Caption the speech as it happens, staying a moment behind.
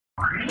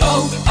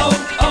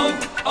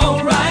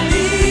O'Reilly!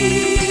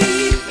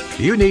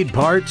 You need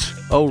parts?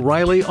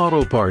 O'Reilly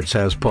Auto Parts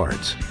has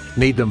parts.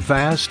 Need them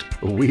fast?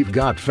 We've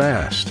got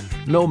fast.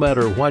 No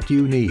matter what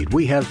you need,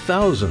 we have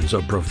thousands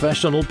of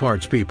professional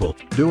parts people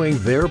doing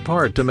their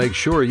part to make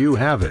sure you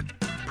have it.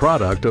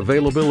 Product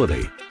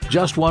availability.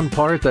 Just one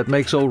part that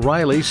makes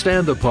O'Reilly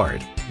stand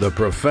apart. The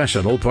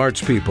professional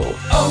parts people.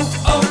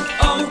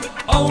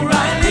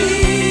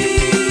 O'Reilly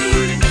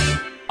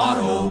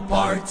Auto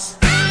Parts.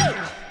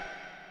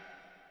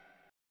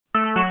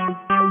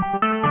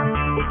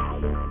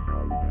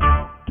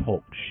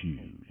 Talk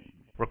shoes.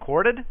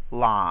 Recorded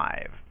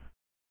live.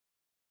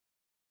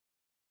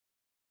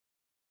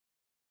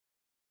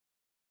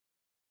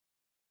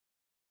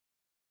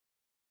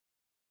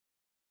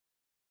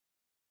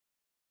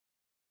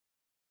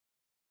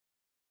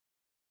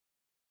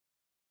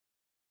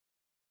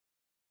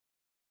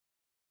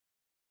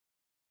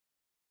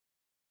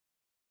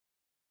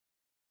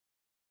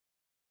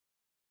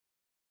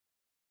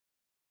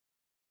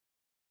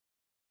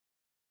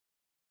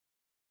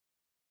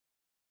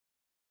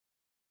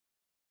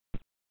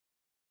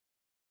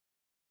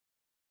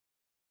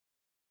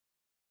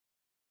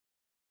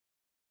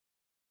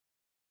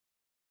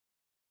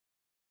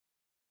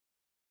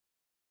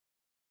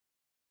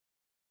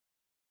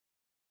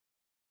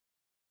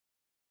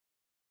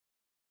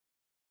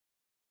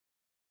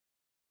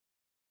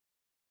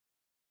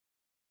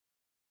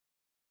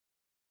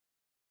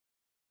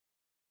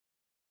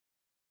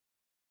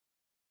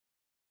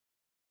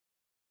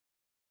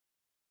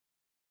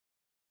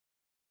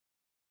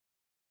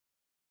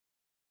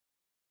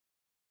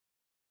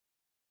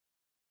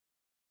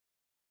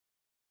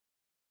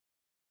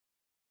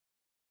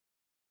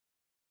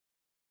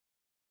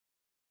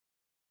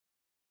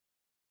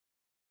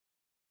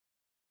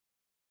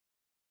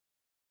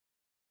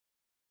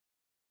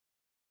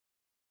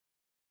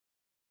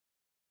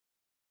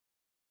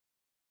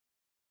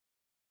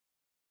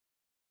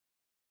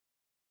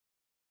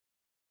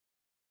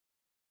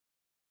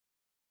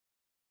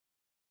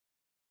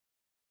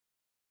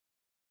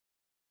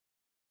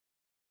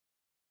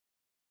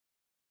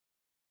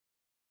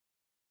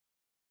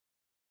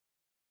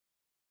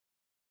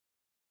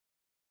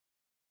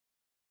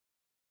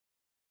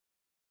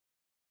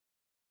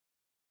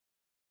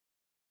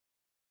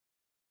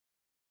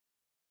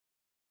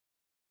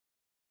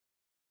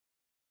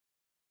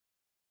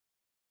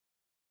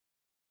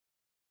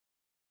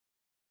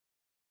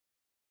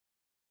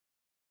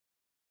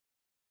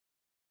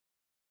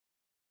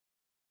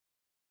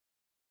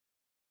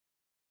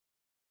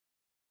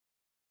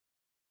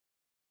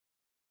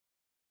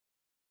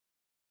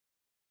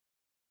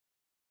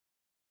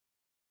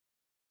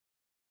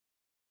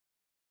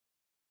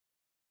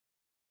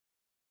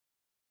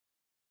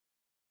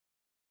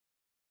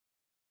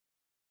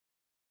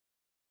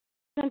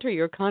 Enter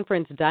your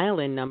conference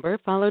dial-in number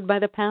followed by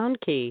the pound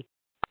key.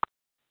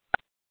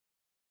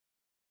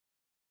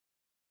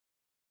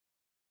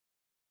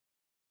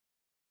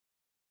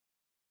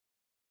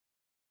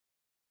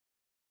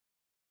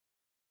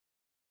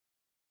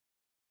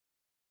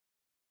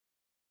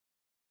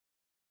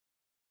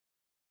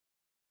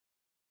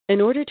 In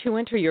order to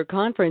enter your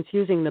conference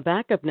using the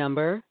backup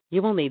number,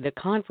 you will need the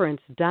conference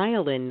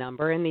dial-in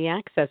number and the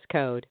access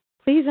code.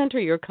 Please enter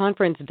your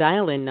conference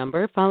dial-in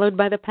number followed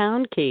by the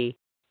pound key.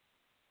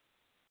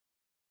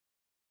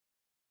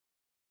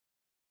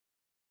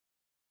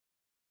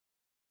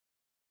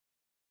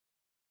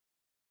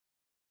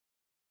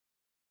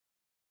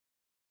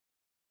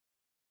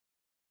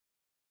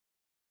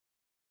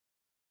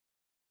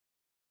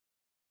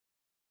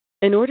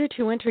 In order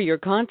to enter your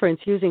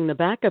conference using the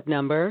backup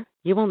number,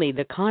 you will need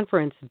the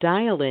conference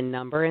dial-in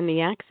number and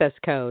the access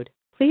code.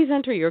 Please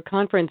enter your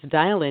conference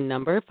dial-in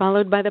number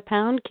followed by the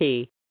pound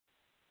key.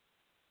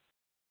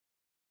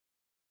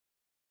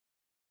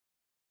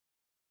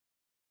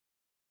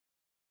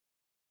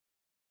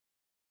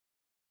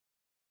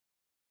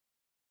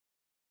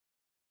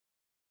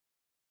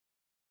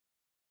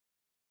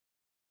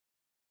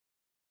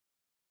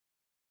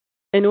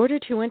 In order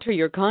to enter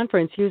your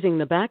conference using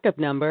the backup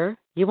number,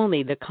 you will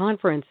need the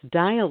conference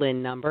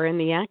dial-in number and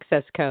the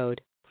access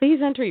code. Please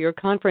enter your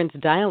conference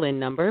dial-in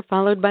number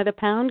followed by the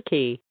pound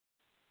key.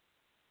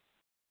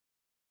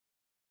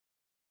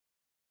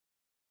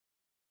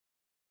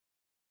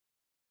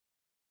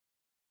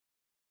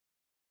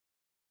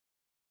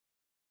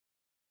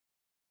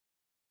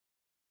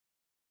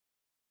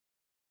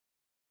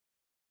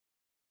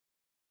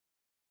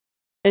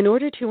 In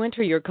order to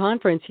enter your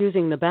conference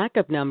using the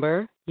backup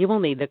number, you will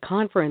need the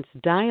conference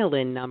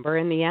dial-in number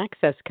and the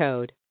access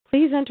code.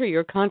 Please enter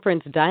your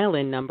conference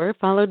dial-in number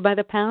followed by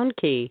the pound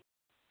key.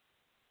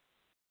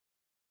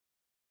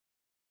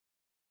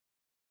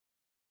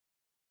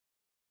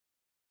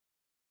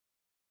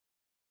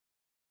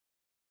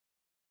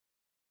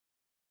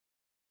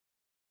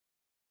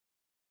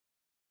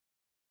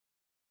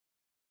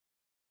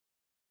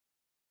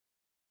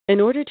 In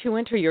order to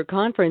enter your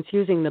conference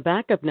using the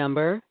backup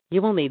number,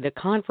 you will need the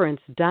conference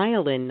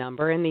dial-in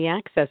number and the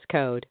access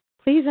code.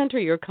 Please enter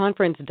your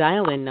conference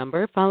dial-in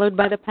number followed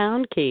by the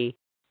pound key.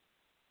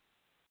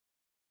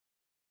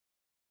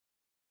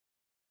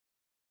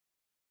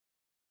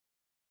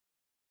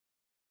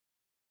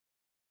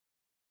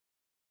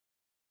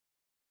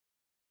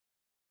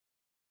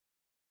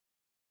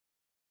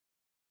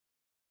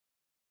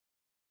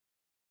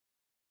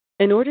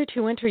 In order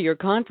to enter your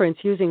conference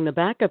using the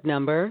backup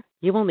number,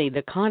 you will need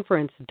the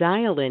conference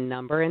dial-in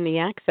number and the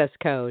access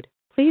code.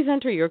 Please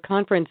enter your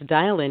conference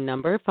dial-in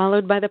number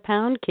followed by the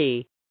pound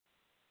key.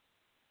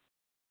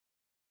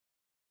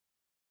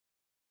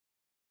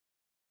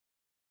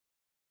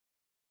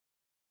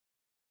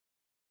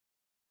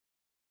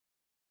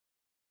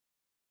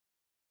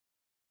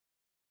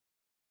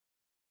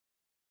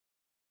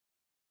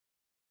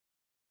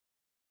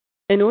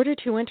 In order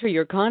to enter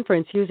your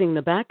conference using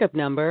the backup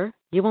number,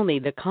 you will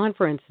need the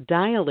conference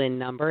dial-in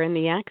number and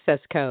the access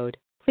code.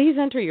 Please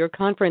enter your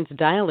conference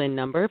dial-in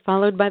number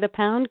followed by the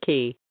pound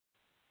key.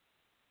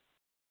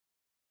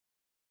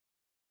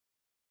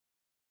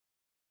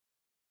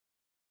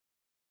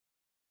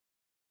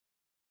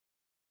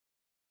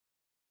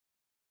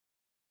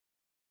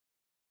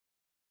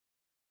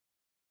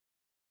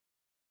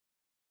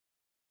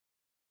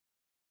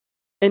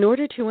 In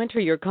order to enter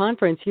your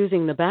conference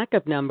using the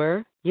backup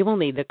number, you will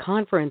need the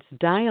conference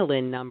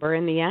dial-in number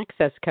and the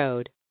access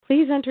code.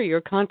 Please enter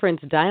your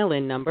conference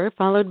dial-in number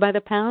followed by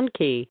the pound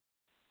key.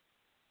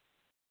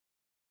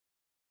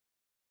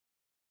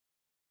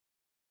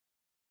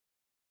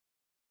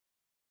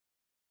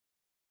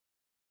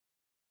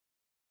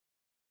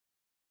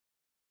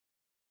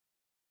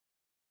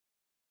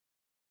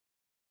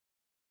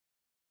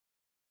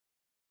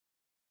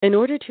 In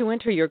order to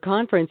enter your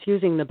conference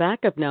using the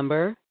backup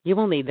number, you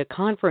will need the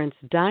conference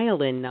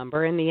dial-in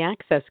number and the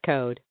access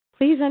code.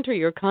 Please enter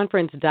your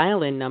conference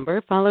dial-in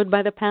number followed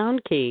by the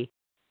pound key.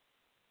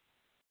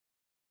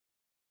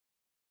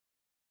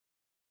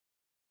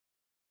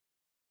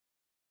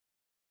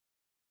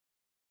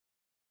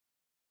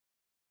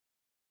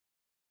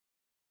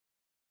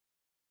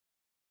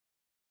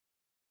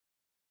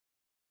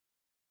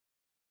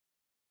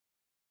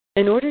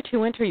 In order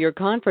to enter your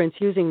conference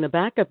using the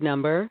backup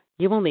number,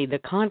 you will need the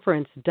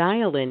conference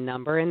dial-in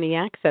number and the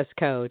access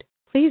code.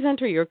 Please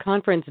enter your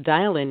conference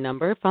dial-in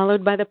number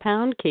followed by the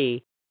pound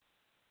key.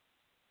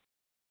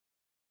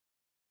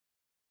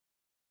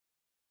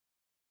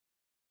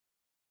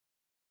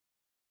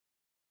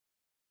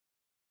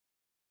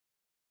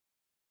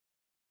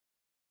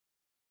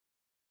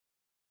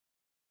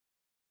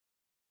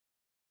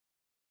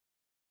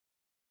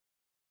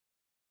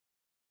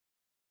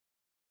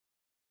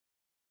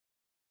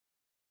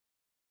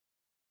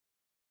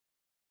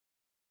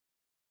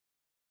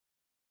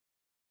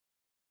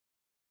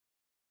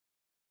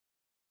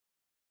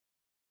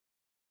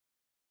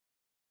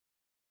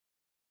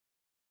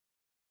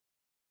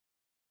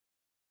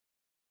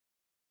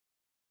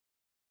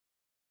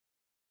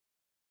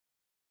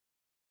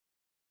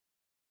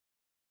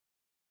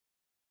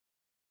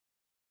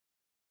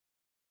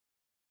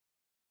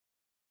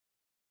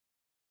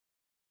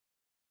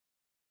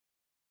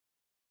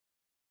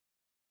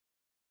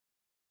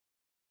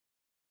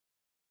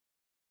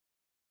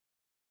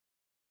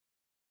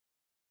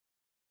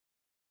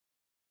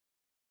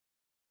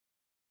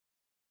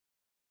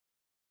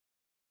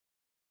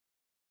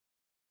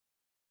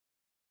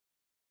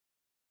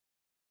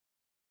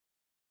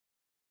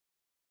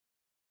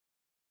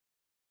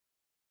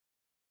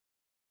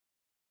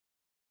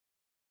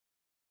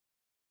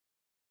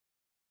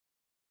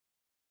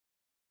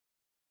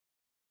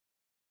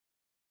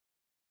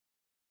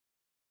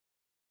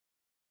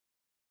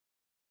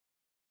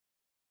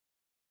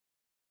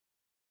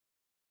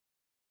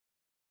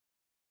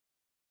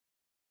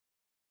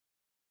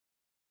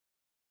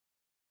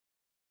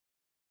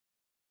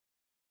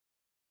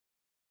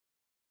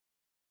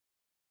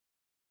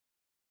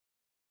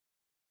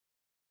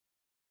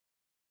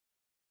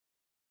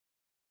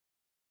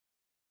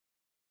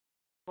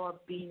 For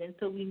being, and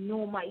so we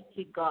know,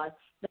 mighty God,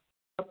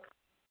 that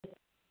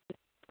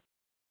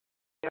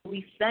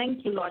we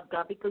thank you, Lord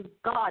God, because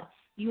God,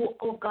 you,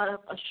 oh God,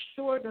 have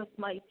assured us,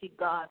 mighty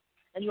God,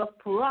 and you have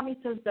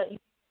promised us that you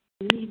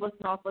will leave us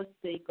nor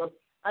forsake us.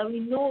 And we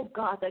know,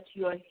 God, that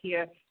you are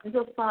here. And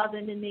so, Father,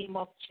 in the name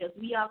of Jesus,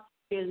 we ask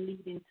for your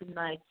leading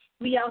tonight.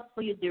 We ask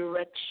for your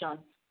direction.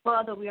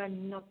 Father, we are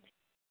not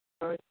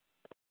here.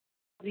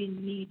 We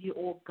need you,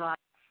 oh God.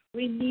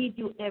 We need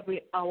you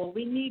every hour.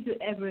 We need you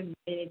every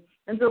minute.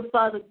 And so,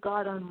 Father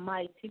God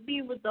Almighty,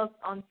 be with us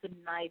on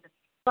tonight.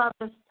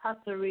 Father,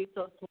 saturate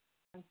us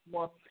once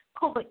more.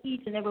 Cover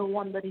each and every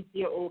one that is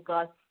here, oh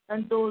God,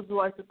 and those who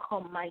are to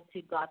come,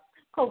 mighty God.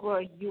 Cover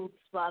our youths,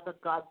 Father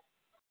God.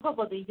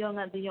 Cover the young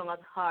and the young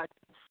at heart.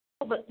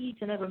 Cover each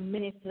and every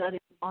minister that is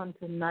on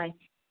tonight.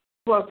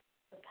 For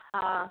the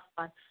past,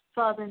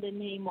 Father, in the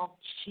name of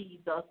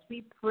Jesus,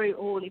 we pray,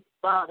 Holy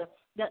Father,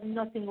 that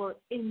nothing will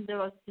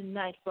hinder us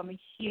tonight from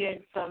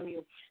hearing from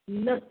you.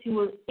 Nothing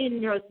will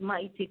hinder us,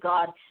 mighty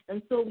God.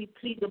 And so we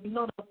plead the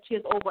blood of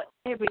Jesus over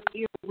every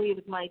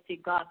airwave,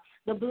 mighty God.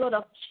 The blood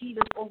of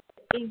Jesus over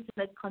the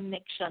internet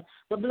connection.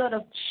 The blood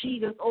of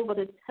Jesus over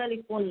the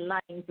telephone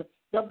lines.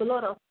 The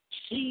blood of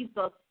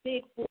Jesus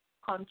take full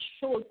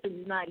control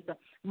tonight.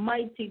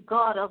 Mighty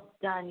God of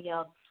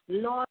Daniel.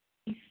 Lord,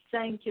 we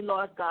thank you,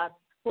 Lord God,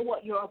 for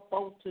what you're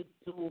about to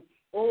do.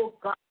 Oh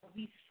God,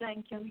 we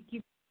thank you and we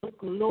give you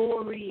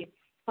glory.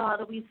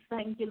 Father, we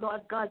thank you,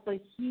 Lord God, for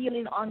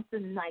healing on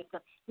tonight.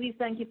 We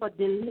thank you for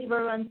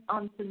deliverance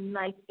on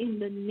tonight in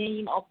the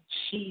name of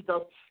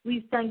Jesus.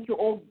 We thank you,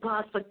 oh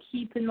God, for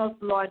keeping us,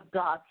 Lord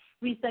God.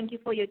 We thank you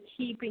for your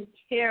keeping,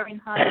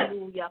 caring,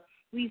 hallelujah.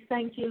 We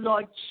thank you,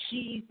 Lord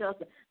Jesus,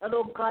 that,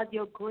 oh God,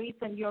 your grace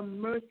and your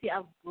mercy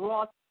have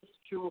brought us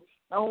through.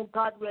 Oh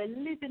God, we're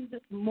living this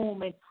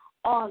moment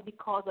all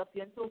because of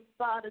you. And so,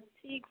 Father,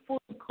 take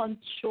full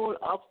control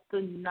of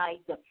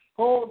tonight.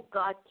 Oh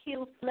God,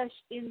 kill flesh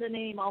in the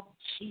name of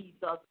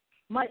Jesus.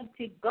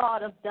 Mighty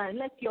God of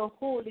Daniel, let your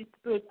Holy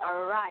Spirit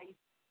arise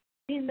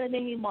in the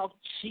name of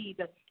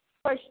Jesus.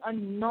 Fresh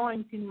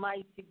anointing,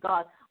 mighty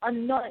God.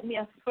 Anoint me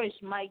afresh,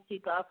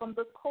 mighty God, from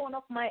the corner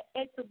of my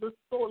head to the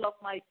sole of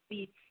my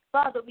feet.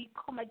 Father, we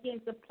come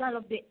against the plan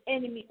of the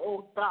enemy,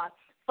 oh God.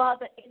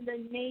 Father, in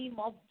the name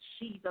of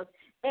Jesus,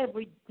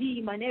 every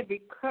demon,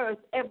 every curse,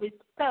 every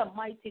spell,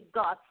 mighty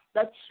God,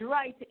 that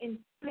try to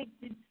inflict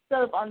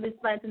itself on this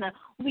planet tonight,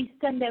 we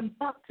send them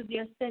back to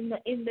their sender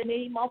in the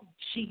name of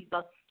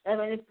Jesus.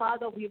 Heavenly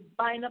Father, we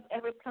bind up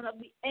every plan of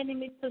the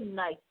enemy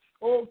tonight.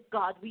 Oh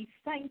God, we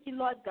thank you,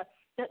 Lord God,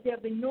 that there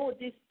be no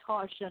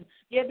distortion,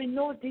 there be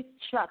no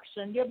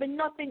distraction, there be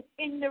nothing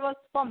hinder us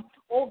from,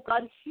 oh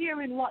God,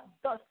 hearing what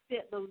thus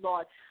saith the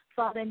Lord.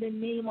 Father, in the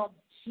name of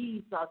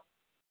Jesus,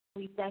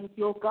 we thank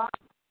you, oh God,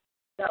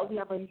 that we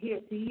have here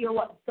to hear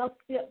what thus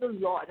saith the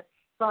Lord.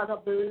 Father,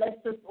 bless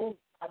us, oh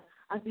God,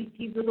 as we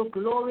give you the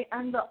glory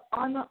and the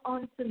honor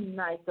on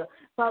tonight.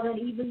 Father, and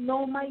even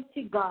now,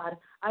 mighty God,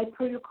 I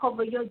pray you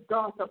cover your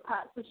daughter,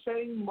 Pastor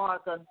Sherry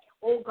Morgan.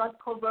 Oh God,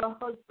 cover her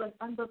husband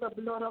under the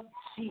blood of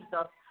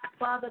Jesus.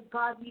 Father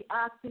God, we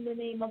ask in the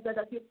name of God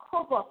that you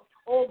cover,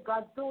 oh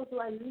God, those who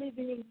are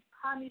living in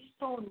Spanish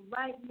Town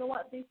right now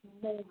at this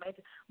moment.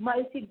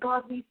 Mighty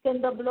God, we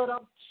send the blood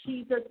of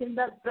Jesus in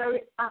that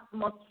very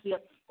atmosphere.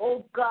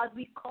 Oh God,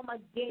 we come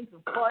against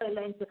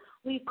violence.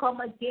 We come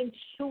against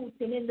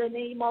shooting in the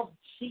name of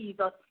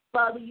Jesus.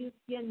 Father, you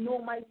see and know,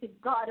 mighty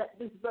God, at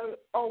this very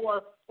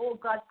hour, oh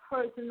God,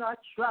 persons are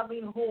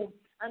traveling home.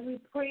 And we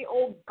pray,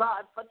 oh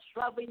God, for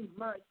traveling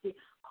mercy.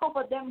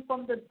 Cover them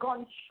from the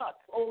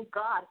gunshots, oh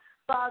God.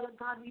 Father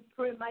God, we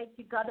pray,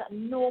 mighty God, that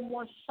no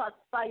more shots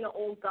fire,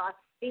 oh God,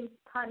 in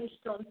Spanish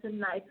Town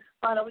tonight.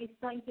 Father, we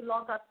thank you,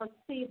 Lord God, for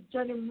safe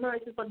journey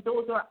mercy for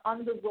those who are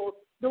on the road,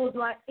 those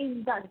who are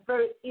in that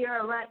very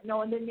area right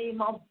now in the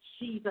name of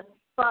Jesus.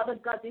 Father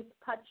God,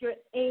 dispatch your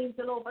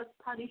angel over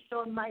Spanish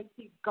Town,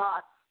 mighty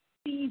God.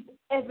 Seize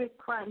every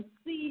crime,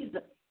 seize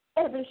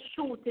every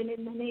shooting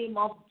in the name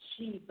of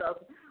Jesus.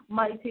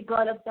 Mighty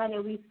God of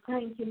Daniel, we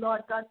thank you,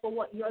 Lord God, for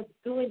what you're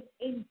doing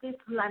in this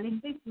land,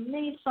 in this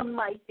nation,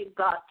 mighty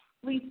God.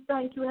 We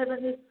thank you,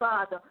 Heavenly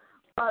Father.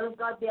 Father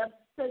God, they have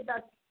said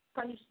that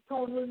Spanish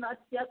Town will not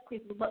see a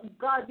Christmas, but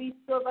God, we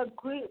serve a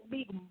great,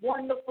 big,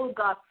 wonderful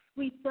God.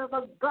 We serve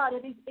a God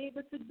that is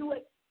able to do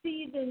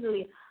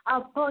exceedingly,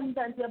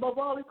 abundantly, above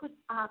all we could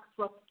ask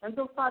for. And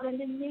so, Father, in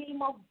the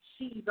name of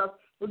Jesus,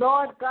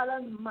 Lord God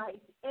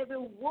Almighty, every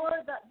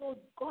word that those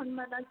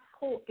gunmen have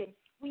spoken,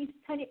 we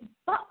send it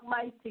back,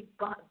 mighty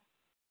God.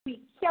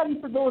 We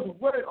cancel those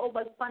words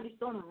over Spanish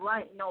Town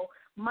right now.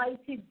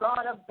 Mighty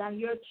God of Daniel,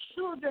 your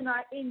children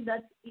are in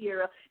that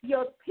era.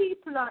 Your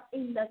people are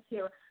in that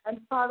era. And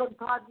Father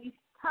God, we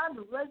stand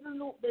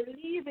resolute,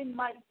 believing,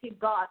 mighty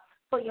God,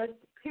 for your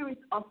spirit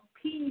of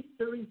peace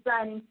to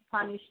reside in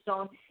Spanish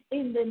Town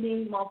in the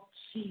name of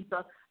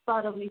Jesus.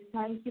 Father, we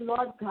thank you,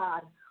 Lord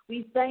God.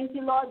 We thank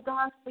you, Lord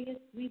God, for your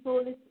sweet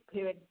Holy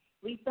Spirit.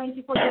 We thank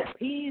you for the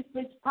peace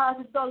which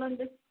passes all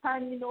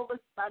understanding over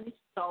Spanish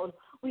Town.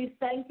 We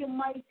thank you,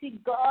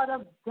 mighty God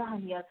of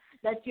Daniel,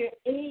 that your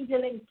angel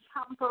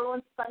encamp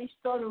around Spanish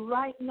Town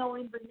right now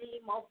in the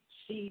name of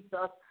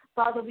Jesus.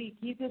 Father, we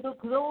give you the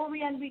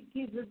glory and we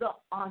give you the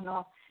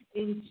honor.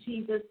 In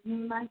Jesus'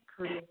 name I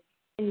pray.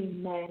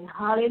 Amen.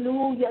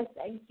 Hallelujah.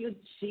 Thank you,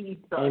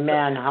 Jesus.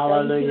 Amen.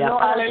 Hallelujah.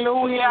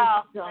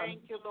 Hallelujah.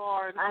 Thank you,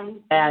 Lord.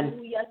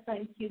 Hallelujah.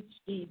 Thank you,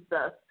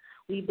 Jesus.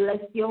 We bless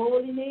your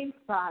holy name,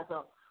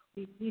 Father.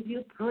 We give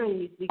you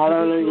praise. We give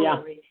you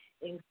glory.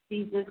 In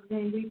Jesus'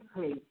 name we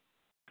pray.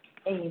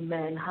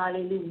 Amen.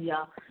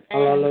 Hallelujah.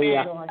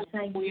 Hallelujah. Lord.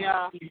 Thank you,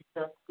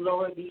 Jesus.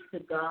 Glory be to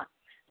God.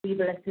 We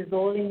bless his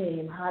holy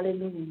name.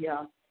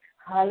 Hallelujah.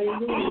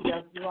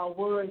 Hallelujah. You are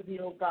worthy,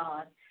 O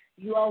God.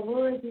 You are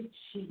worthy,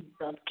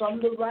 Jesus.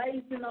 From the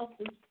rising of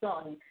the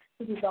sun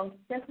to the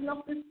downsetting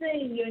of the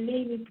same, your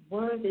name is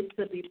worthy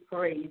to be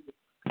praised.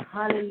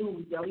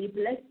 Hallelujah. We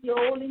bless your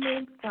holy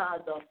name,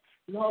 Father.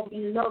 Lord,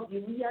 we love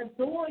you. We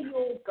adore you,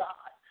 O God.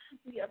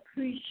 We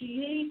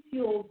appreciate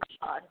you, O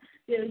God.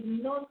 There is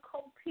none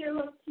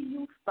comparable to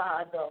you,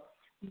 Father.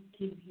 We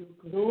give you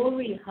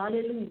glory.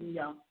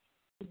 Hallelujah.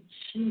 In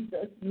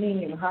Jesus'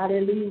 name.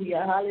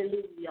 Hallelujah.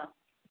 Hallelujah.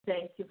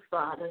 Thank you,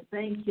 Father.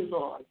 Thank you,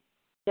 Lord.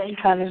 Thank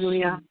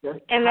Hallelujah. you,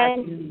 Jesus.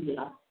 Amen.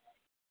 Hallelujah.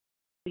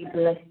 We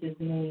bless his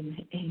name.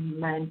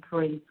 Amen.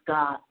 Praise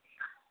God.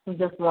 We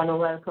just want to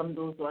welcome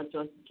those who are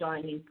just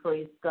joining.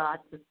 Praise God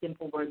to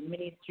Simple Word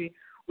Ministry.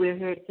 We're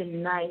here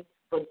tonight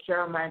for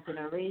Jeremiah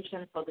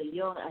generation, for the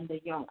young and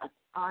the young at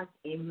heart.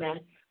 Amen.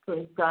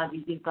 Praise God.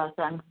 We give God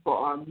thanks for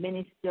our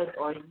ministers,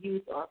 our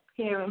youth, our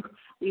parents.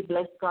 We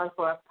bless God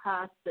for our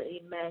pastor.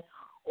 Amen.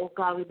 Oh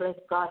God, we bless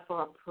God for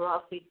our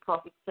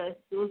prophetess,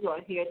 those who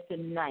are here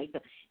tonight,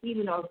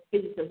 even our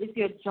visitors. If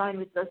you're joining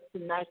with us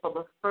tonight for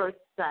the first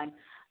time,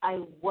 I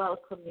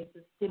welcome you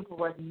to Simple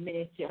Word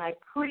Ministry, and I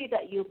pray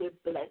that you'll be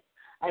blessed.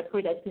 I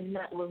pray that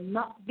tonight will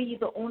not be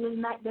the only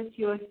night that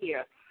you're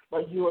here,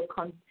 but you will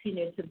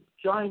continue to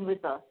join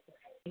with us.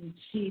 In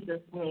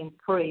Jesus' name,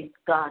 praise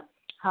God.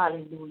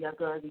 Hallelujah.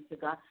 Glory be to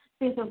God.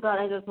 Saints of God,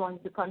 I just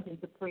want to continue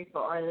to pray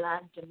for our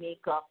land,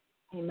 Jamaica.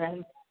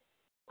 Amen.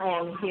 I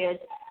am here,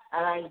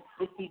 and I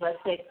received a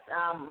text,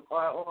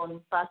 our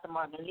own Pastor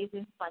Morgan lives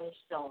in Spanish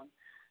Town,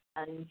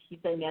 and he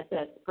sent me a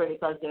text to pray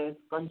because there's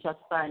gunshot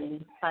firing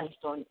in Spanish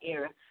Town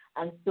area.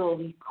 And so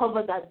we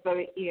cover that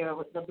very area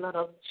with the blood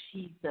of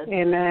Jesus.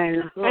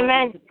 Amen. Glory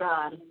Amen. to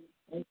God.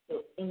 And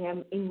so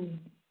in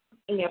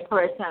your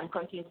prayer time,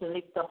 continue to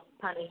lift up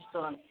Spanish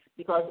Town,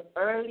 because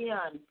early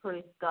on,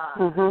 praise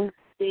God,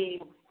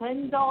 they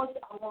send out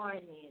a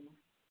warning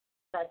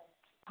that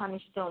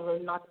Spanish Town will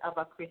not have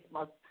a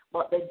Christmas,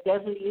 but the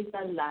devil is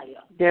a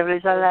liar. Devil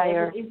is a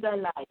liar. The devil is a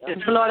liar.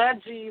 It's the Lord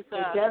of Jesus.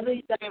 The devil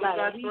is a liar.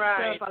 That's We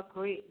right. serve a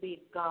great big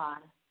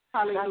God.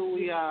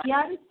 Hallelujah.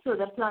 Cancel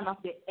the plan of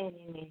the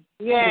enemy.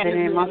 Yes. In the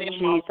name of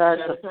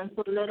Jesus. And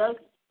so let us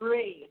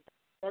pray.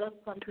 Let us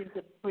continue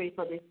to pray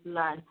for this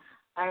land.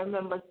 I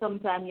remember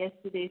sometime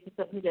yesterday,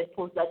 Sister Peter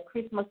posted that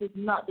Christmas is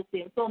not the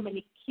same. So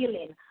many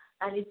killing.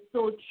 And it's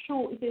so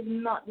true. It is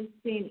not the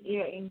same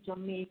here in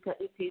Jamaica.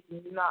 It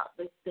is not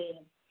the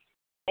same.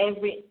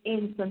 Every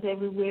instant,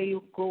 everywhere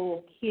you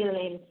go,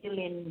 killing,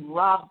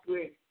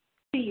 robbery,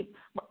 thief.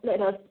 But let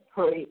us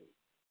pray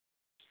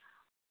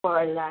for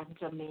our land,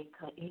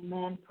 Jamaica.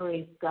 Amen.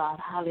 Praise God.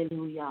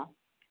 Hallelujah.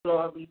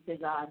 Glory be to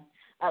God.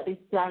 At this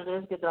time,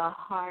 let us get our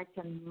heart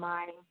and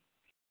mind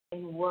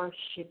in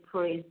worship.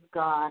 Praise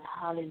God.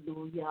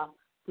 Hallelujah.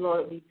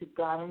 Glory be to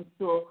God. And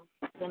so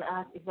I'm going to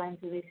ask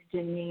Evangelist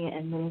Janine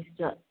and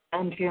Minister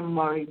Andrea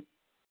Murray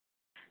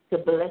to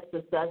bless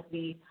us as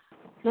we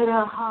let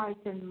our heart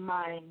and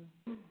mind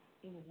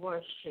in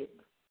worship.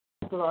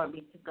 Glory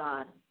be to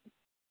God.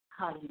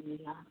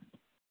 Hallelujah.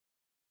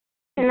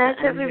 And that's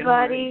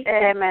everybody.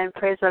 Amen.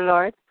 Praise the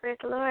Lord. Praise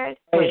the Lord.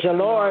 Praise the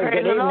Lord.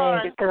 Praise Good the evening.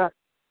 Lord.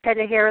 Can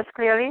you hear us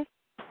clearly?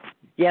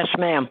 Yes,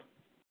 ma'am.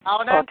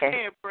 Oh, that's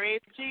okay.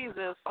 Praise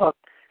Jesus. Oh,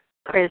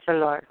 praise the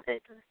Lord.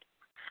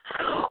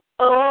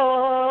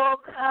 Oh,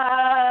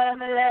 come,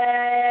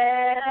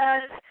 let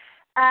us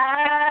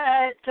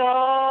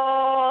adore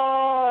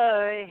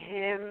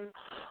Him.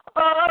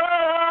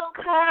 Oh,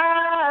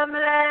 come,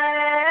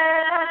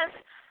 let us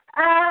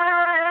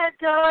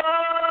adore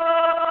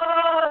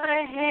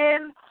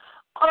Him.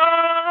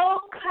 Oh,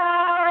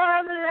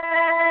 come,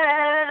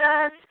 let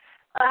us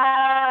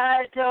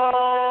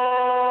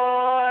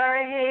adore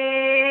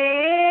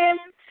Him.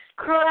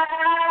 Christ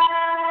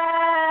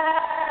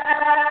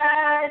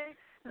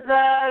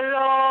the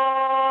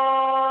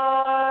Lord.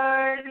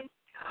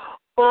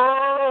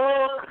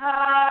 Oh,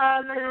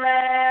 come,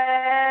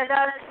 let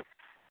us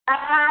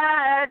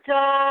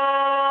adore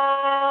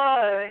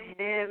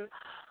Him.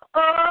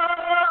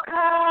 Oh,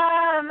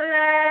 come,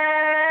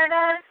 let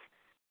us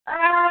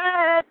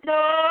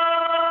adore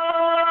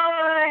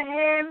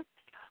Him.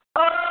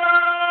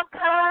 Oh,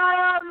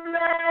 come,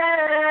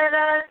 let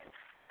us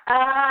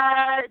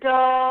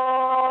adore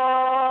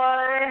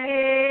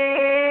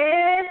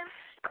Him.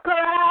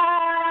 Christ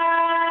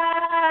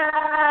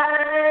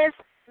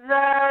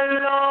the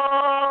Lord.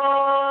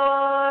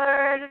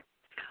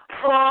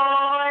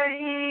 For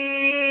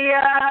He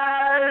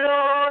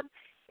alone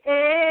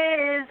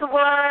is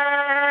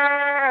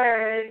worthy.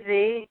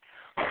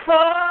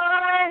 For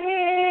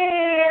He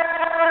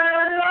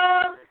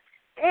alone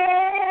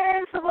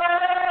is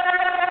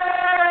worthy.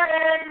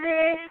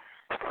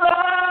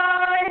 For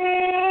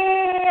He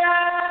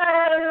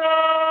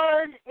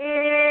alone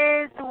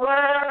is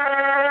worthy.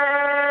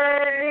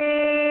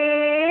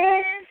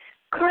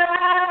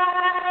 Christ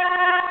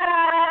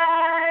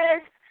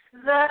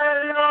the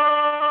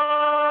Lord.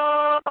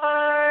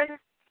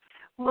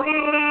 We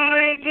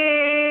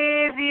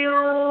give you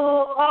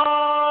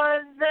all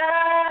the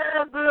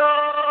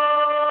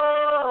glory.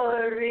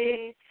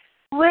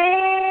 We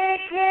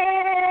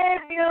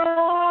give you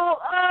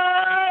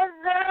all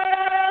the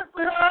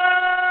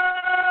glory.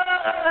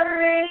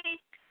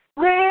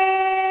 We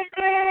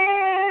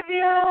give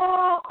you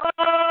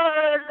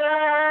all the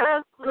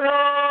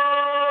glory.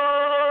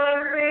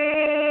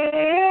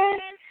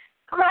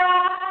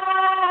 Christ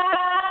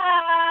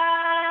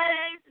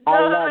I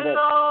love the it.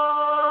 Lord.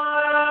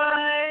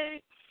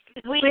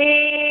 We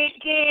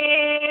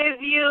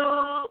give you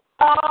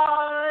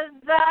all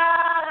the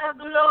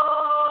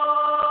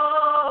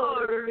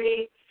glory.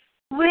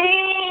 We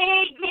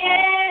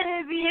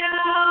give you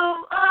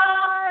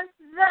all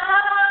the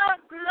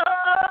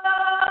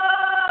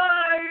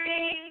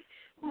glory.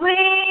 We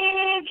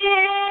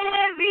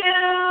give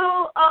you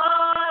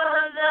all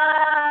the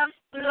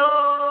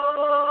glory.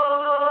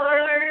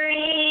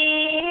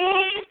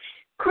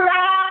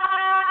 Christ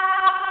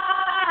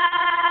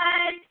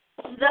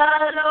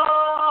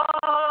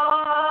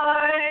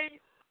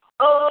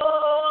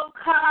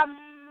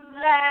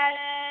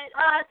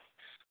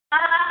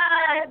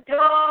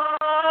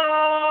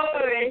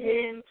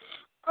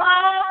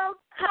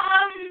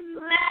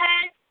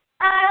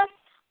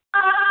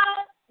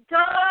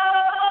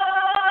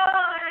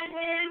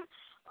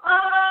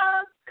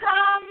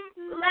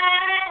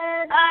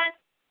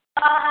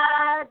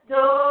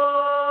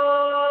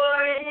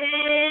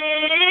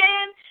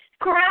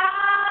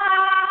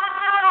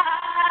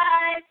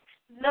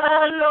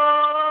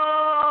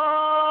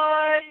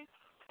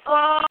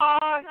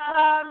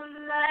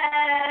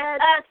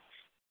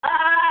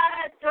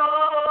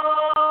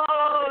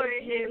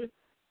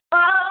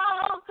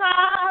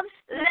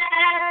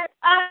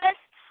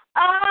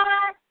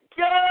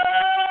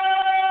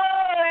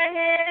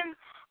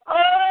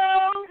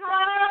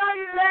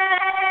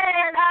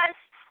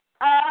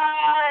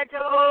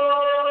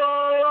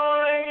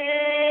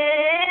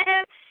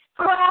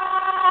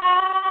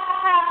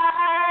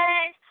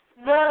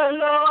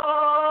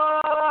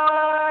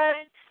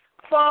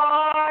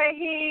for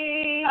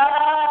He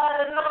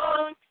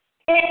alone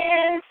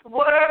is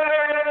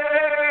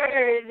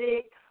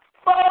worthy.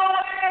 For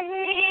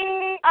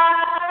He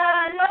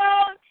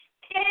alone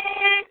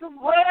is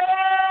worthy.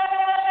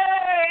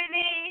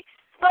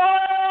 For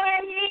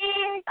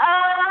He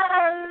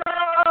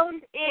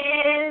alone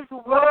is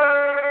worthy.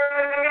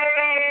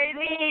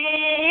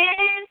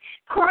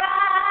 Christ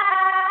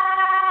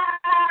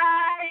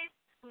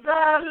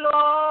the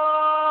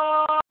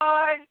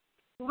Lord,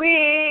 we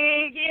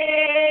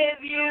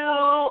give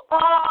you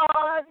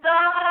all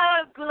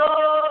the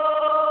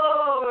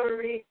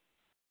glory.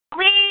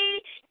 We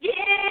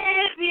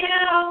give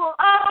you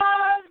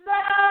all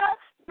the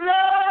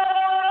glory.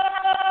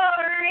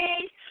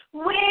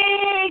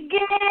 We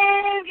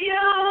give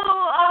you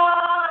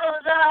all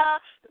the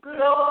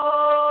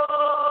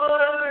glory.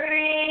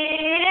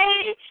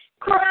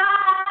 Christ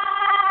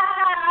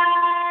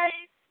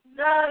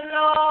the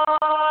Lord.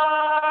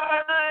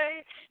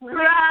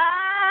 Christ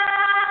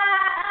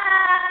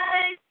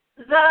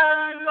the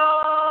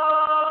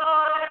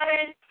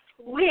Lord.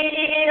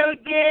 We'll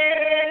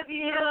give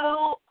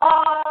you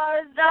all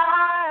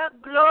the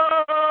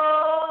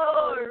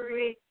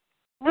glory.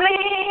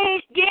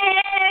 We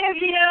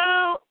give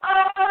you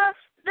all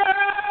the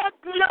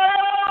glory.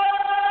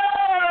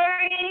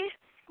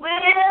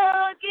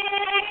 We'll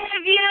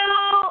give you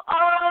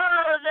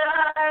all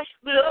the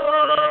glory.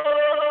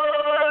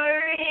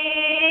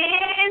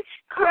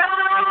 Christ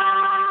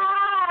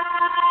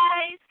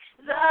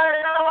the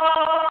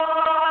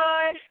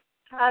Lord.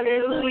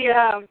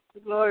 Hallelujah.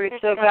 Glory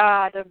to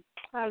God.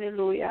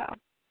 Hallelujah.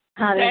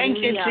 Thank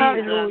you, Jesus.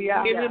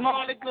 Hallelujah. Give him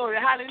all the glory.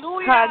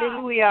 Hallelujah.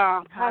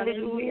 Hallelujah.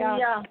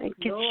 Hallelujah. Thank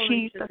you, Glory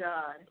Jesus. to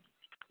God.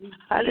 We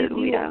Hallelujah. give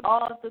you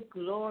all the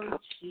glory,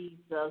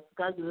 Jesus.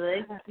 God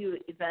bless you,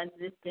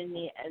 Evangelist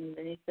Denny and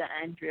Minister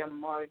Andrea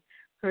Moore.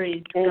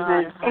 Praise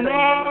God.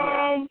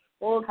 Amen.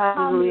 Oh,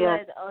 come,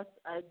 let us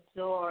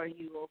adore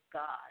you, oh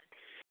God.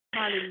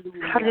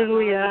 Hallelujah.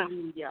 Hallelujah.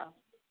 Hallelujah.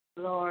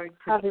 Glory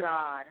to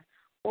God.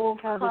 Oh,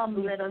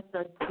 come, let us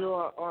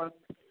adore our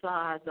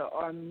Father,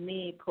 our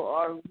Maker,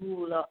 our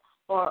Ruler,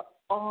 or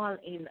all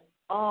in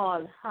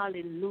all.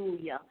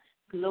 Hallelujah.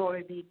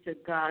 Glory be to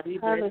God. We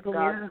bless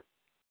God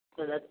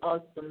for that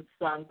awesome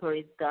song.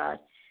 Praise God.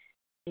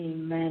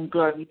 Amen.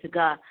 Glory be to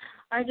God.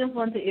 I just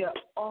want to hear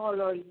all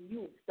our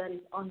youth that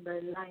is on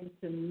the line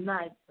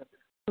tonight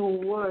to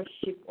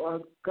worship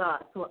our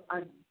God, to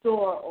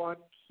adore our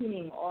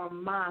King, our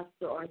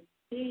Master, our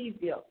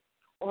Savior,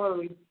 our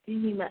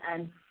Redeemer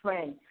and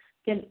friend.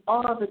 Can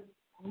all the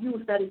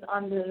youth that is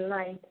on the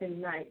line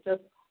tonight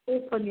just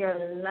open your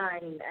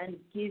line and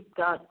give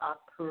God a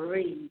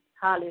praise?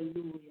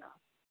 Hallelujah.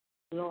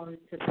 Glory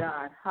to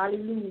God.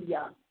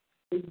 Hallelujah.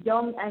 The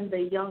young and the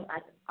young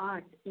at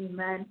heart.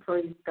 Amen.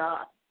 Praise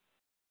God.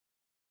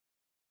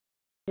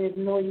 There's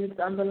no youth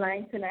on the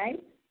line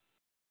tonight?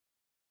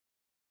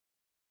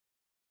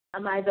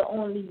 Am I the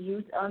only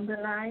youth on the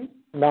line?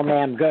 No,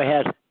 ma'am. Go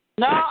ahead.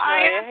 No,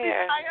 I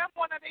am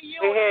one of the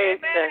youth.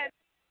 Amen.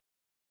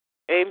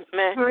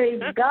 Amen.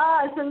 Praise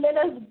God. So let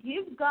us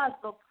give God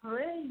the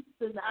praise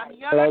tonight.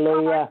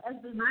 Hallelujah. As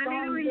the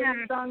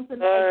song tonight.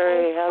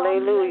 Glory,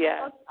 hallelujah.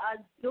 Let us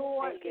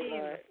adore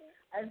Him.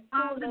 And so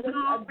let us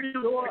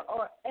adore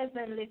our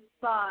Heavenly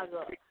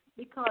Father,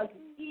 because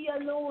He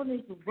alone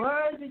is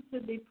worthy to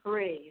be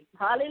praised.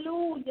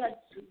 Hallelujah,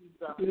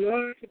 Jesus.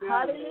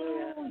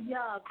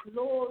 Hallelujah.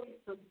 Glory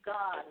to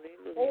God.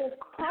 Oh,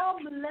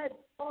 come, let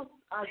us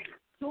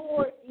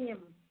adore Him.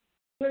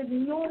 There's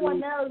no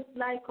one else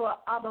like our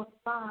Abba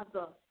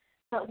Father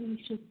that we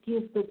should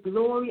give the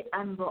glory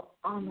and the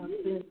honor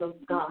to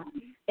God.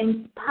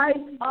 In spite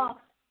of,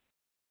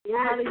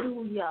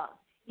 hallelujah,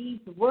 He's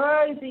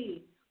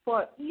worthy,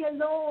 for He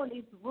alone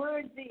is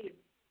worthy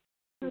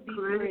to be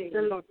praised.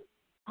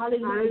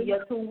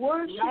 Hallelujah, to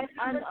worship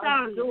and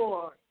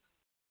adore.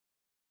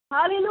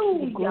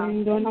 Hallelujah.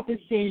 Going down up the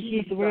stage,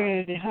 He's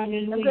worthy.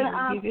 Hallelujah. I'm going to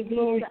ask Give you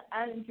glory.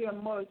 Andrea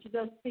Moore to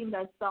just sing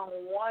that song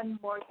one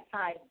more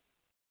time.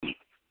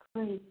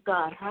 Praise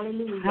God.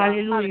 Hallelujah.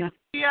 Hallelujah.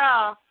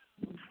 Yeah.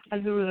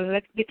 Hallelujah.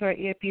 Let's get our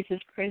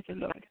earpieces. Praise the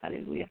Lord.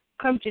 Hallelujah.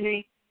 Come,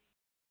 Janae.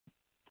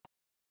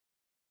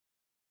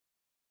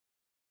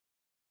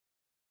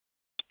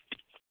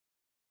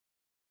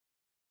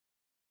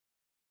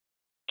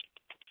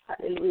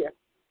 Hallelujah.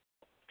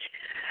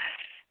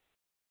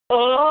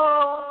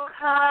 Oh,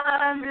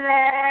 come,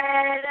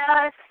 let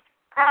us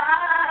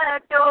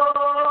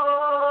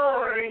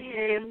adore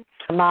Him.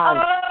 Come on.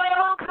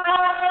 Oh,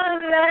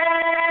 come,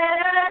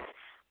 let us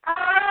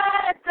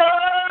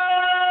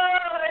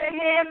adore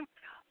Him.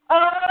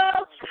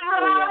 Oh,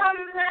 come,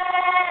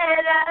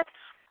 let us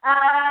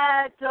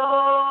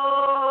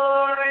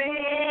adore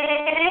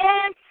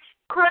Him.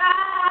 Christ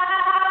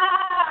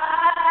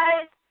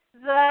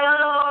the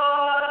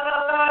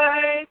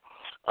Lord.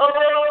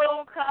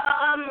 Oh,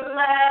 come,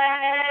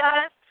 let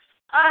us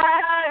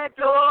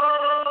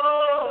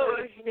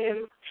adore Him.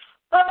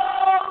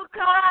 Oh,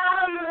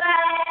 come,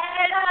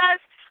 let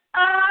us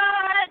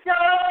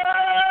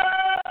adore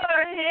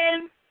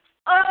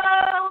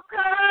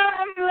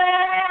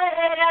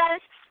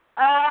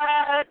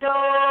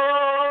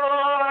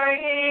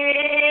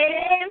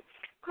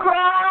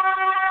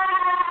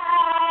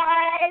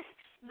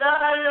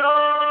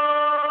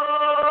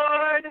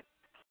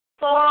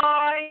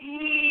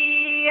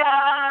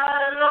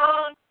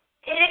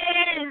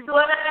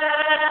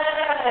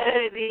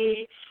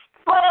worthy,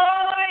 for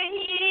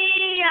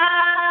he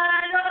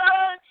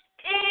alone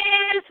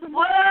is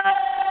worthy,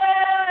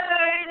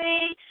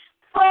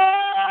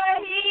 for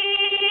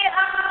he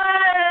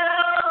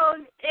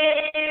alone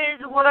is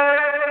worthy.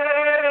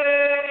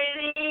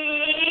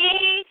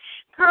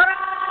 Christ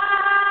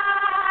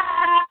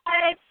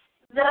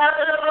the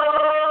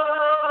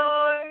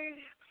Lord,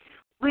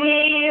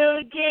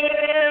 we'll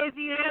give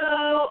you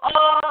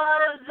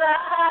all the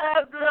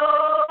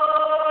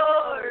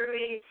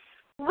glory.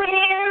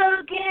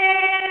 We'll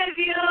give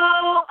you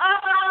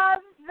all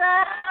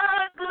the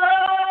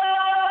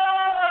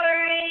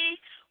glory.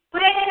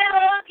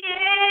 We'll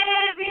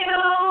give you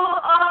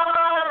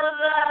all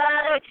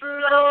the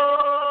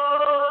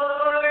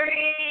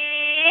glory.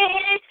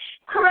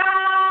 Christ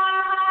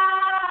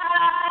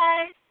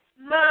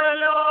the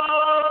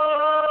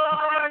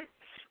Lord,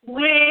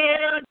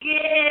 we'll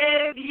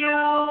give you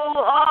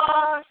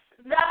all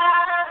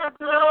the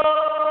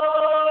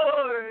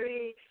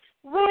glory.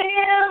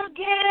 We'll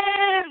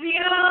give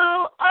you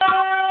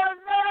all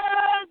the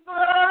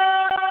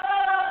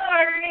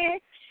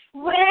glory.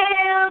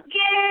 We'll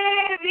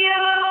give you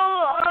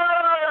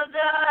all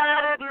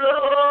the glory.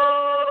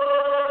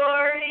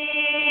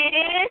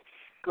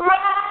 Christ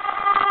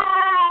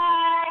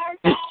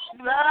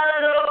the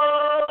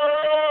Lord.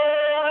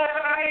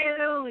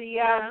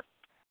 Hallelujah.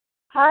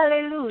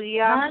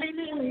 Hallelujah.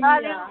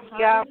 Hallelujah.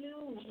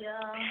 Hallelujah.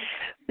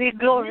 We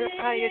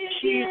glorify you,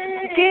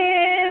 Jesus.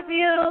 Give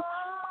you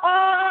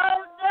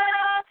all the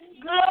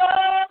glory.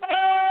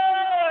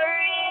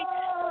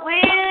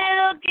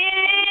 We'll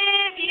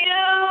give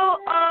you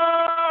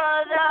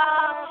all the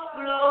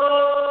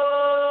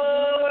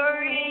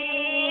glory.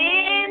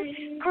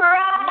 Christ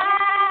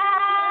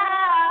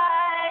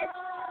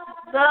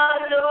the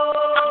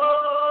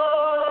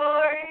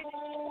Lord.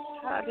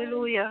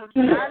 Hallelujah.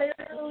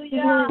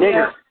 Hallelujah.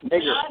 Nigger,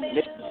 nigger,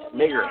 nigger,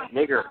 nigger,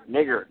 nigger,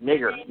 nigger,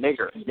 nigger,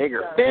 nigger,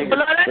 nigger,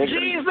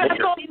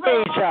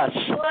 Jesus.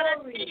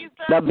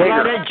 The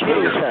blood of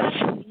Jesus.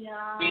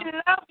 We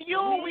love you.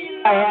 We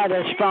I had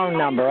his phone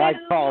number. I'd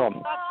call him.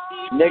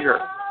 Nigger.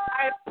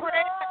 I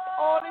pray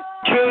all this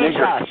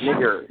Jesus.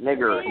 Nigger,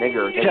 nigger,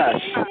 nigger,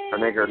 Jesus.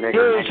 nigger,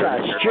 nigger,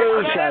 Jesus.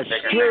 Jesus.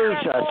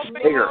 Jesus.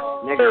 nigger,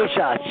 nigger,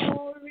 Jesus.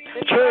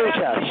 Jesus.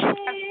 Jesus.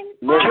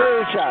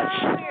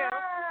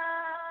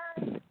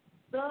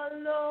 The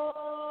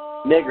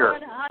Lord. nigger,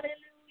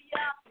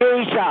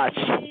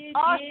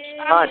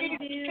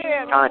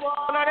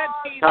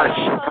 Jesus.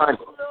 cunt, cunt, cunt, cunt,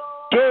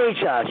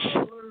 Jesus.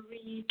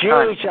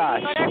 Jesus.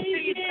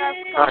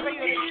 cunt,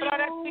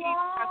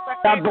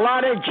 The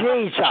blood of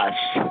Jesus.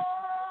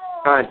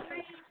 cunt,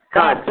 The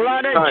cunt,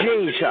 blood of cunt,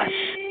 Jesus.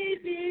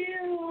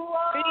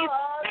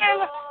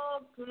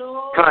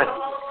 cunt,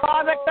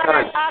 Father God, cunt, I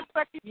ask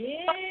that you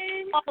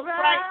come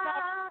right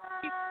now.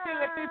 He's still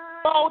at this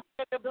boat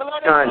and the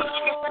blood cunt, of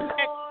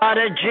Blood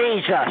of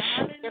Jesus.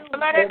 the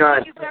blood of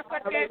cunt, Jesus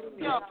against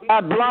you.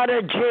 The blood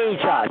of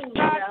Jesus.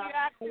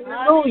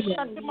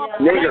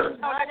 nigger,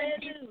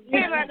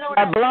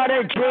 The blood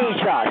of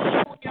Jesus.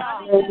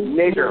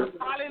 nigger,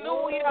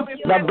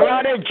 The blood of Jesus. nigger, The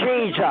blood of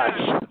Jesus.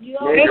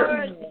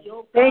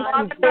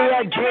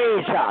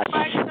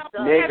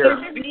 nigger, Jesus.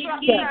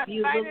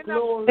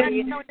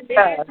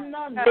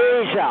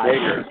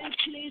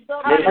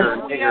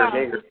 nigger, nigger, nigger,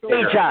 nigger,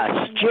 Jesus.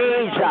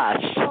 Jesus.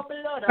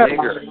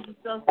 nigger,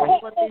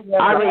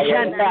 I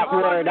resent that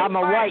word. I'm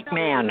a white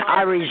man.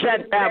 I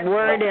resent that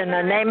word in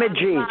the name of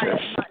Jesus.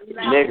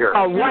 nigger,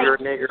 A white.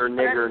 nigger,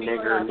 nigger,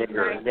 nigger,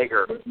 nigger,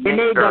 nigger, You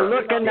need to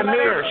look in the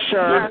mirror,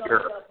 sir.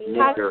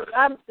 nigger,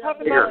 I'm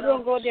talking nigger, about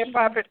don't go there,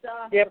 prophet.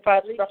 There,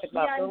 prophet,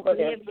 Mark, don't go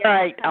there. All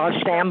right, I'll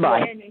stand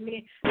by.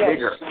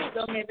 nigger,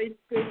 Every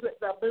spirit with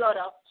the blood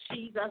of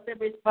Jesus,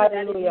 every spirit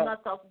that is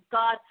not of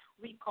God,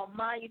 we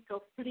command you to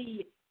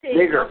flee. Take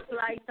Nigger. your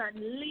flight and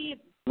leave.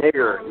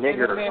 nigger,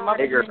 nigger,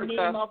 nigger, In the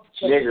name of nigger.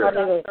 Jesus,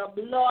 the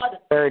blood,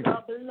 Word. the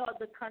blood,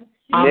 the consuming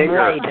I'm Nigger.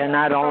 right, and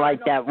I don't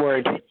like that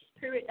word. every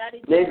spirit that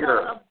is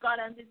Nigger. not of God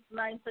and this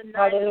line tonight.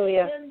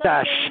 Hallelujah. In the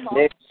Gosh. name of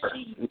Nigger,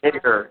 Jesus.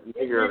 nigger, In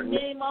nigger, the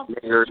name of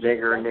nigger, Jesus.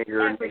 nigger,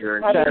 nigger, Every nigger,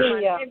 demon,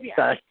 Hallelujah. every Jesus.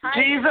 assignment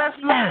Jesus, of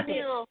the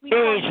devil, we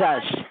Jesus.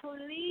 command to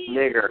leave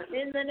nigger,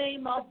 in the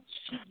name of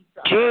Jesus.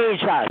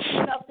 Jesus.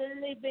 Of the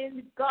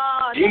living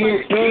God.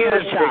 Jesus,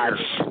 Jesus.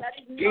 That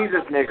is not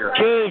Jesus, of nigger,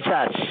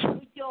 Jesus.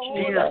 with your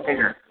Holy Jesus, Ghost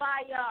nigger.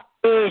 fire.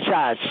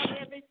 Jesus. From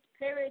every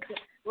spirit.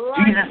 Jesus,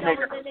 Right now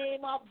nigger. in the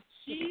name of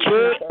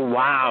Jesus.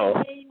 Wow.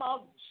 In the name of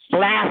Jesus.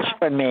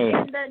 Blasphemy.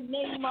 In the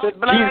name of the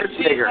blood of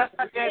Jesus, nigger. Jesus In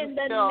the against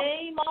you.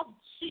 name of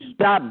Jesus.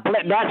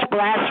 That's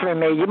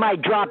blasphemy. You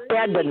might drop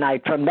dead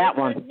tonight from that In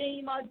the one.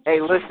 name of Hey,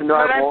 listen, no,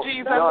 I Blood of won't.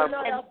 Jesus No,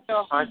 against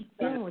you. I'm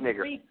Jesus,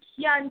 nigger. We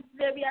cancel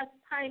every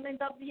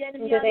assignment of the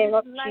enemy In the name on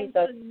of this line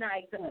Jesus.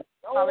 tonight.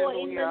 Oh,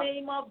 in the Hallelujah.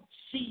 name of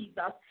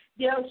Jesus.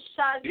 There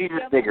shall be Jesus,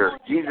 a nigger,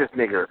 Jesus,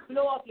 nigger.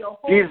 flow of your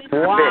Holy Jesus,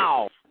 Spirit.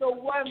 Wow. The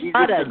word Jesus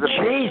Blood is of a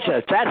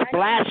Jesus. That's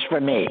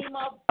blasphemy. The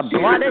Jesus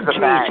blood is of a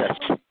bag. Jesus.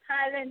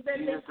 Silence the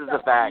Jesus lips is of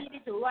a bag.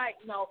 the right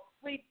now.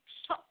 We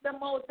shut them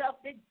out of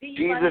the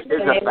demon Jesus in the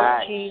is a name of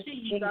bag. Jesus.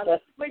 Jesus.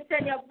 We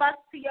send you back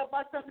to your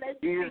bottomless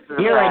pit.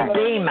 You're a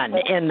demon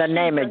in the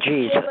name of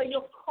Jesus.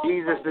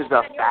 Jesus is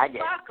a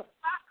faggot.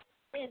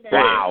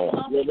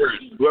 Wow.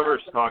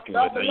 Whoever's talking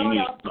like that, you need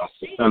to stop.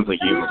 It sounds like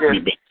you've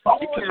been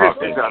talking. Jesus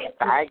is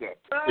a faggot.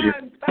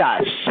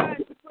 Yes.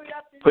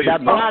 The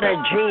blood of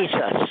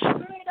Jesus.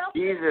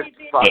 Jesus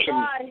fucking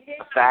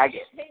a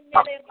faggot.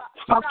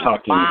 Stop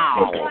talking.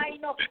 Wow.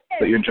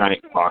 But you're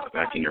trying to talk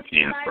back in your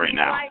pants right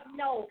now.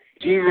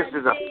 Jesus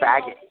is a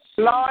faggot.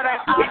 Lord, I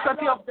ask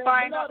that you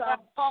bind up that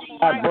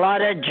The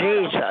blood of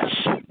Jesus.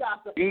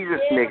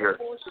 Jesus nigger.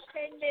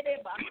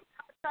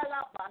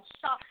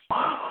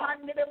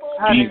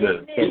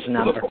 Jesus. His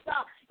number.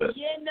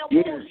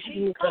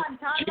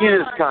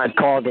 Jesus cunt.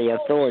 Call the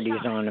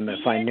authorities on him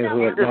if I knew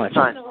who it was.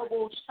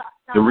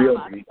 The real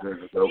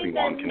Jesus is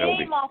Obi-Wan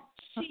Kenobi.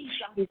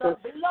 Jesus cunt.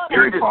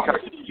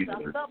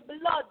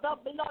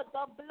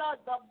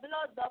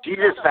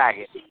 Jesus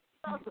faggot.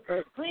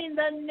 In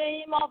the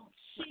name of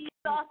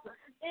Jesus,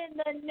 in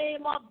the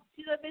name of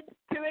Jesus,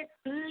 Spirit,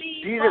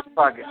 please. Jesus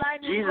faggot.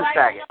 Jesus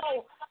faggot.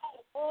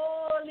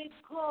 Holy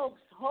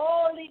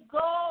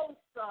Ghost.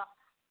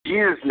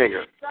 Jesus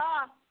nigger.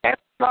 Yes,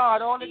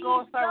 God, Holy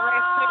Ghost,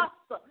 arrest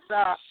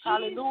him.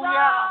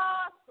 Hallelujah.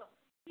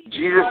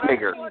 Jesus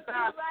nigger.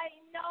 Right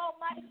now,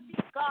 mighty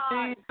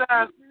God.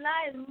 Jesus.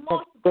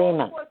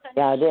 Demon.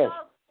 Yeah, it is.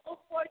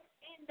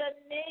 In the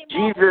name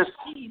Jesus.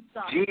 of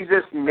Jesus.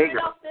 Jesus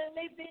nigger. Of the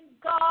living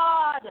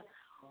God.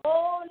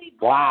 Holy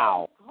Ghost.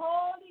 Wow.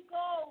 Holy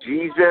Ghost.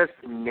 Jesus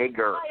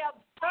nigger. Fire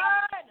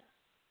burn.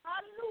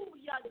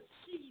 Hallelujah,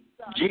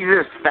 Jesus.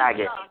 Jesus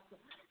faggot.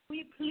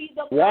 We plead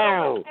the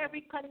Wow. blood of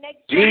every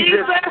connection.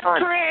 Jesus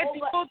cunt.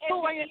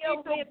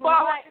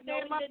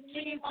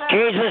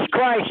 Jesus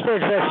Christ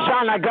is the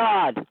Son of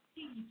God.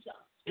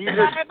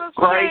 Jesus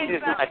Christ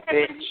is my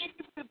bitch.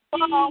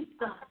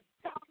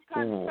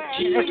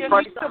 Jesus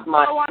Christ is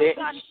my bitch.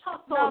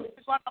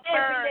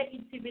 Every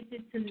negativity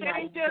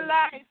tonight.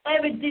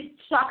 Every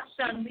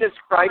distraction. Jesus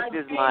Christ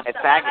is my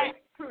faggot.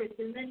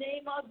 In the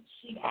name of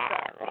Jesus.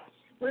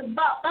 We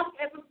back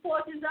every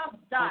forces of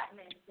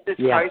darkness.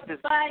 Jesus Christ is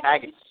my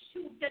faggot.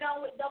 Shoot it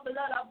out with the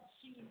blood of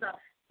Jesus.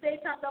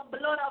 Satan, the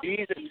blood of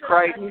Jesus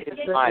Christ is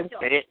my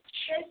bitch.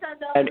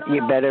 And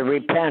you better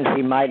repent.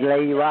 He might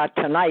lay you out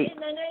tonight.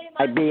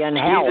 I'd be in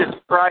hell. Jesus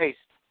Christ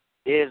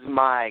is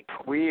my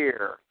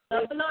queer.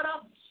 The blood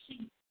of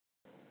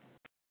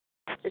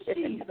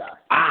Jesus.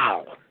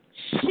 Wow.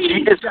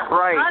 Jesus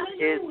Christ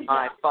is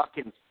my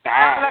fucking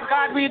fag. Father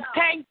God, we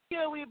thank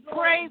you. We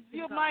praise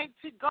you,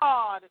 mighty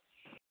God.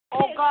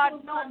 Oh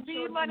God, no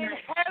demon in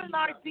hell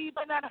nor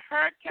demon on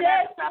earth can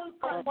stop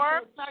your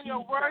work nor your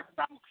words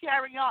from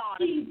carry on.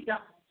 We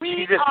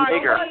Jesus are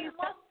nigger.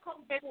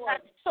 Jesus,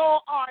 and so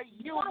are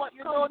you, but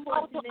you don't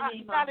know to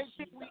acknowledge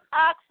it. We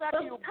ask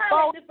that you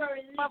both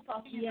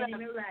of Jesus.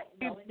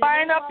 We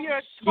bind up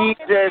your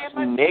Jesus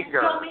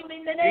nigger.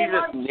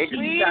 Jesus nigger.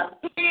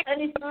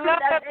 We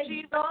blood of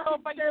Jesus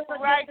over you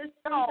right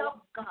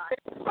now. The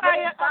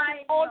fire of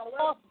the Holy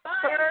Ghost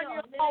burn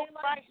you out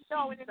right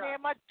now in the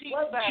name of Jesus.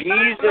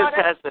 Jesus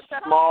has a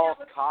small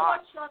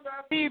cock.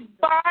 We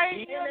bind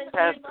Jesus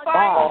has a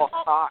small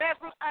cock.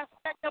 devil and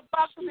send you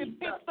back to the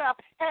pits of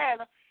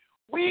hell.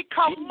 We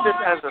command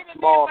Jesus has a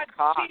small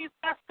cock.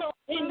 Jesus to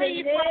In the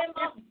flee name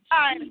from of this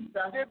time. Jesus.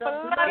 The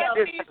blood of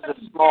Jesus Jesus has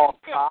a small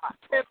cock.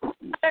 the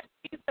blood of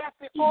Jesus,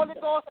 the Holy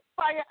Ghost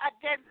fire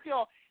against you.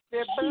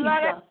 The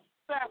blood of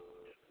Jesus.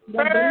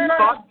 Burn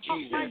Fuck up,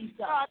 Jesus. mighty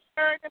God.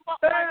 Burn him up,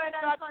 mighty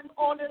God. The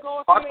Holy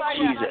Ghost Fuck fire.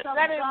 Jesus.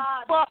 Let him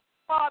fuck,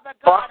 Father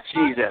God. Fuck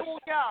Jesus.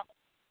 Hallelujah.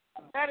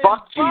 Let him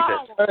Fuck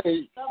Jesus. burn. Hey,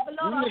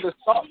 you need to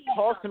stop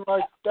talking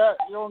like that,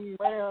 young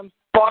man.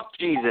 Fuck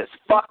Jesus.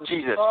 Fuck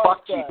Jesus.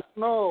 Fuck that. Jesus.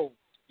 No.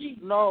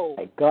 No.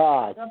 My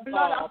God.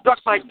 Suck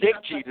my dick,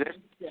 Jesus.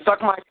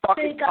 Suck my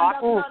fucking cock.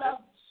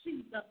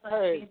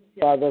 Hey.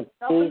 Father,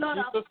 please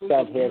Jesus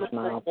shut his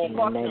mouth in the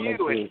Fuck name you of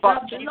and Jesus.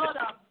 fuck Jesus.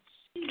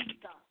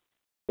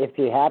 If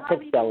you have to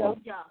kill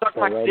him, Suck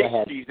go my right dick,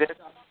 ahead. Jesus.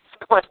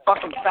 Suck my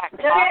fucking fat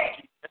cock,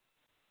 Jesus.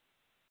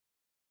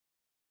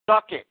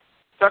 Suck it.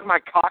 Suck my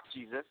cock,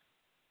 Jesus.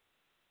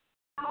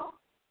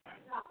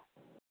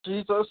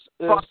 Jesus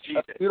is Fuck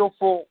Jesus. a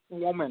beautiful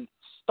woman.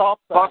 Stop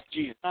that Fuck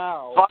Jesus.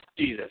 now. Fuck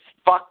Jesus.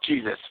 Fuck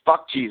Jesus.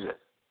 Fuck Jesus.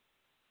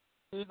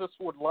 Jesus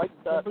would like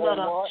that The blood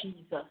a of lot.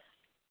 Jesus.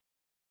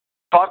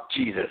 Fuck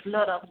Jesus. The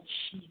blood of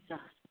Jesus.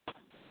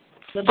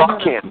 The Fuck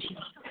blood him. of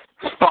Jesus.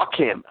 Fuck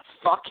him.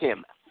 Fuck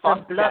him.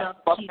 Fuck The blood that. of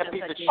Fuck Jesus that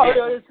piece of again.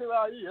 shit.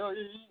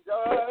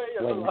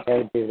 Wouldn't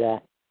dare do that.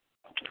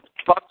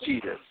 Fuck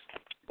Jesus.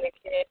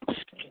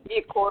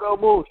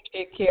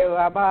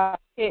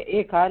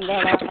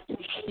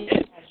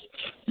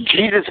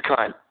 Jesus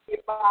cunt.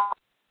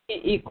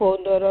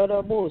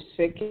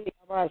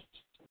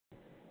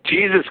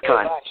 Jesus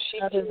cunt.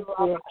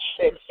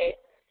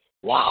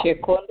 Wow.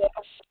 Fuck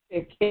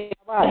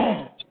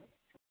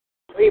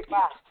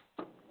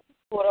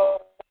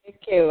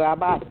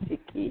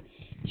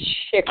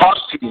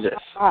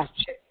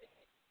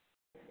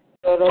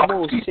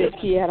Jesus.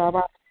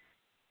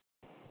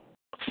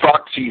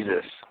 Fuck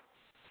Jesus.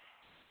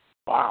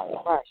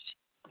 Wow.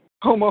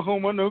 Homa,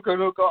 homa, nuka,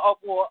 nuka,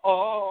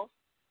 oh.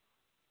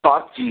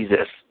 Fuck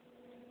Jesus.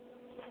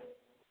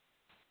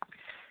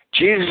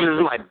 Jesus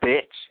is my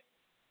bitch.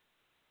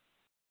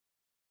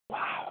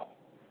 Wow.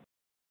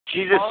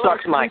 Jesus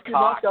sucks my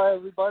cock.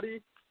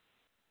 Everybody.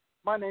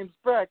 My name's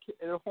Breck.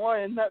 In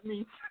Hawaiian, that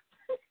means...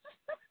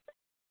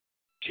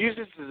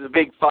 Jesus is a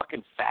big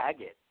fucking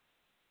faggot.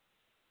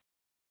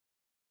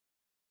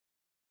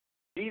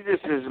 Jesus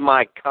is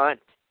my cunt.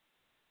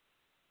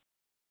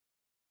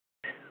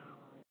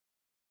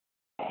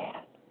 Man.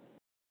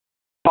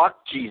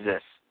 Fuck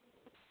Jesus.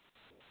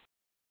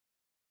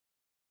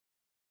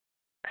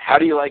 How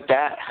do you like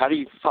that? How do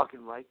you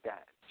fucking like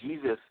that?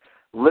 Jesus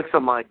licks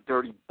on my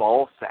dirty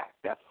ball sack,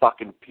 that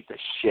fucking piece of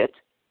shit.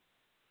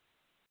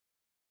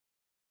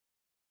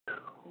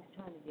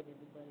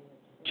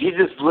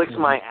 Jesus licks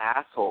my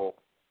asshole.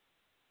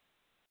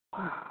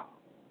 Wow.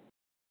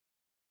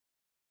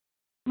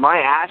 My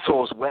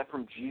asshole is wet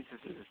from Jesus'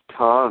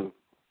 tongue.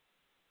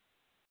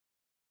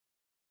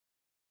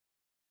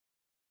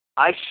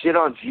 I shit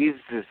on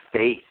Jesus'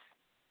 face.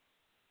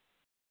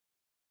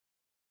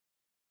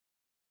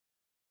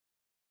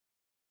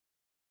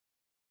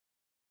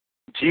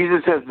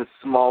 Jesus has the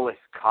smallest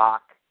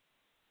cock.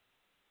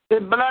 The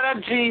blood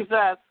of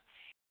Jesus.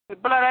 The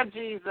blood of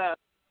Jesus.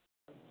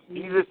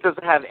 Jesus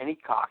doesn't have any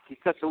cock. He's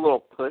such a little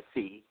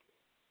pussy.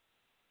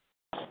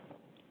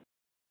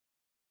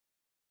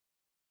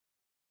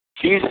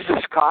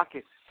 Jesus' cock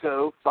is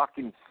so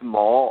fucking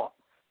small.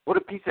 What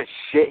a piece of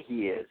shit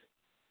he is.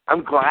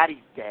 I'm glad he's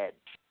dead.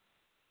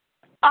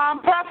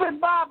 Prophet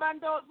Bob and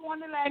those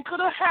wonderland could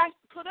have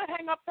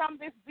hang up from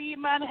this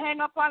demon, hang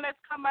up and let's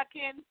come back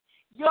in.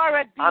 You're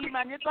a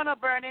demon. You're gonna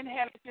burn in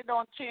hell if you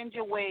don't change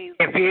your ways.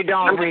 If you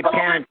don't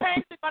repent,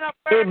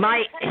 he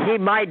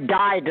might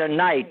die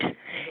tonight.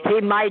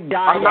 He might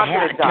die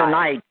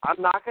tonight.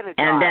 I'm not gonna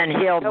die. And then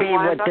he'll be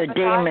with the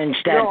demons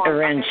that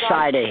are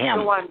inside of him. You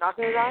know why I'm not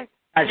gonna die?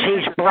 Because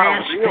he's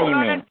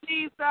blaspheming.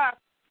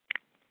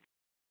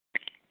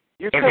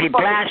 If he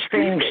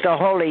blasphemes the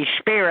Holy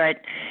Spirit,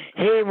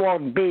 he will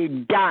be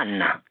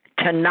done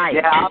tonight.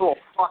 Yeah, I will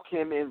fuck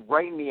him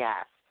right in the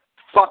ass.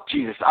 Fuck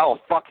Jesus. I will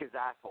fuck his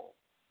asshole.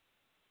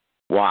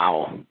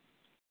 Wow.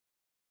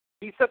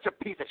 He's such a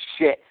piece of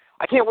shit.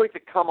 I can't wait to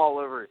come all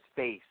over his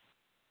face.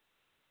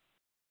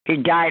 He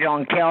died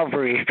on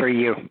Calvary for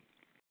you.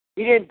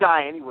 He didn't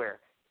die anywhere.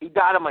 He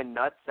died on my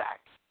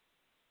nutsack.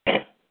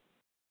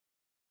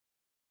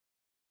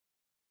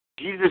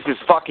 Jesus is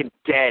fucking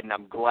dead, and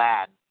I'm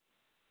glad.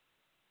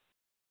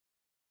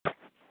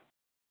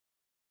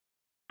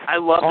 I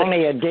love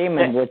Only a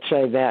demon would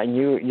say that, and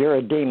you're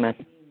a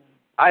demon.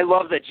 I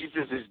love that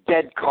Jesus'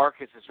 dead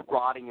carcass is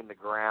rotting in the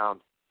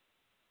ground.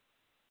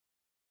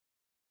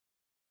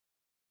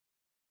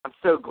 I'm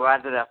so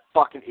glad that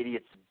fucking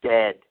idiot's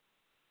dead.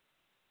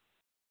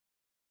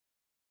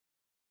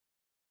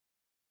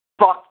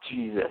 Fuck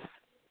Jesus.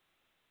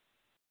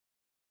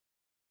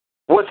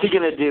 What's he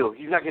gonna do?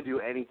 He's not gonna do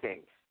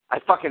anything. I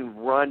fucking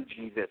run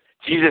Jesus.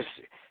 Jesus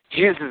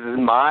is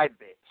my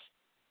bitch.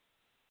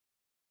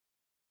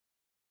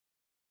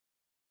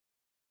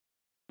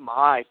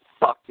 My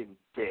fucking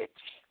bitch.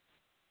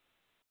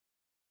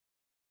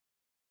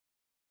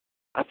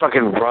 I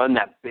fucking run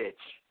that bitch.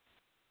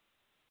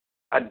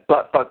 I'd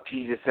butt fuck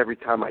Jesus every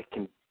time I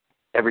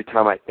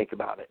think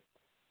about it.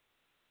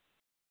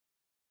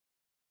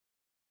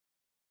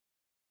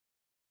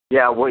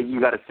 Yeah, what you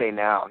got to say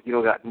now? You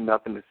don't got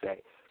nothing to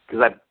say.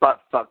 Because I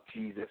butt fuck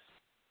Jesus.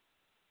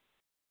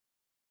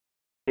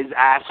 His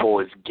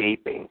asshole is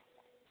gaping.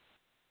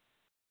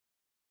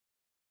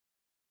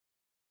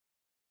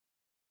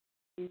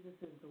 Jesus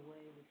is the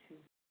way, the truth.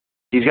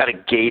 He's got a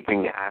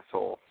gaping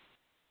asshole.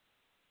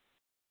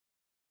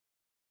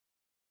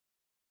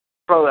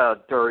 Probably all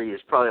dirty.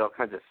 There's probably all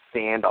kinds of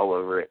sand all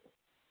over it.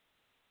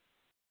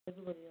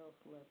 Everybody else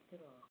left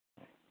it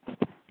off.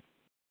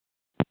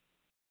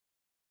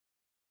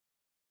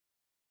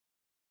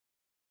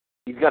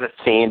 He's got a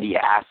sandy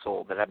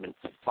asshole that I've been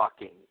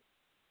fucking.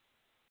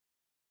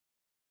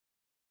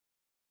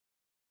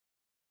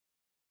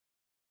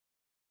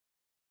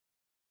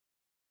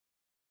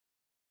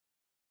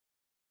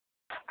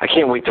 I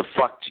can't wait to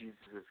fuck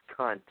Jesus'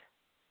 cunt.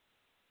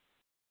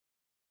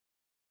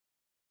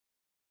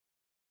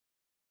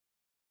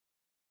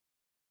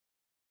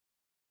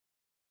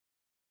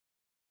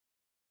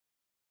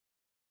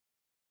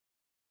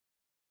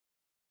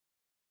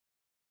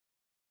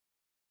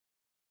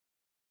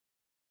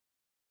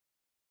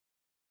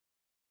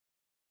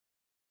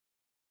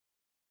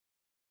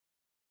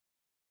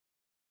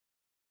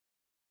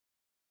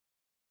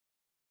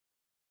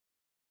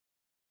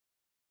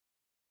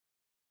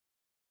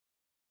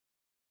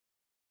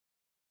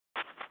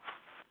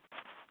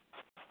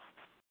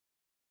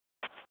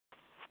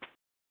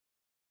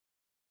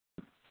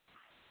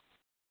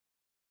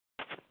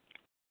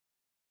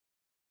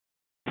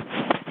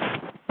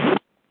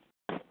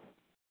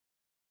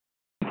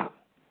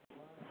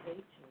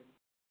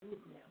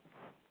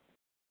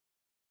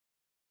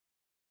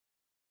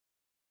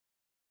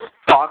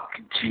 Fuck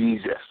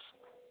Jesus.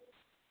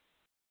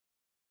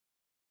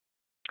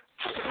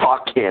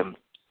 fuck him.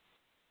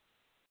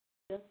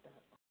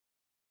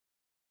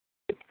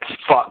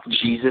 Fuck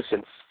Jesus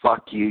and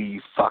fuck you,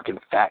 you fucking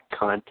fat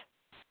cunt.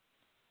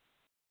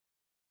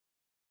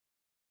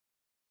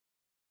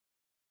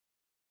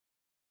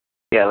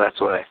 Yeah, that's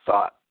what I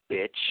thought,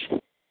 bitch.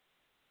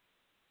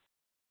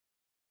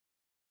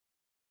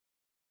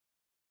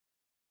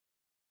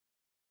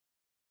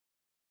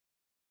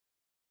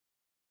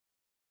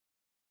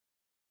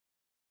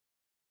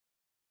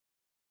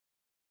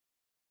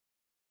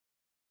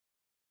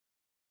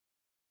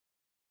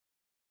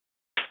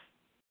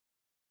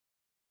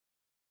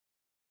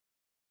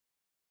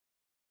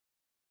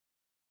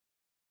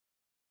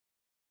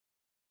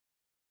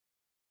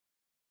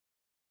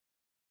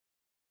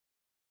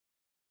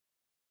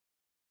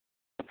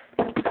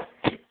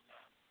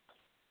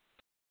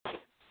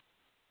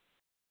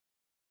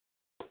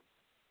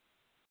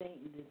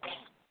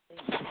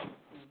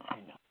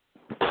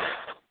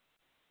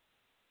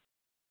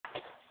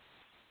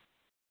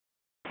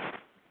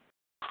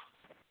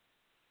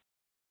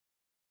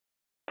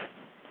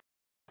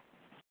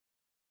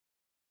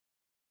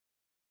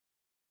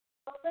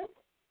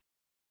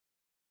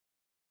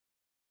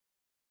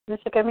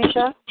 Mr.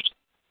 Kamisha?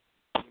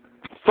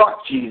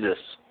 Fuck Jesus.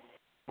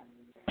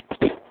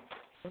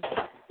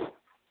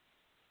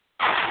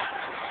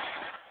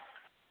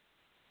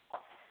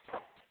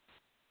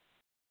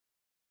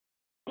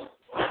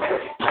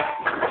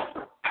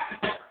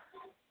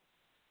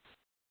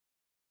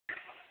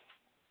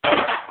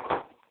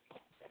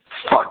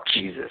 Fuck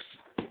Jesus.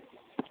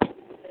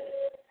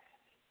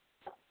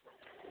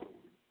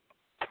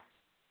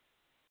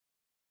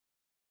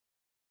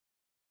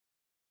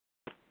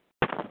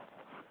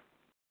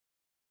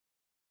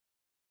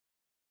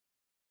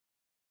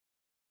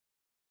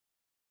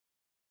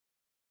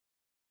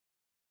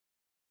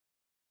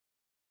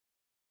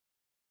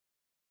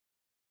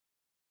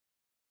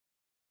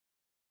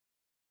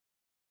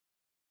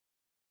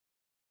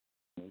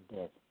 He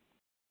did.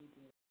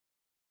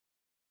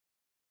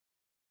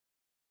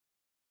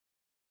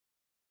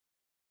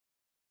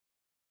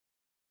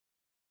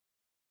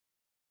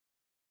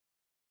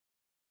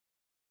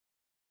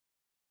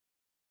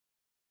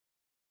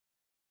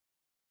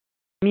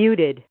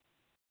 Muted.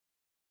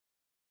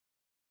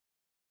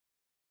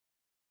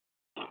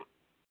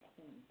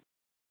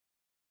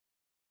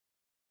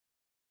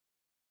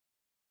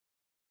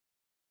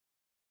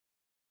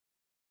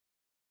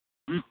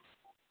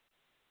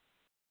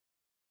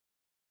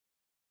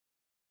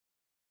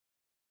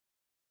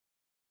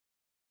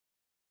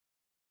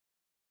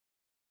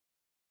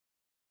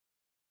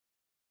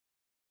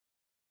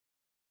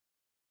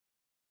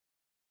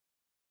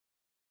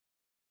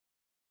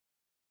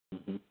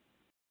 Mm-hmm.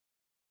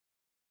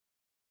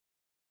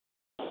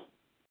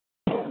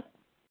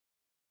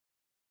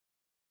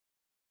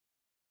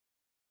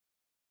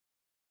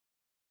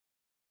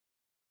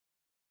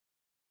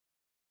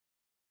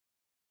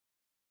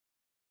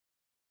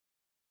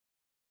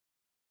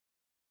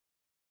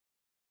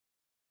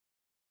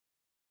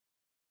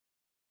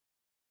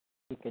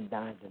 He could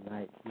die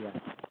tonight, yeah.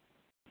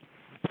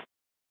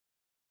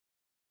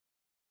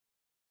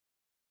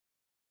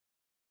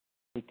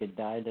 He could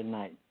die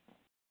tonight.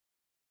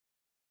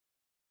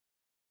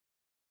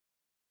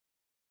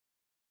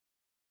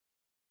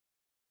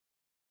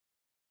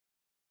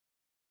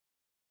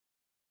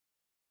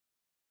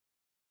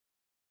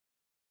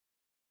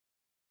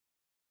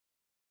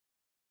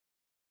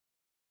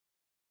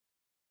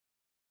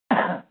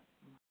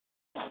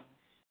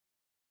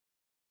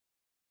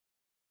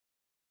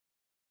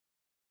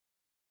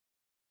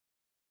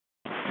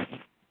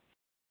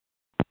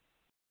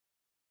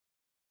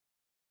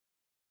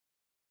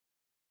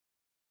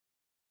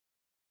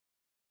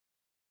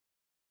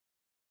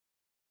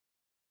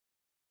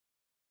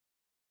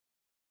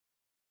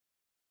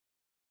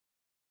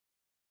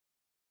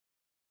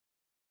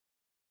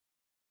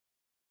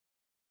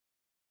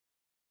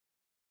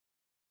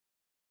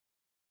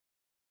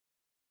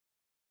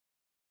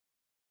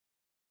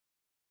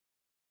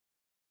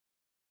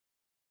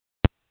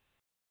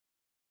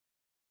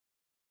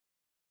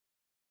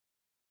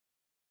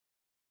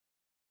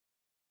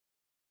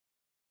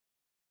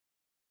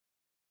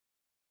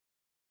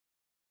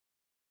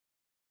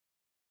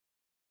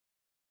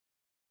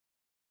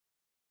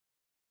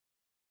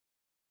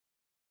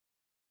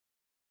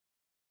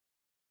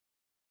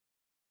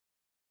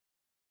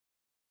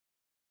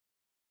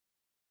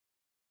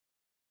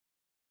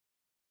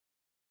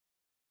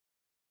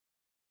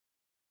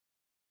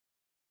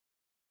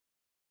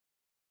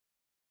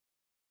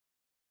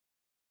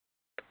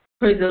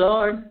 Praise the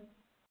Lord.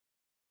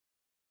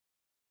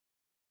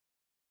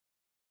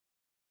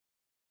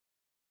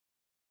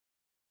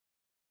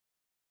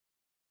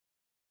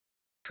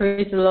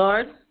 Praise the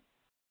Lord.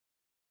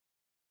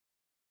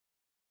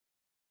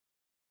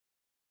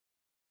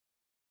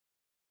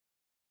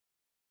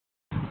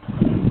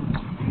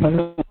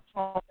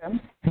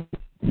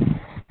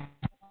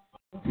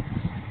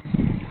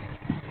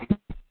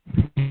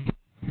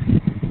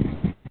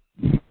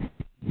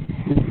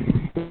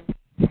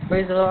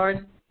 Praise the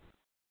Lord.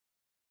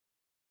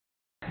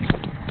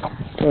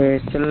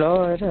 Praise the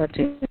Lord.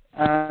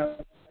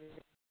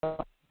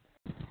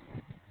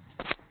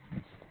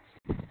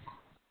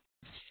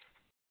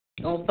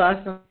 Oh,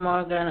 Pastor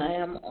Morgan, I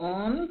am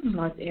on.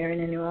 Not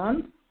hearing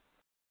anyone.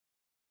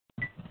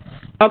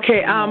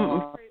 Okay.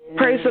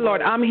 Praise the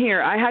Lord. I'm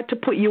here. I had to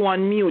put you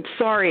on mute.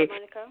 Sorry.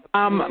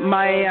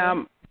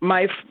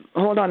 My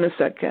hold on a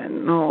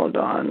second. Hold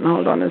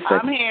on a second.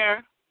 I'm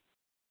here.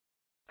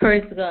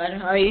 Praise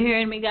God. Are you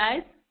hearing me,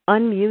 guys?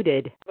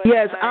 Unmuted.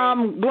 Yes,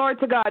 glory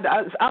to God.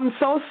 I'm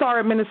so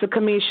sorry, Minister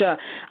Kamisha.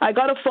 I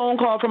got a phone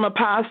call from a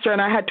pastor,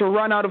 and I had to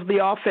run out of the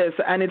office,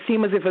 and it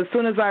seemed as if as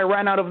soon as I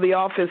ran out of the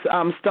office,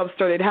 stuff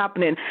started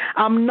happening.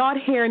 I'm not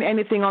hearing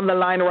anything on the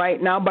line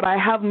right now, but I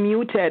have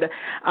muted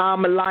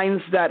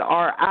lines that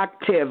are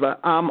active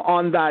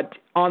on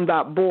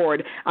that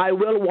board. I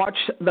will watch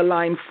the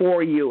line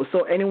for you.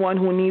 So anyone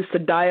who needs to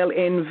dial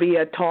in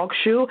via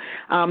TalkShoe,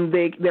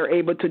 they're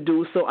able to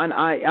do so. And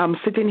I'm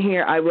sitting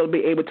here. I will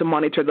be able to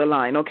monitor the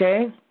line.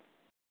 Okay?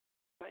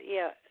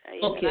 Yeah.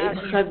 Okay.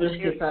 God bless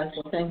you,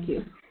 Pastor. Thank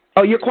you.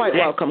 Oh, you're quite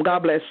welcome.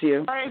 God bless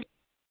you.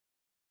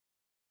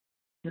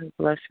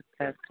 Bless you,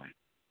 Pastor.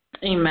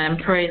 Amen.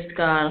 Praise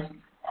God.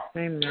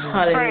 Amen.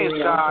 Hallelujah.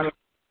 Praise God.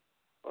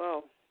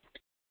 Whoa.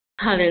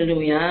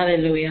 Hallelujah,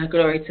 hallelujah.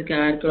 Glory to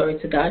God, glory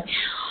to God.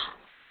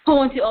 I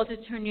want you all to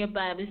turn your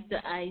Bibles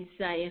to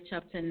Isaiah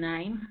chapter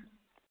 9.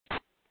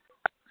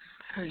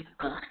 Praise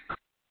God.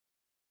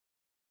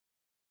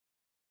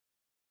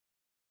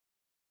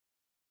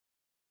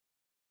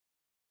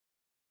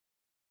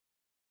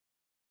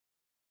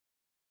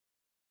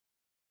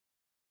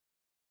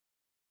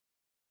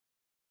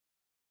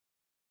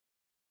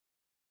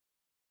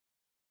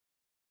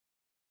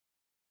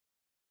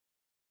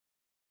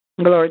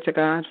 Glory to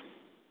God.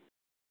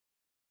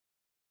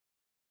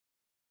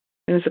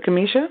 Minister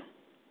Kamisha?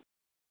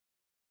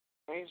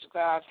 Praise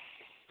God.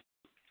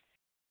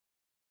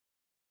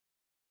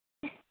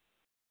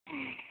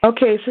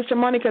 Okay, Sister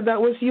Monica, that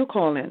was you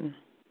calling.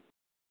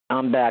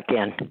 I'm back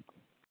in.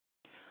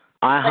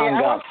 I hung I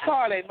up. was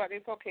calling, but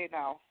it's okay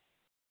now.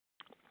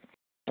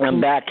 I'm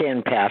back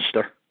in,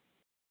 Pastor.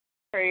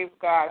 Praise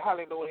God.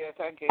 Hallelujah.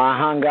 Thank you. I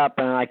hung up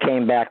and I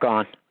came back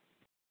on.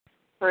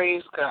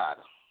 Praise God.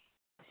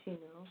 She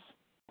knows.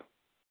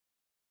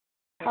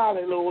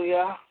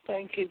 Hallelujah.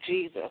 Thank you,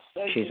 Jesus.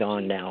 She's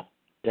on now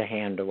to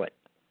handle it.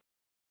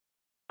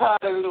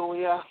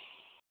 Hallelujah.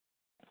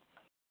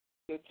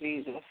 Thank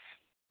you, Jesus.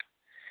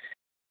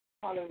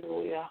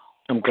 Hallelujah.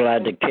 I'm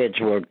glad the kids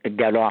will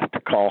get off the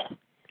call.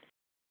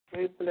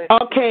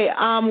 Okay,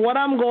 what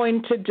I'm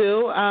going to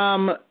do,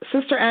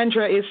 Sister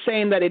Andrea is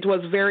saying that it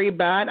was very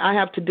bad. I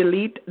have to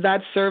delete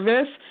that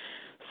service.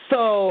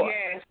 So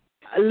yes.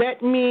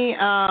 let me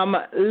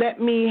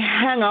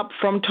hang up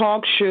from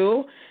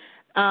TalkShoe.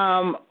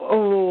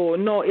 Oh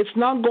no, it's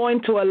not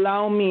going to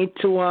allow me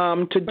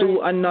to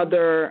do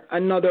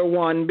another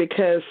one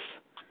because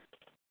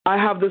I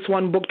have this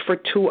one booked for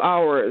 2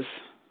 hours.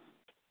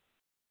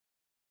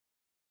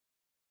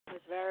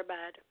 It's very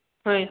bad.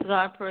 Praise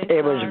God, praise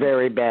It God. was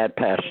very bad,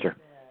 Pastor.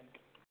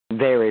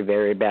 Very,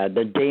 very bad.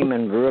 The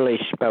demon really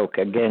spoke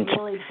against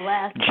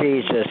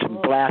Jesus,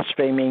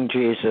 blaspheming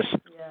Jesus.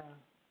 Yeah.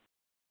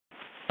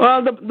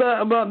 Well,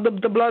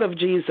 the blood of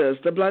Jesus,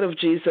 the blood of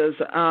Jesus.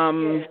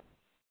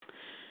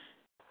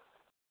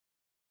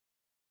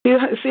 You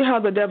see how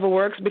the devil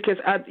works? Because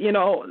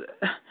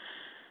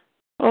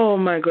oh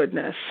my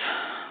goodness.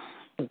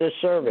 The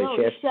service, no,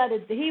 yes.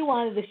 He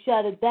wanted to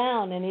shut it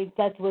down, and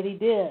that's what he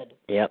did.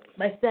 Yep.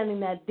 By sending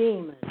that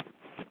demon.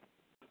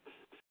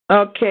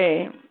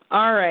 Okay.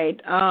 All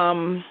right.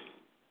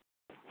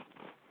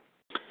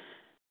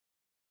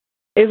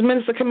 Is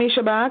Minister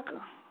Kamisha back?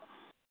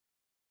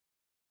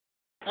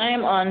 I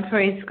am on,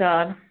 praise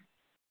God.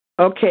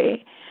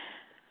 Okay.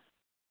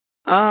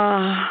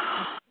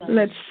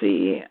 Let's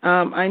see.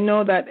 I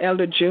know that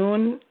Elder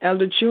June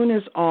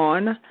is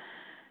on.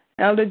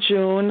 Elder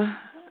June.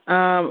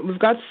 We've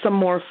got some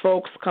more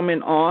folks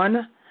coming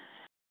on.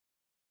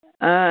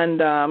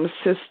 And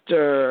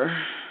Sister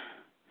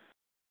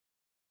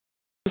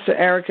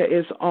Erica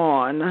is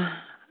on.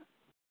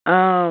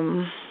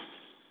 I'm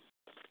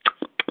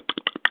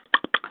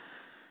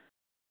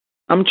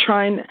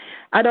trying.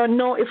 I don't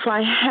know if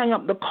I hang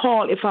up the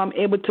call, if I'm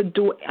able to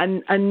do a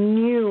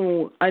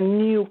new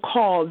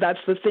call.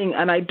 That's the thing,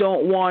 and I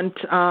don't want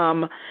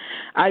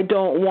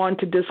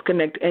to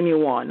disconnect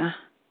anyone.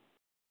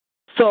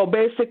 So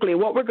basically,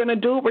 what we're going to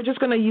do, we're just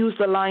going to use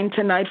the line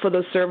tonight for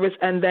the service,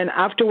 and then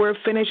after we're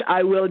finished,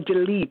 I will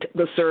delete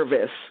the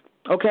service.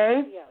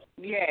 Okay?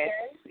 Yes.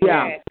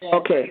 Yeah. Yes.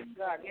 Okay.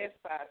 Yes,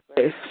 Pastor.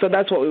 Okay. So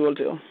that's what we will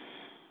do.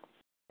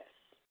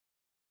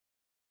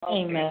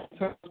 Amen.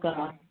 Praise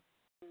God.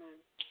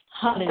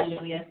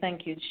 Hallelujah.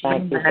 Thank you, Jesus.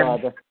 Thank you,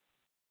 Father.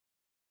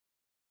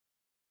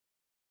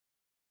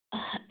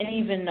 And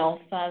even now,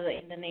 Father,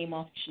 in the name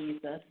of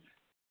Jesus,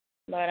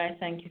 Lord, I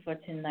thank you for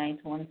tonight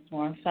once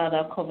more. Father,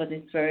 I cover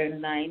this very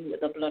line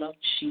with the blood of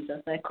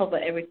Jesus. I cover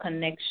every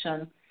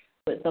connection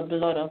with the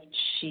blood of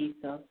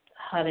Jesus.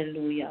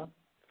 Hallelujah.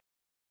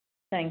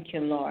 Thank you,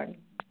 Lord.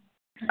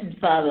 And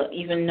Father,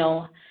 even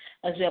now,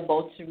 as we're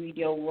about to read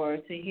your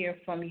word, to hear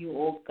from you,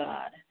 O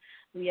God.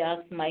 We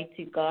ask,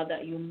 mighty God,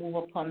 that you move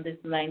upon this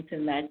line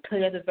tonight.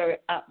 Clear the very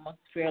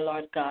atmosphere,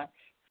 Lord God.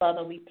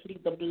 Father, we plead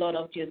the blood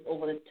of Jesus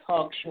over the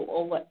talk show,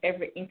 over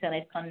every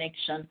internet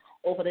connection,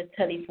 over the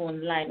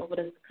telephone line, over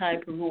the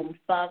Skype room.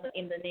 Father,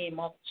 in the name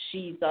of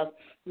Jesus,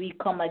 we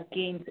come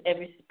against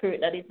every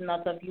spirit that is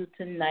not of you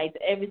tonight,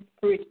 every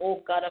spirit,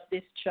 oh God, of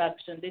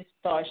distraction,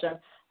 distortion.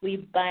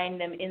 We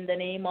bind them in the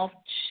name of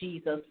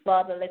Jesus.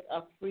 Father, let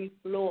a free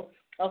flow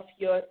of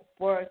your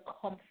word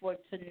come forth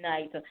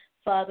tonight.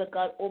 Father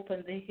God,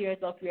 open the ears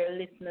of your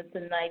listeners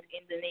tonight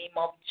in the name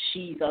of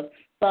Jesus.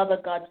 Father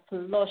God,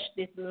 flush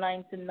this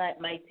line tonight,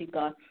 mighty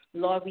God.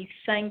 Lord, we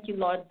thank you,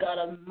 Lord God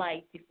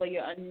Almighty, for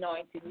your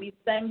anointing. We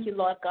thank you,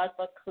 Lord God,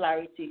 for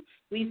clarity.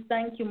 We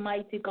thank you,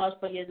 mighty God,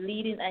 for your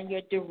leading and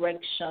your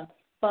direction.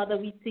 Father,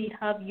 we say,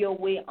 have your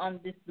way on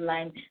this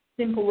line.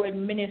 Simple Word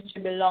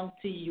Ministry belongs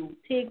to you.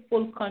 Take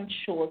full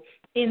control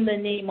in the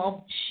name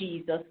of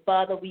Jesus.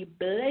 Father, we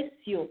bless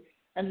you.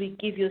 And we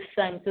give you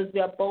thanks as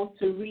we are about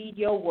to read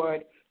your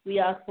word. We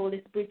ask,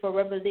 Holy Spirit, for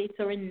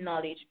revelatory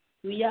knowledge.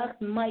 We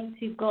ask,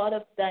 mighty God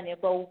of Daniel,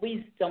 for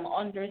wisdom,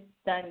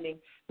 understanding.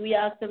 We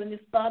ask, Heavenly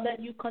Father,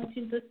 that you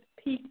continue to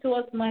speak to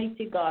us,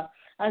 mighty God,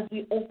 as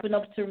we open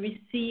up to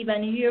receive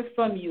and hear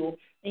from you.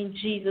 In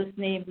Jesus'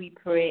 name we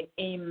pray.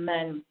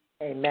 Amen.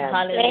 Amen.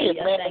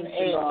 Hallelujah. Amen. Thank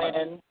you, Lord.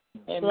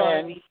 Amen.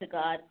 Glory be to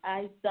God.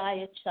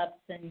 Isaiah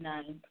chapter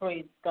 9.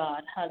 Praise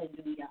God.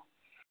 Hallelujah.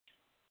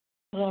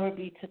 Glory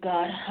be to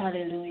God.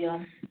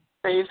 Hallelujah.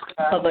 Praise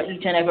God. Cover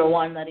each and every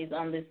one that is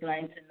on this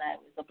line tonight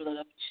with the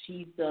blood of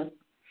Jesus.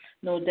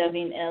 No devil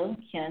in hell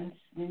can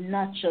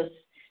snatch us.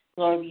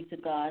 Glory be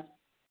to God.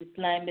 This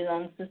line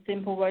belongs to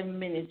Simple Word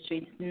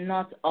Ministry. It's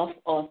not of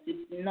us.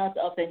 It's not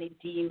of any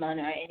demon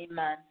or any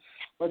man.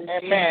 But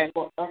it's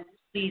of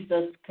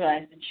Jesus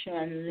Christ, the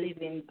true and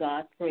living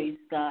God. Praise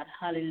God.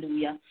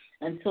 Hallelujah.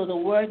 And so the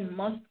word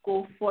must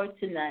go forth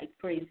tonight.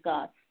 Praise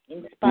God.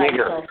 In spite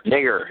of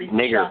nigger.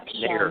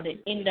 the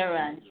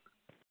ignorance.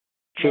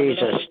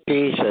 Jesus.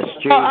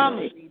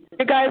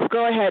 You guys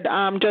go ahead.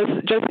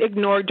 Just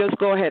ignore. Just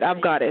go ahead.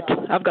 I've got it.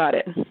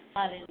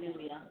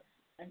 Hallelujah.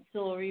 And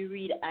so we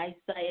read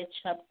Isaiah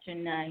chapter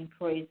 9.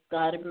 Praise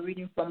God. We're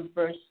reading from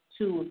verse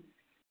 2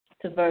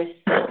 to verse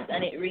 6,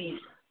 and it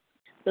reads,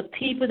 "The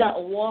people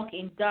that walk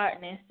in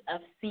darkness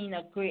have seen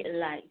a great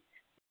light.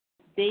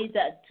 They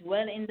that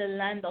dwell in the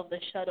land of the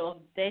shadow of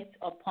death,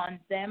 upon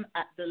them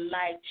at the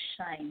light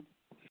shine.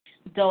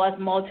 Thou hast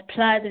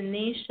multiplied the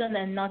nation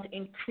and not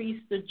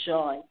increased the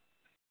joy.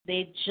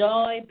 They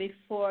joy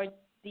before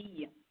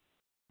thee,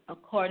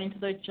 according to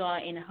the joy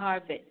in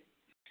harvest.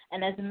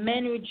 And as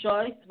men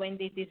rejoice when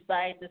they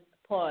divide the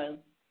spoil.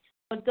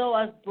 For thou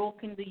hast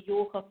broken the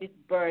yoke of his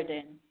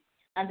burden,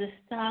 and the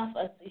staff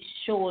of his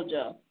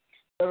shoulder,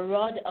 the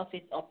rod of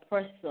his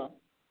oppressor.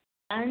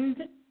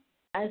 And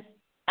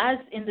as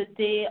in the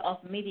day of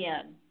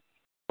Midian,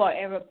 for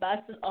every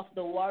battle of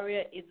the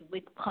warrior is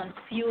with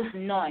confused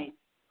noise,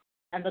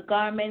 and the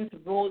garments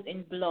rolled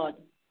in blood.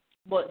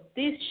 But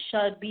this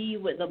shall be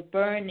with the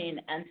burning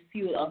and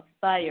fuel of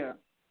fire.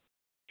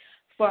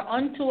 For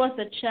unto us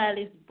a child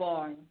is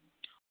born,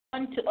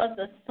 unto us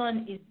a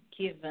son is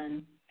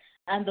given,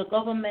 and the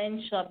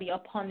government shall be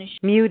upon his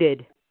shoulder.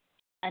 Muted.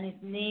 And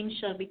his name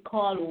shall be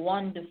called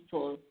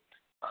Wonderful,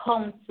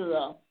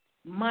 Counselor,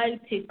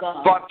 Mighty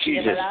God, Fuck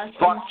Jesus. Everlasting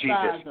Fuck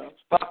Jesus. Father,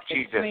 Fuck the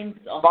Jesus. Prince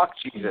of Fuck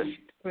Peace. Jesus.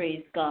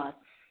 Praise God.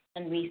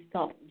 And we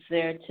stop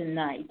there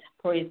tonight.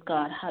 Praise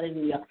God.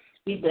 Hallelujah.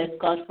 We bless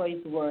God for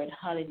his word.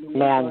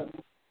 Hallelujah. Amen.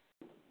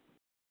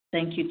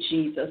 Thank you,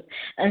 Jesus.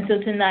 And so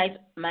tonight,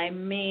 my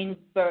main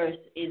verse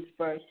is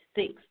verse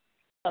 6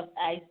 of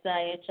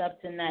Isaiah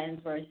chapter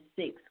 9, verse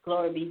 6.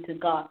 Glory be to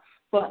God.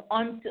 For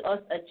unto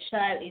us a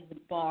child is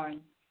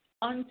born,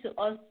 unto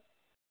us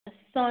a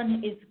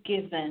son is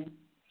given,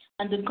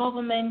 and the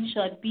government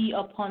shall be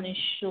upon his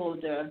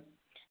shoulder,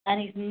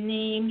 and his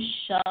name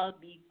shall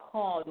be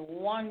called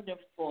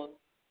Wonderful,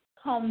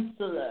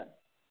 Counselor,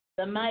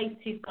 the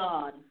Mighty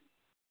God,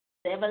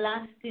 the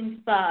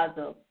Everlasting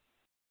Father,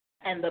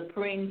 and the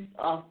Prince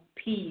of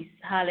Peace.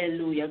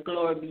 Hallelujah.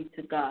 Glory be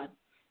to God.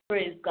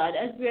 Praise God.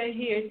 As we are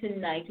here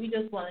tonight, we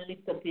just want to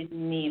lift up his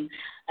name.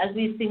 As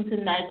we sing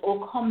tonight,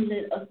 oh, come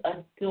let us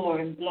adore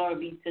him. Glory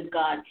be to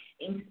God.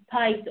 In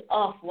spite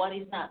of what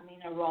is happening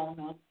around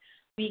us,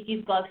 we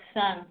give God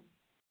thanks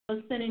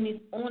for sending his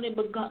only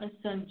begotten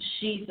Son,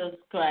 Jesus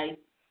Christ.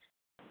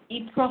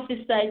 He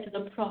prophesied to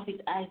the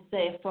prophet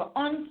Isaiah, for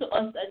unto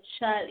us a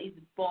child is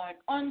born,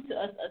 unto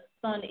us a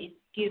son is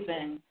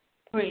given.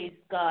 Praise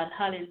God.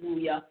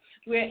 Hallelujah.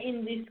 We're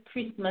in this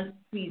Christmas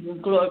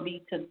season. Glory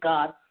be to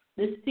God.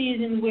 The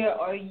season where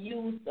our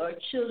youth, our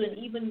children,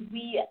 even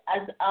we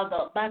as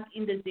adults, back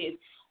in the days,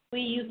 we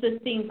used to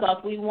think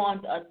of we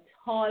want a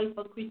toy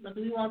for Christmas,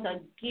 we want a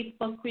gift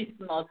for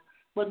Christmas,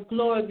 but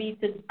glory be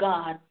to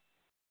God.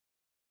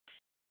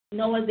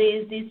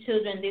 Nowadays, these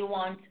children, they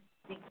want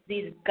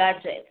these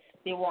gadgets,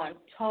 they want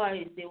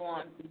toys, they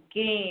want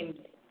games.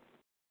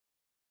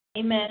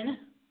 Amen.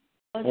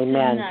 But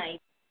Amen.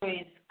 tonight,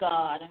 praise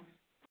God,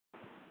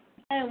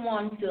 I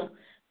want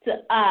to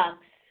ask.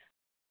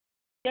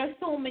 There are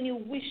so many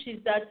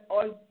wishes that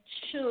our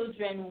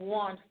children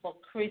want for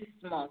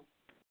Christmas.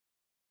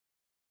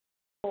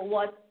 But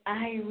what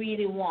I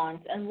really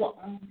want and what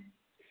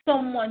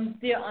someone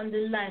there on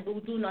the line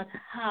who do not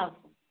have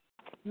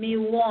may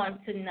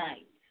want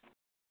tonight.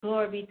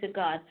 Glory be to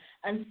God.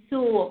 And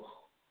so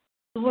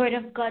the word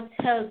of God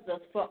tells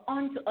us, for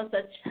unto us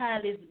a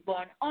child is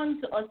born,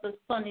 unto us a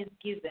son is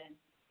given.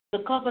 The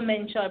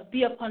government shall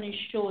be upon his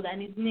shoulder,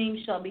 and his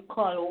name shall be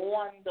called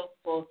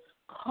Wonderful,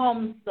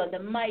 Counselor, the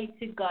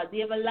Mighty God,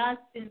 the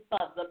Everlasting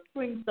Father, the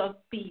Prince of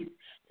Peace.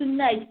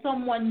 Tonight,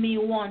 someone may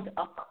want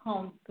a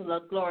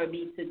counselor. Glory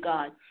be to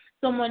God.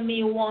 Someone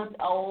may want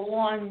a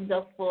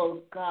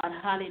wonderful God.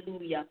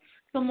 Hallelujah.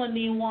 Someone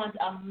may want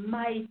a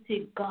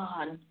mighty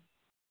God,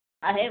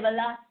 an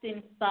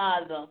everlasting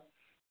Father.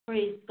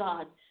 Praise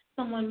God.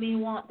 Someone may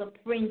want the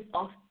Prince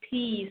of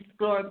Peace.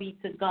 Glory be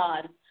to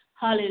God.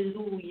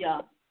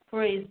 Hallelujah.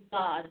 Praise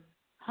God.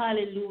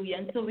 Hallelujah.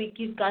 And so we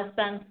give God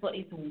thanks for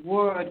his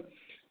word.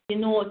 You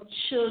know,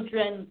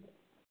 children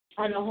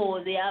on the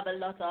whole, they have a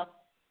lot of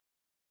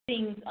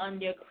things on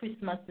their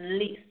Christmas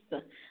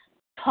list.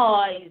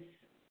 Toys,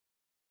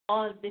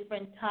 all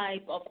different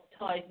type of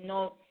toys. You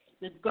know,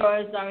 the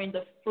girls are in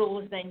the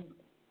frozen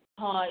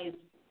toys.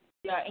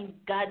 They are in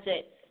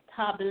gadgets,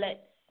 tablets,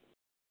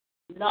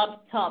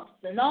 laptops,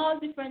 and all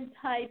different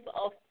type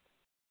of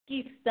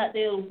gifts that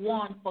they'll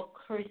want for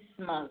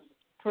Christmas.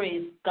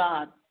 Praise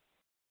God.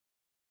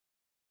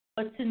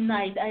 But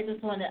tonight, I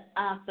just want to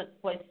ask a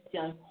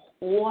question.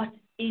 What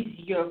is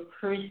your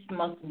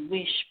Christmas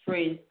wish?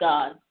 Praise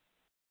God.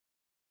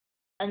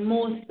 And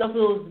most of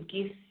those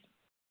gifts,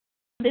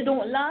 they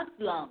don't last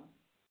long.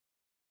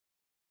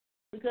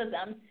 Because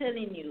I'm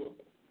telling you,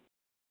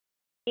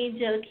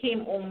 Angel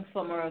came home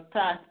from her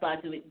class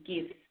party with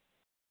gifts.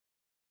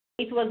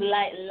 It was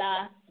like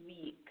last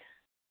week.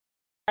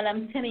 And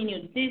I'm telling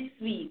you, this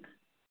week,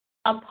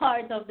 a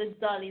part of the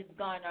doll is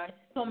gone or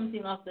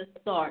something of the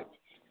sort.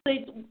 So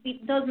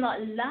it does not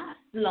last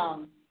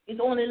long. It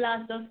only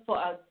lasts us for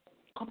a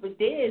couple of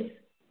days.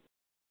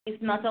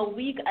 It's not a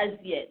week as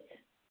yet.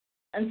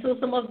 And so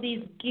some of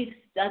these gifts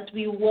that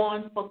we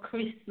want for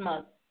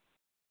Christmas,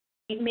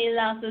 it may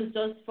last us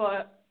just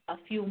for a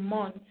few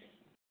months,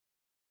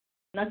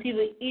 not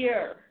even a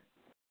year.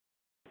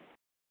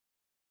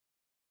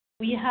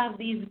 We have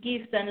these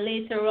gifts and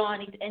later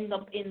on it ends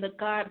up in the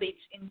garbage,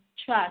 in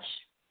trash.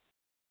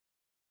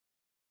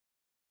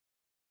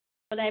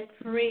 But I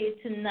pray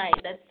tonight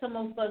that some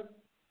of us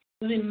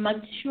will be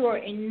mature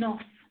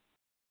enough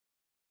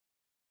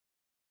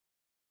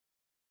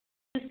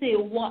to say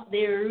what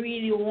they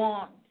really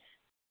want.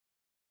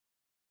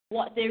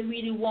 What they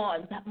really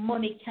want that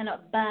money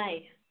cannot buy.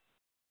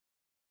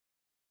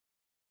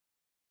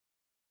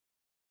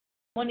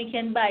 Money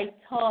can buy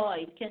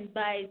toys, it can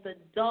buy the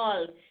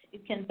doll,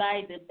 it can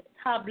buy the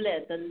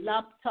tablet, the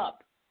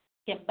laptop,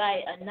 it can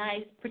buy a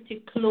nice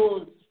pretty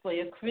clothes for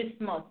your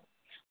Christmas.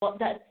 But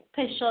that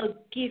special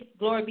gift,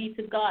 glory be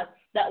to God,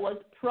 that was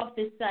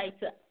prophesied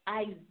to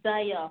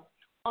Isaiah,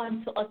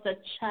 unto us a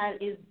child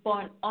is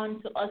born,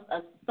 unto us a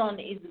son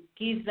is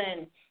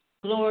given.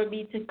 Glory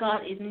be to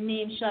God, his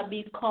name shall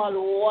be called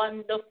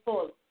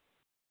Wonderful,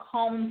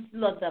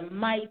 Counselor, the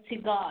Mighty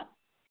God,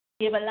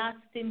 the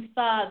Everlasting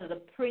Father,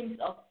 the Prince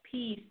of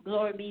Peace.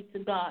 Glory be to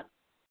God.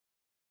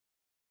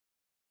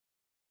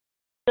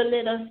 So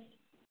let us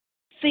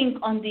think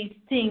on these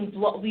things,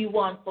 what we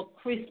want for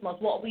Christmas,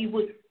 what we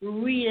would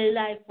really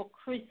like for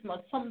Christmas,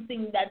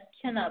 something that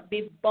cannot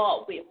be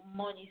bought with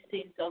money,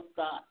 saints of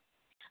God.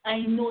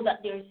 I know that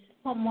there's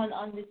someone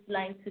on this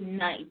line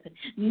tonight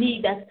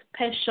need that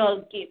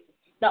special gift,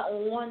 that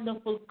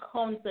wonderful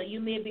counselor. You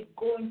may be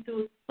going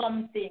through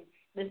something,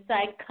 the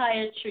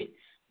psychiatrist,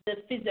 the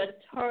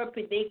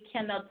physiotherapy, they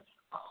cannot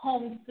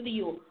counsel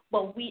you,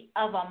 but we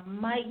have a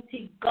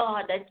mighty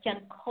God that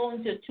can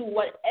counsel to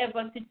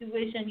whatever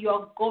situation you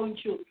are going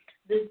through.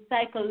 The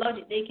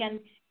psychology, they can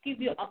give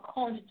you a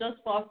counsel just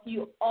for a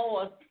few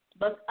hours,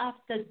 but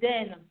after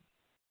then,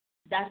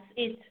 that's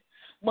it.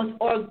 But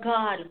our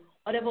God,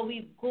 whatever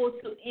we go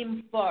to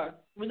him for,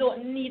 we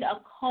don't need a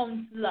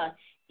counselor.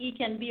 He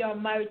can be our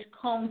marriage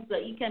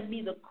counselor. He can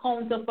be the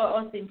counselor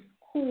for us in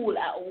school,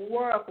 at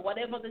work,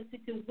 whatever the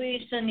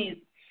situation is.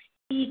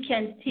 He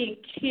can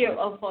take care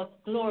of us.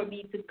 Glory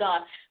be to God.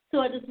 So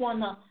I just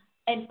want to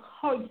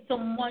encourage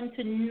someone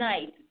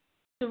tonight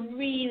to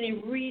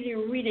really, really,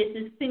 really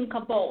to think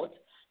about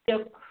their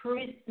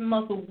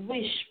Christmas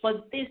wish for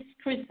this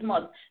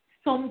Christmas,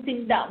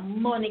 something that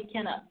money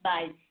cannot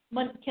buy.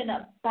 Money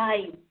cannot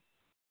buy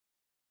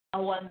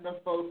a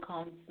wonderful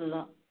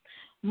counselor.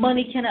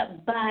 Money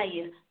cannot buy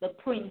the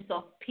Prince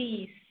of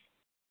Peace.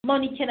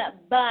 Money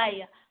cannot buy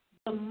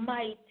the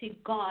mighty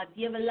God,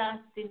 the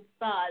everlasting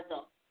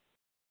Father.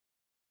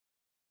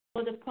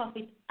 So the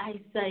prophet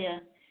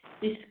Isaiah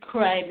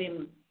described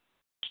him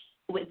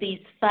with these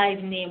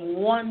 5 names: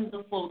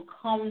 Wonderful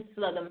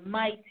Counselor, the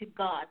Mighty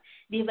God,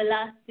 the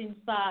Everlasting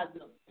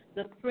Father,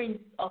 the Prince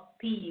of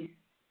Peace.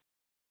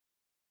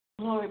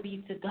 Glory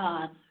be to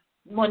God.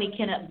 Money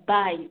cannot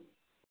buy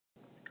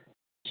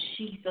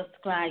Jesus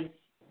Christ.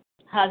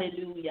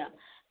 Hallelujah.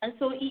 And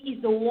so he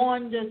is the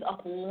wonders of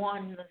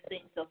wonder,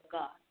 saints of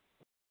God.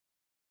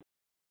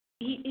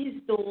 He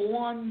is the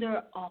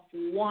wonder of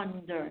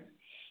wonder.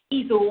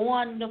 He's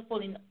wonderful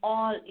in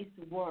all his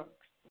works.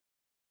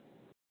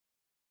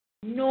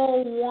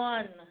 No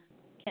one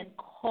can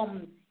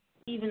come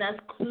even as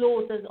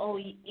close as how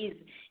he is.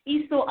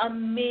 He's so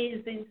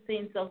amazing,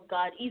 saints of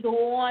God. He's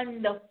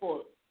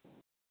wonderful.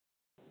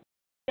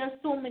 There are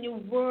so many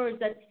words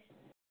that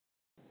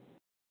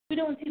we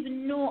don't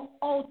even know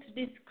how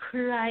to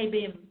describe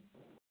him.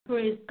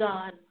 Praise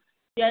God.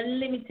 There are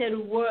limited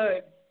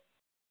words.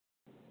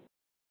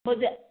 But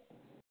the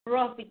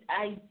prophet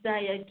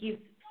Isaiah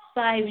gives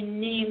 5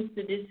 names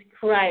to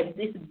describe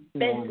this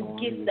best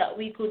gift that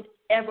we could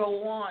ever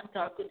want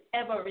or could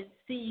ever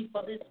receive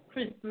for this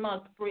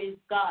Christmas, praise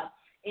God,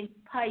 in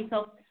spite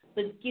of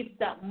the gift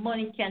that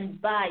money can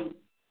buy.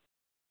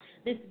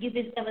 This gift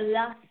is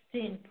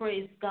everlasting,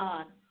 praise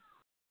God.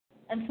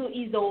 And so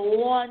he's the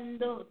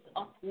wonder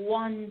of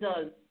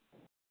wonders.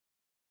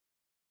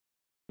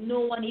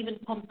 No one even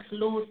come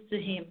close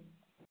to him.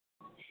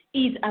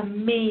 He's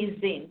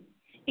amazing.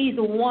 He's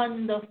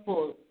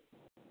wonderful.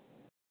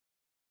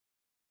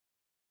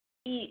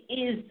 He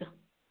is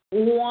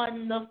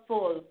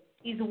wonderful.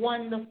 He's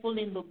wonderful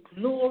in the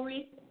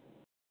glory,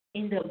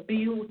 in the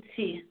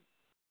beauty.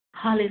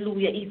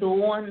 Hallelujah. He's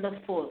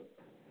wonderful.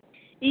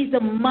 He's a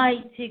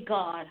mighty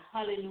God.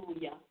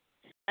 Hallelujah.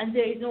 And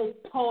there is no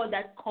power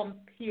that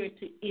compares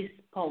to his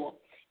power.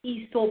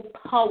 He's so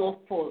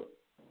powerful.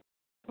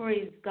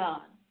 Praise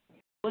God.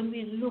 When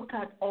we look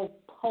at how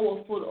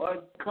powerful our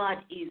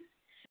God is,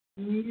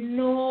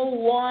 no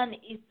one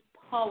is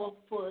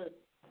powerful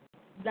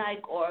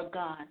like our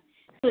God.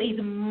 So he's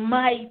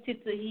mighty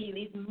to heal.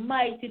 He's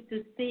mighty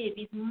to save.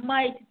 He's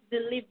mighty to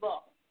deliver.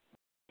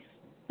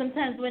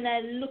 Sometimes when I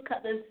look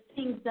at the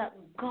things that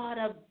God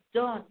has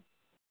done,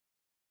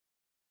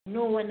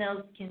 no one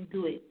else can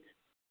do it.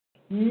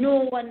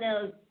 No one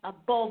else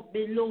above,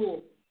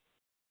 below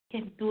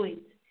can do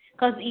it.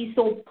 Because he's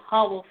so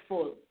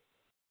powerful.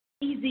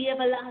 He's the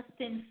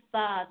everlasting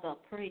Father.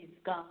 Praise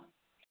God.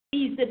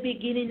 He's the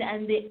beginning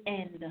and the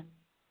end.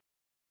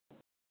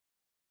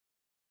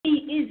 He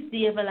is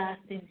the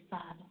everlasting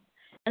Father.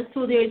 And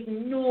so there is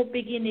no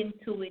beginning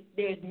to it.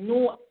 There is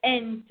no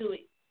end to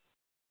it.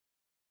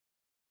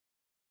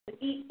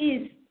 He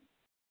is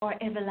our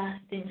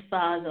everlasting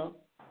Father.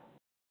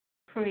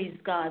 Praise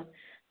God.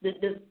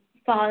 The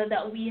Father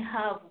that we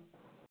have,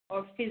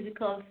 our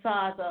physical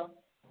Father,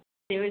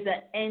 there is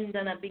an end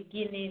and a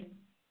beginning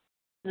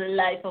to the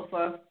life of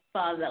our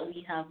Father that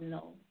we have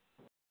now.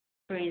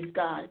 Praise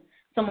God.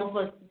 Some of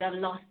us have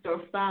lost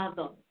our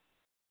Father.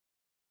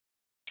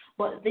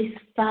 But this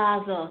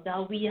Father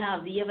that we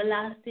have, the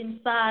everlasting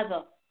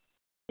Father,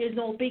 there's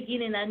no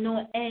beginning and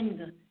no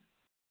end.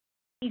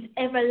 He's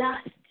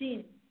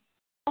everlasting,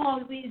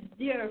 always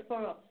there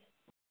for us.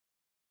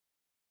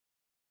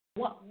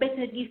 What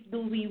better gift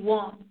do we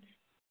want?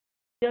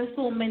 There are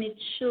so many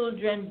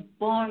children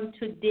born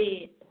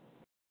today.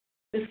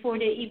 Before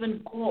they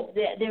even go up,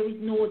 there is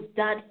no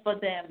dad for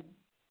them.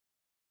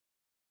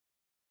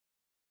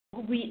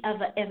 We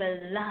have an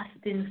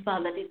everlasting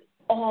Father that is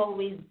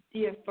always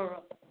there for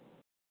us.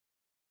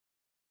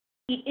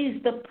 He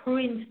is the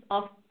Prince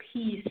of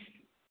Peace.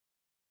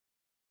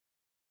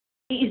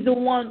 He is the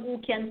one who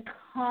can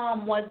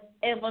calm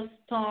whatever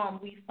storm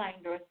we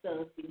find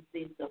ourselves in,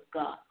 saints of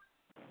God.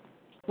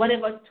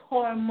 Whatever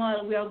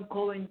turmoil we are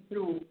going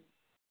through,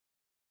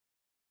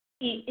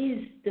 He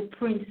is the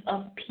Prince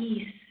of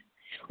Peace.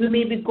 We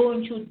may be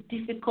going through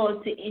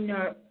difficulty in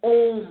our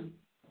home.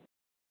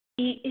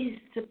 He is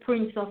the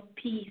Prince of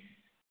Peace.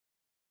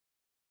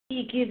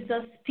 He gives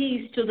us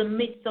peace to the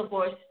midst of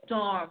our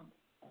storm.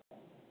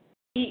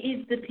 He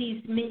is the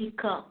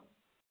peacemaker.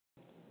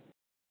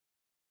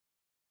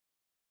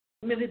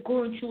 We may be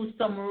going through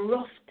some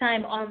rough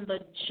time on the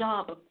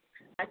job,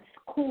 at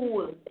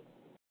school,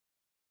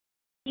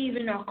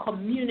 even our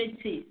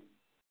community.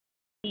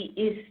 He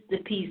is the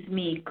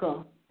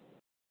peacemaker.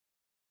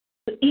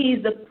 He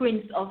is the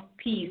Prince of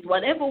Peace.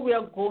 Whatever we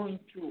are going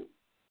through,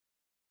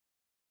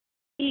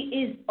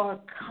 He is our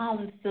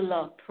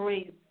counselor.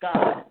 Praise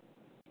God.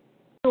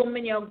 So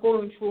many are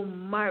going through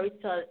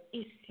marital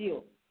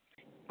issue,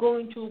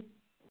 going through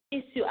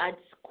issue at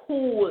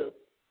school,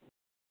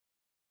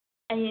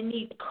 and you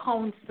need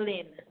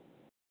counseling.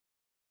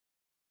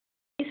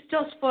 It's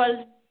just for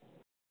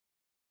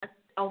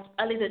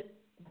a little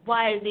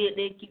while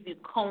they give you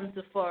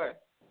counsel for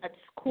at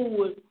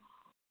school,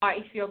 or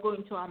if you're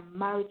going to a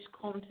marriage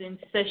counseling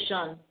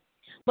session.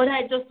 But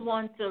I just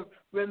want to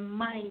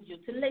remind you,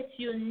 to let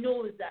you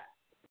know that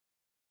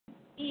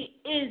He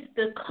is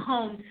the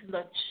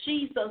counselor.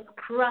 Jesus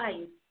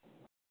Christ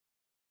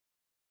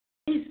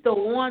is the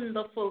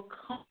wonderful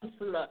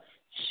counselor.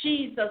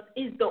 Jesus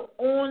is the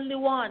only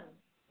one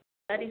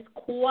that is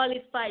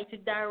qualified to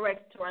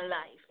direct our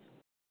life.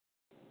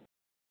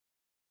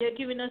 They're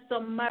giving us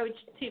some marriage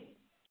tip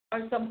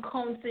or some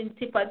counseling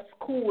tip at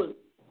school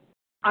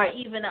or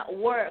even at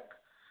work,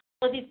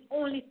 but it's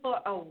only for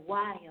a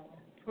while.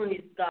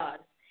 Praise God.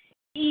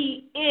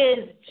 He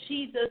is,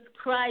 Jesus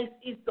Christ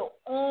is the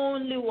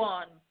only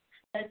one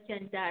that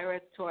can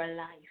direct our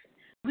life.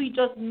 We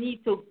just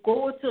need to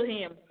go to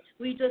him.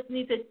 We just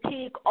need to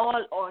take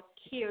all our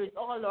cares,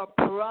 all our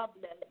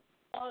problems,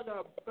 all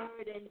our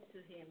burdens to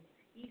him.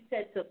 He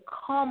said to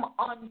come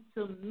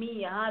unto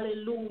me,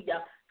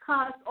 hallelujah.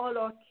 Cast all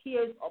our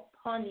cares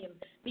upon him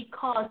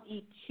because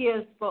he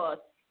cares for us.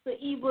 So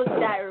he will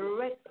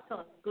direct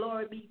us.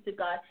 Glory be to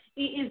God.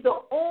 He is the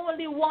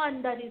only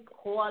one that is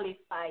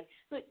qualified.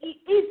 So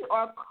he is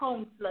our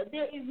counselor.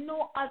 There is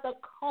no other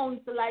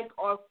counselor like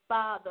our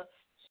Father,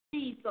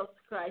 Jesus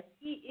Christ.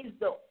 He is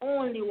the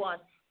only one.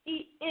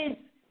 He is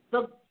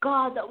the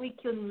God that we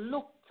can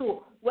look to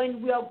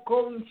when we are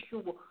going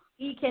through.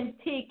 He can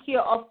take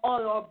care of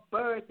all our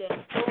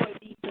burdens. Glory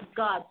be to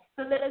God.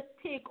 So let us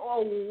take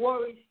our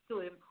worries to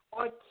him,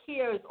 our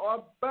cares,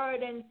 our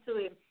burdens to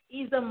him.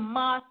 He's a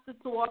master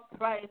to our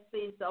prayer,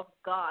 saints of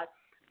God.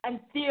 And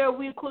there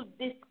we could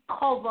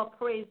discover,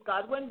 praise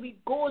God, when we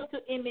go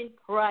to him in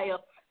prayer,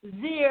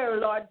 there,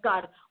 Lord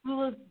God, we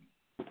will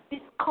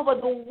discover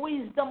the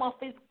wisdom of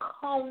his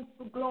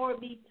counsel. Glory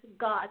be to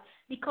God.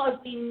 Because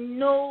he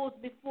knows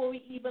before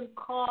we even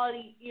call,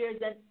 he hears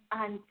an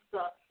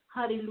answer.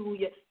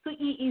 Hallelujah. So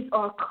he is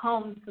our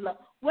counselor.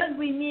 When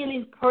we kneel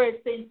in prayer,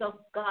 saints of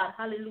God,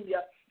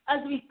 hallelujah, as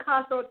we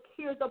cast our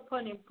cares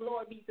upon him,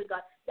 glory be to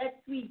God,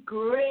 that sweet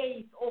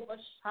grace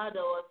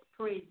overshadow us,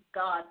 praise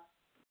God.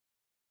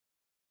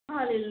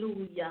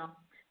 Hallelujah.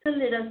 So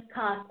let us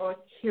cast our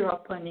care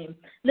upon him.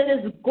 Let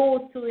us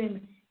go to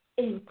him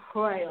in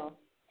prayer,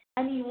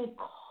 and he will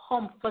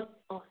comfort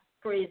us,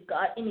 praise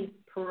God, in his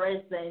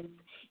presence.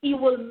 He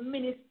will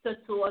minister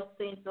to us,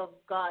 saints of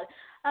God.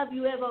 Have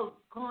you ever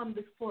gone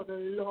before the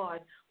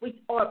Lord with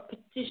our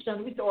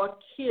petition, with our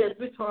cares,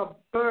 with our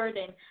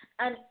burden,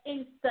 and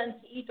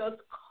instantly he just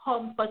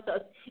comforts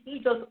us. He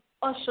just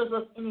ushers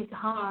us in his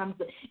arms.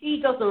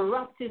 He just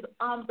wraps his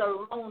arms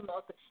around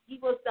us.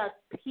 Give us that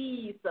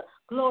peace.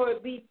 Glory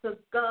be to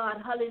God.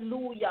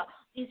 Hallelujah.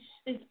 His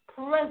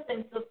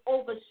presence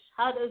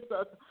overshadows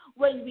us.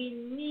 When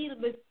we kneel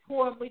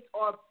before him with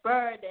our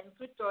burdens,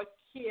 with our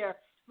care,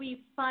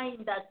 we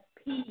find that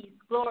peace.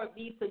 Glory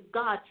be to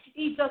God.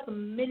 He just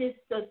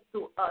ministers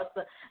to us.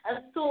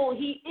 And so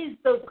he is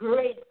the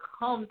great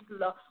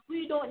counselor.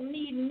 We don't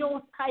need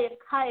no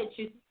psychiatrist.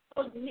 We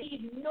don't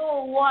need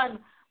no one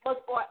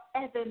but our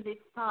Heavenly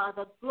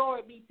Father.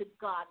 Glory be to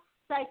God.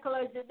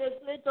 Psychologists,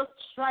 they just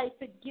try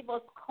to give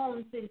us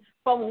counseling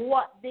from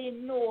what they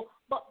know,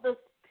 but the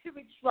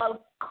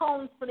spiritual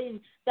counseling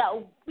that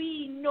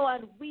we know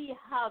and we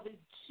have is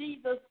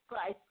Jesus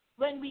Christ.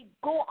 When we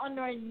go on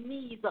our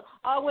knees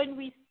or when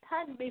we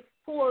stand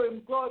before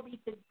him, glory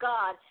be to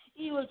God,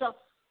 he will just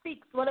fix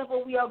whatever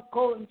we are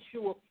going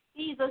through.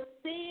 He's the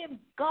same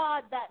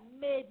God that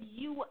made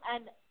you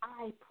and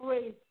I,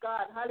 praise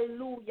God,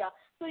 hallelujah.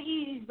 So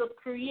he is the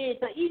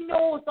creator. He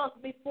knows us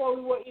before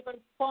we were even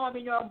formed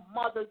in our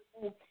mother's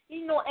womb.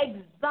 He knows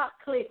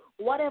exactly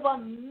whatever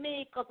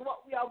makes us,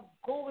 what we are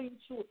going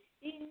through.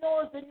 He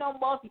knows the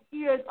number of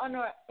years on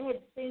our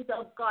head, saints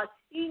of God.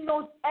 He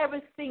knows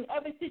everything,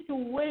 every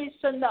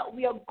situation that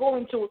we are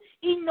going through.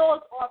 He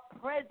knows our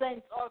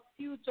present, our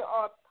future,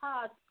 our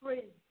past,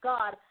 praise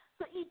God.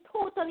 So he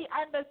totally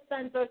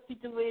understands our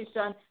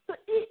situation. So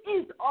he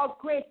is our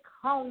great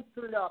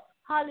counselor.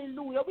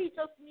 Hallelujah. We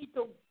just need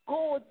to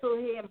go to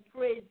him,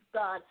 praise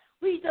God.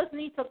 We just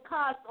need to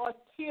cast our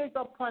cares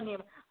upon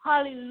him.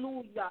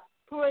 Hallelujah.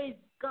 Praise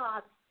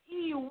God.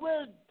 He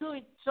will do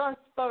it just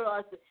for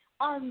us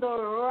on the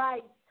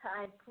right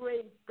time.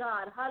 Praise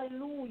God.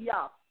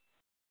 Hallelujah.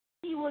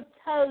 He will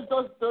tell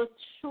us the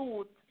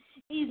truth.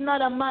 He's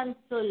not a man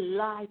to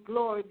lie.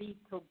 Glory be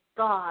to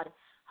God.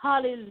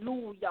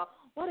 Hallelujah.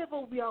 Whatever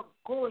we are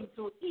going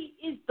through, he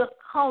is the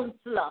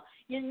counselor.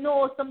 You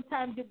know,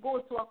 sometimes you go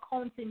to a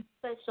counseling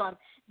session,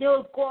 they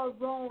will go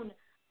around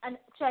and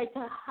try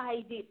to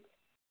hide it,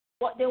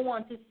 what they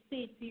want to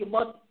say to you,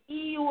 but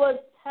he will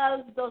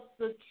tell us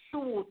the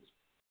truth.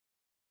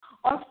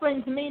 Our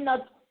friends may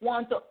not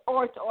want to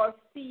hurt our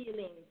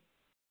feelings,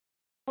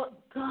 but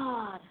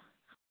God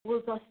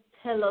will just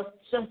tell us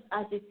just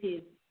as it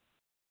is.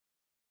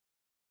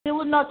 They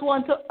will not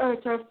want to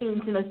hurt our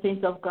feelings in the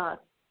sense of God.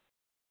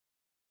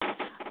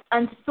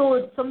 And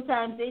so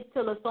sometimes they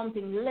tell us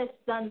something less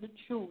than the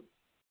truth.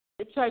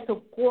 They try to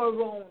go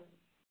around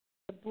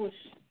the bush,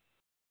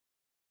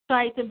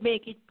 try to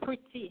make it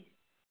pretty.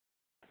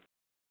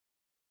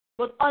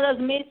 But others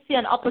may see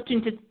an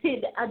opportunity to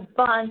take the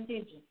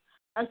advantage.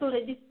 And so they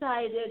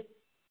decided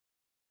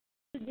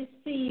to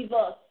deceive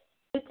us,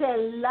 to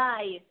tell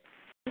lies,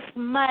 to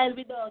smile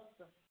with us.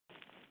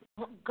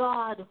 But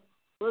God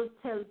will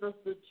tell us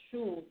the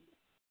truth.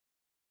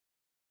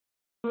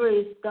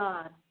 Praise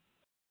God.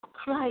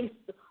 Christ,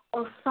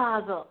 our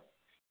Father,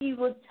 he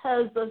will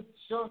tell us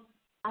just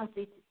as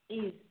it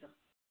is.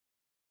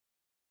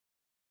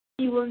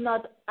 He will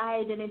not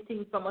hide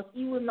anything from us.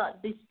 He will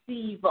not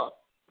deceive us.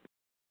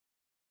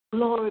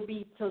 Glory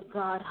be to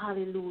God.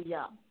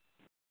 Hallelujah.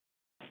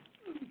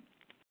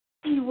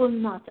 He will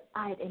not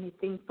hide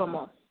anything from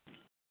us.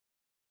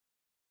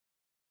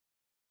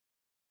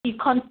 He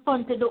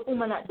confronted the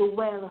woman at the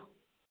well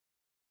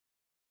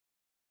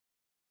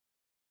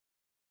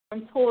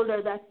and told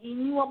her that he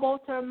knew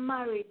about her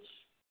marriage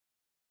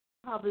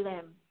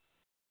problem.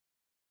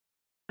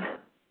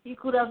 He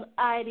could have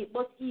hid it,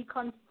 but he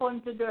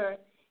confronted her.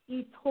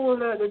 He told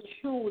her the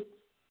truth.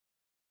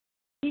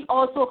 He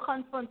also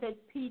confronted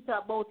Peter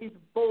about his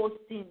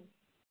boasting.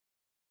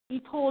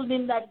 He told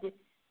him that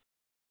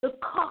the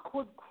cock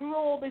would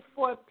crow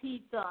before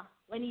Peter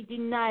when he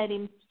denied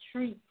him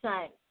 3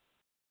 times.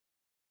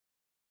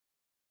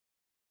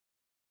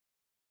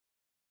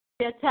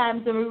 There are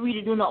times when we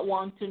really do not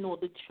want to know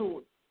the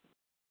truth.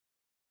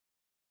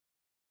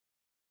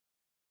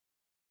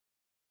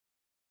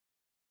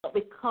 But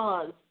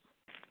because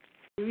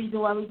the reason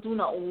why we do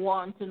not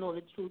want to know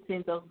the true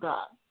things of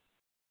God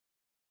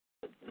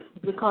is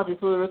because it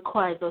will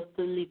require us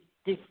to live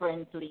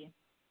differently.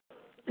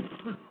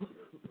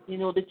 You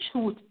know, the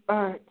truth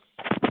hurts.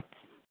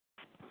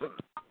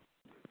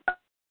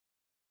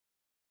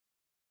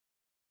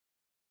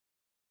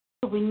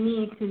 We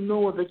need to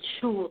know the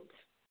truth.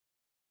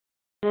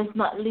 Let's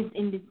not live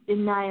in the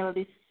denial,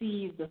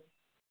 deceived.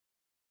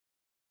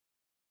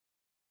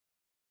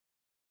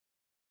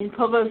 In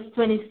Proverbs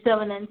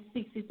 27:6,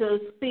 it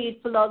says,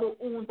 faithful are the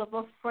wounds of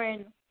a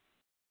friend,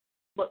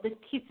 but the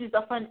kisses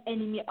of an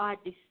enemy are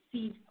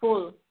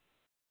deceitful.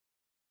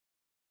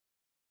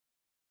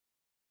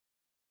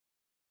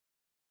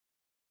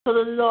 So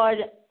the Lord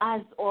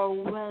has our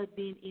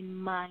well-being in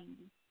mind.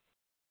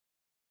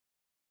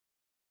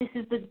 This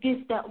is the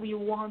gift that we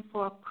want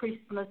for our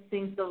Christmas,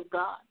 things of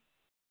God.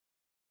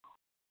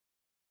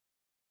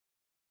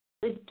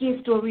 The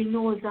gift where we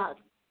know that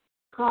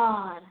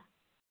God,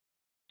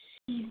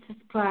 Jesus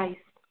Christ,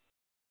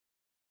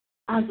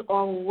 has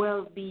our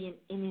well-being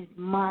in his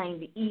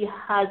mind. He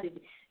has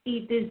it.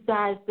 He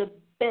desires the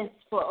best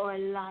for our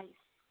life.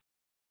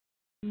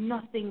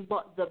 Nothing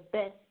but the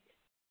best.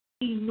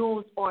 He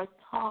knows our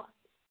thoughts.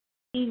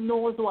 He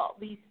knows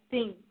what we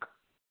think.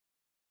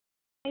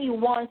 He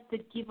wants to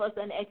give us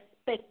an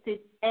expected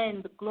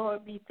end. Glory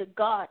be to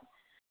God.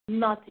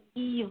 Not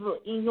evil.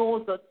 He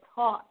knows the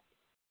thought.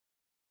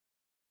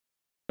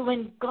 So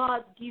when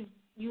God gives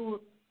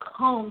you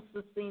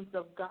counsel, saints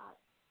of God,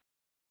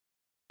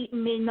 it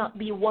may not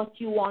be what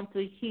you want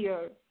to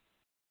hear,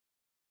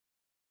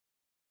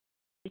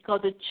 because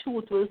the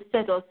truth will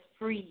set us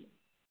free.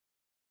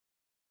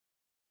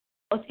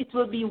 But it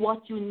will be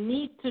what you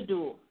need to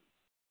do.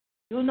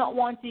 You do not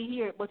want to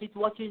hear it, but it's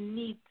what you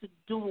need to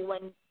do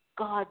when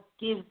God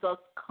gives us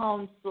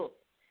counsel.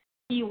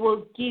 He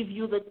will give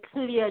you the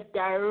clear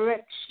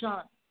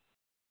direction.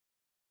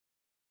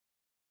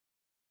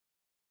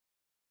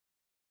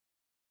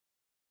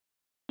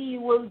 He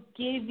will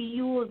give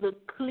you the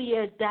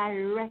clear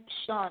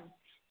direction.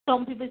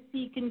 Some people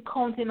seeking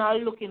counsel are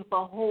looking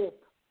for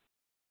hope.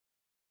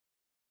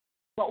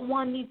 But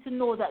one needs to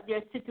know that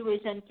their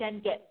situation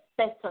can get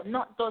better.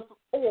 Not just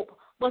hope,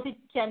 but it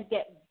can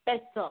get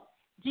better.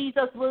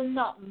 Jesus will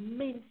not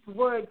mince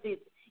words.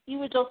 He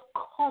will just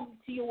come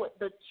to you with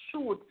the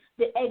truth,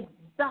 the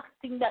exact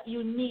thing that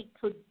you need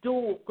to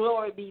do.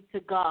 Glory be to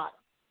God.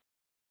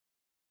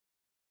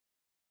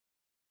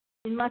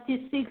 In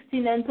Matthew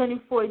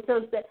 16:24, it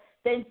says that,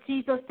 then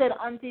Jesus said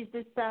unto his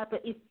disciples,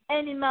 if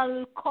any man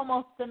will come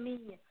after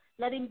me,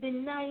 let him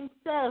deny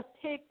himself,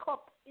 take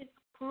up his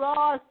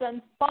cross,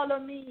 and follow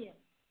me.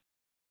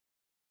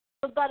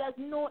 So God has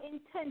no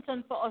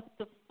intention for us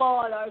to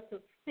fall or to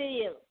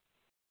fail.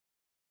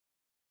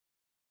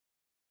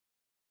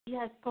 He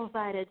has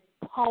provided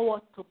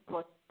power to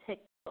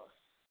protect us.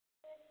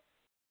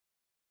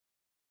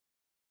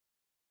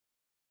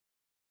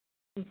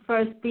 In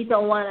 1 Peter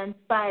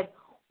 1:5,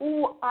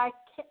 who are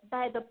kept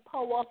by the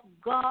power of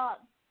God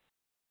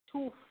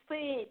to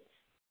faith,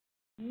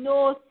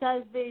 no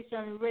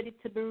salvation ready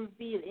to be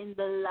revealed in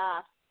the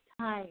last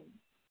time.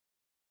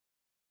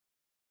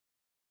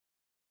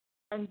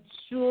 And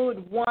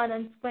Jude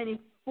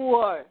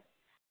 1:24,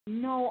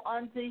 now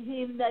unto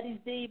him that is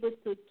able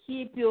to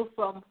keep you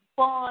from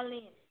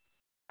falling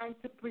and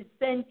to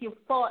present you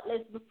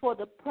faultless before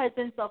the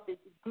presence of his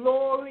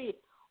glory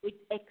with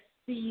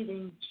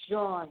exceeding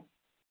joy.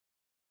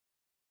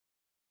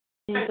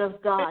 Saints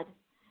of God,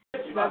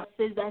 God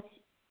says that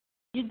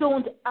you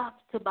don't have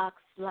to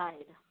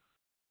backslide.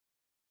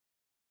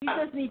 You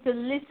just need to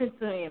listen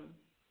to him,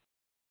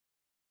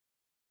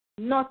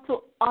 not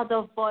to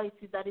other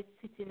voices that is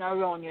sitting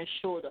around your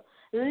shoulder.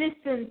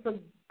 Listen to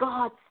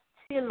God's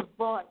still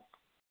voice.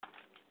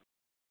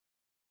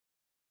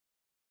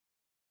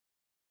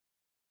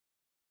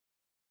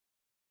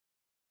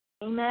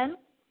 Amen?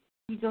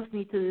 You just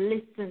need to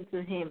listen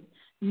to him,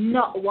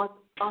 not what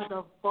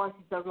other voices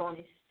around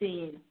is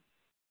saying.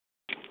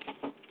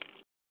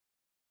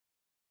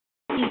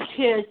 He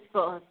cares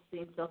for us,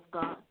 saints of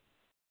God.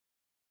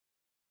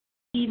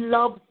 He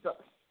loves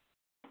us.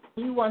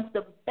 He wants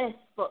the best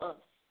for us.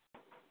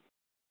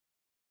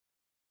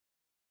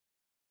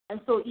 And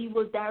so he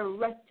will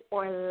direct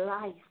our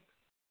life.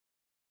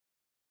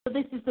 So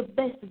this is the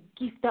best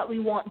gift that we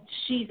want,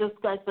 Jesus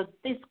Christ, for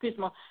this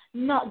Christmas.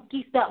 Not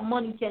gift that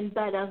money can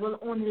buy that will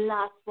only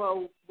last for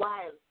a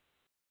while,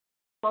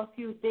 for a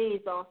few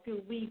days or a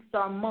few weeks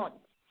or months.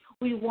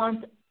 We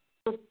want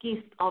the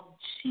gift of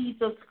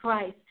Jesus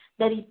Christ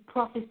that he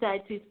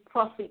prophesied to his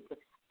prophet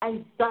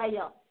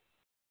Isaiah.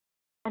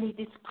 And he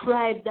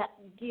described that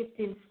gift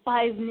in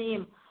 5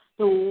 names: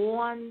 the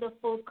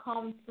Wonderful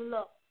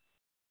Counselor,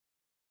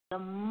 the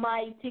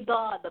Mighty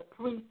God, the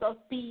Prince of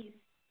Peace,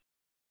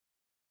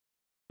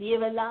 the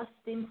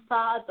Everlasting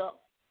Father.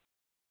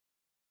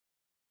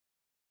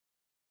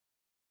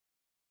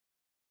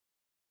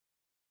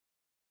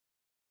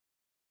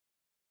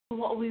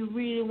 What we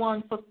really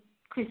want for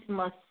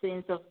Christmas,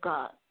 saints of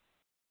God,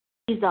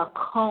 is a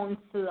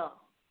counselor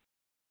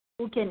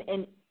who can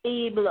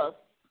enable us,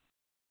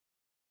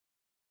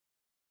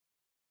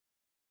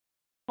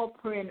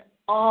 conquering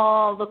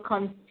all the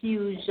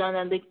confusion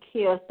and the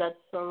chaos that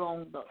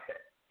surrounds us.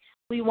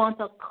 We want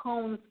a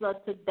counselor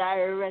to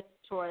direct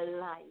our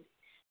lives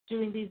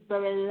during these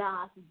very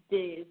last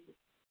days.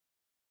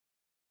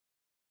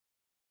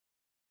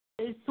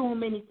 There's so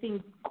many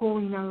things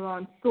going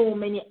around, so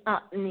many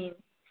happening,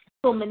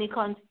 so many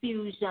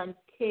confusion,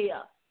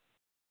 chaos.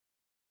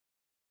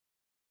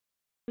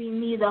 We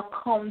need a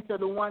counselor,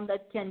 the one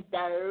that can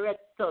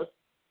direct us,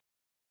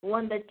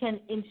 one that can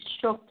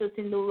instruct us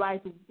in the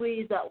right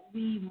way that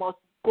we must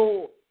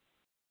go.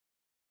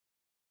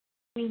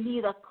 We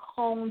need a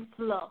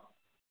counselor,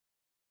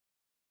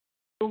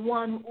 the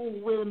one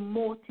who will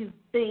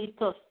motivate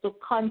us to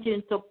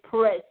continue to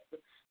press,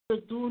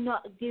 to do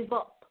not give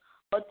up,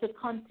 but to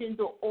continue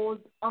to hold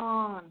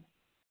on.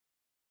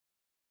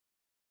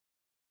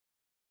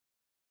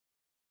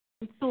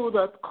 And so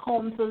the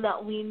counsel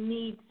that we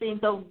need,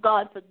 saints of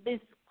God, for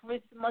this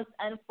Christmas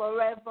and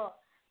forever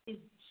is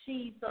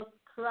Jesus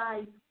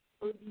Christ.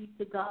 Will be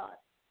to God.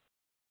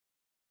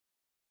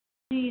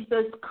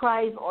 Jesus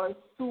Christ, our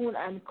soon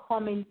and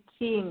coming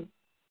King.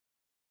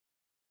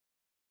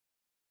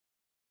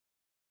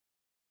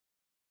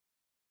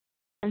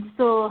 And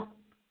so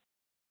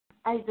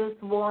I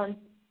just want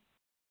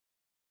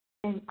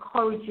to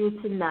encourage you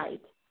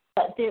tonight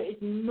that there is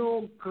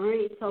no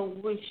greater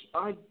wish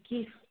or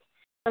gift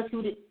that you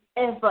would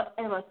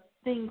ever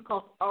think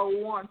of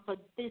or want for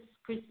this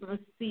Christmas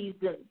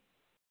season.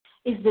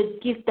 Is the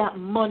gift that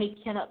money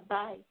cannot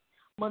buy.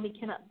 Money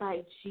cannot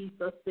buy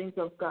Jesus, saints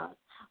of God.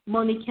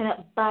 Money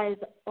cannot buy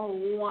a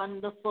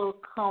wonderful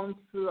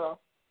counselor.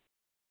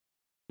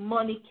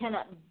 Money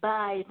cannot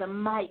buy the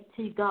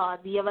mighty God,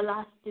 the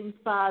everlasting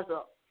Father,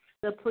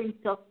 the Prince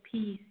of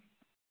Peace.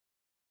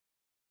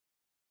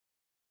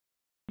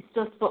 It's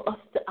just for us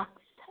to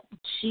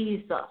accept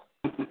Jesus,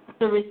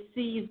 to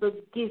receive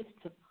the gift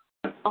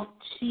of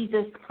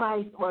Jesus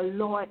Christ, our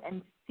Lord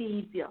and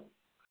Savior.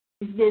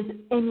 If there's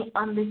any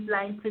on this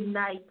line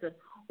tonight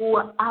who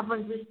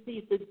haven't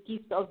received the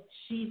gift of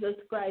Jesus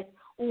Christ,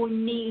 who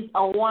needs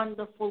a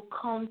wonderful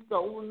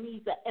counselor, who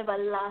needs an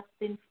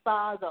everlasting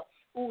Father,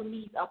 who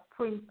needs a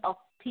Prince of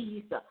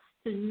Peace,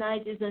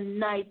 tonight is a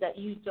night that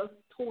you just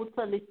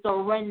totally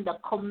surrender,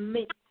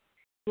 commit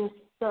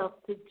yourself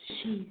to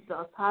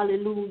Jesus.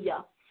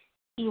 Hallelujah.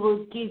 He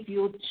will give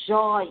you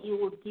joy. He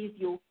will give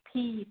you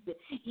peace.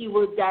 He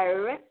will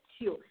direct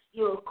you.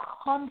 He will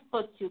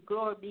comfort you.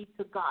 Glory be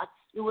to God.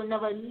 He will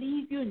never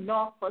leave you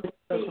nor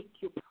forsake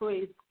you.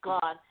 Praise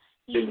God.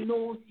 He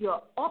knows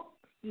you're up.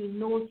 He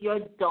knows you're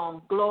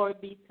down. Glory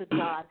be to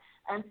God.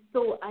 And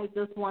so I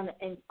just want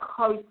to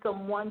encourage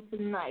someone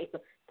tonight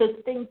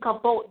to think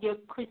about your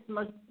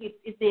Christmas gift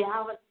if they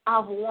haven't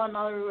have one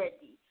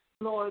already.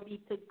 Glory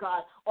be to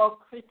God. Our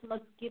Christmas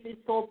gift is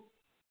so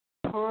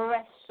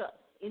precious.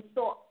 It's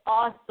so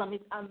awesome.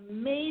 It's an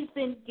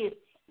amazing gift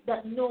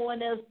that no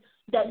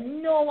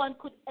one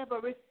could ever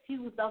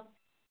refuse of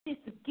this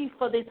gift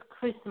for this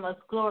Christmas.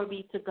 Glory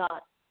be to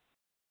God.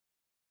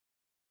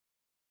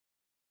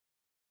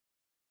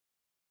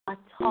 A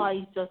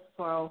toy just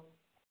for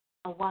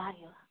a while.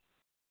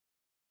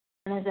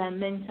 And as I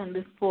mentioned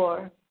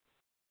before,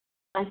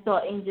 I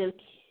saw Angel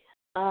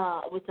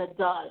with a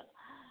doll.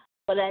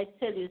 But I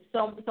tell you,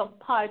 some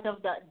part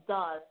of that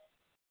doll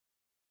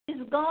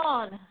is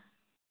gone.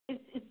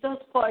 It's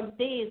just for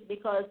days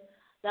because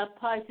that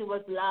party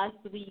was last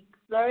week,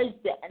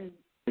 Thursday, and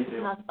it's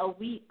not a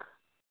week.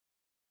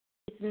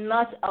 It's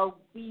not a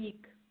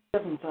week,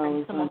 and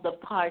some of the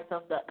parts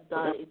of that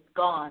doll is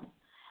gone.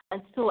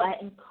 And so I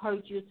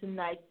encourage you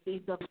tonight,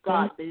 saints of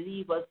God,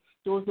 believers,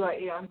 those who are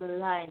here on the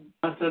line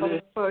for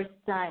the first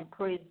time,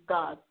 praise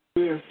God.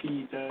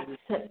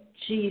 Accept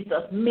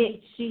Jesus.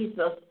 Make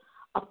Jesus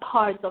a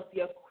part of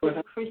your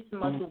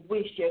Christmas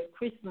wish, your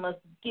Christmas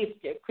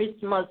gift, your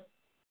Christmas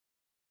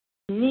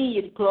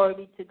need. Glory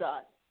be to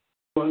God.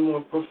 One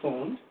more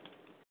profound.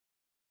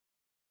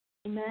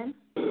 Amen.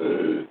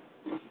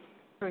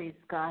 Praise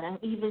God.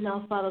 And even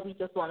now, Father, we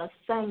just want to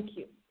thank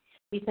you.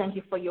 We thank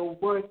you for your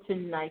word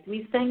tonight.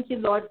 We thank you,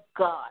 Lord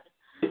God,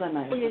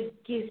 for your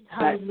gift.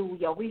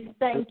 Hallelujah. We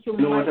thank you,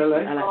 mighty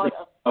God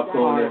of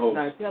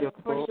God, your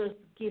precious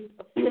gift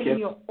of sending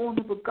your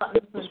only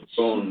begotten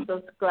Son,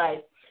 Jesus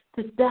Christ,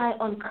 to die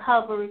on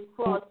Calvary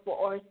cross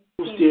for our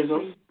sins,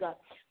 praise God.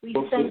 We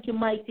thank you,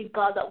 mighty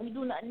God, that we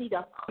do not need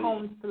a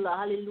counselor,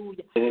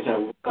 hallelujah.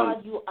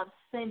 God, you have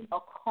sent a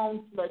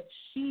counselor,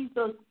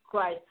 Jesus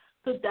Christ,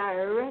 to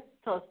direct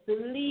us, to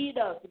lead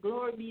us.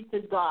 Glory be to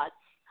God.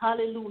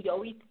 Hallelujah.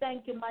 We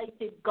thank you,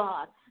 mighty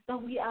God,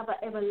 that we have an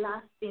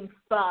everlasting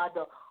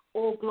Father.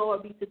 Oh, glory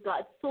be to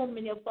God. So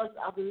many of us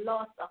have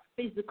lost a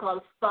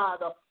physical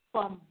father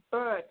from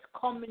birth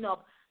coming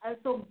up. And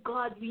so,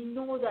 God, we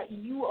know that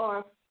you are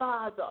a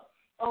Father.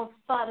 Oh,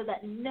 Father,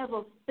 that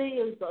never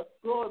fails us.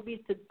 Glory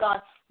be to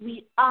God.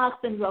 We ask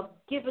and you have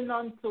given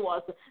unto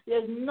us.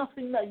 There's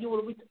nothing that you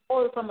will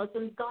withhold from us.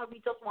 And God, we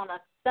just want to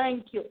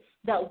thank you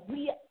that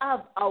we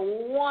have a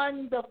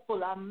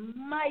wonderful, a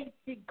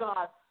mighty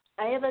God,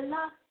 an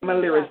everlasting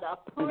God,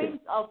 a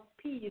Prince of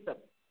Peace.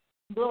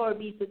 Glory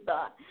be to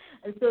God.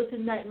 And so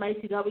tonight,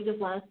 mighty God, we just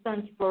want to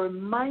thank you for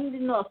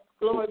reminding us,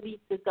 glory be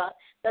to God,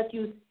 that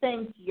you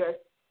sent your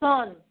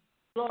Son.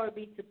 Glory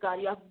be to God.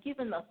 You have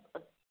given us a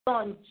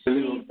Son,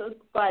 Jesus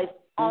Christ,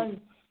 unto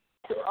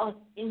us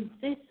in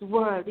this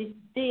world, this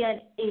day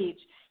and age.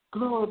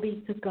 Glory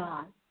be to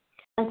God.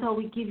 And so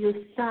we give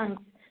you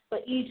thanks for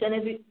each and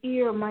every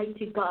ear,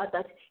 mighty God,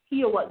 that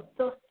hear what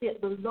thus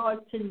saith the Lord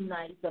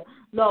tonight.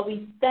 Lord,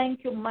 we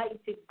thank you,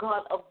 mighty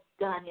God of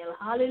Daniel.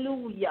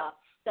 Hallelujah.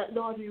 That,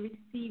 Lord, we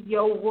receive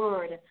your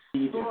word.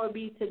 Glory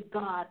be to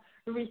God.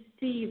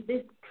 Receive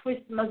this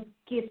Christmas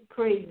gift,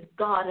 praise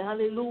God.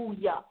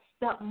 Hallelujah.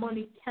 That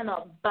money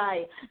cannot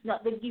buy,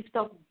 not the gift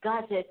of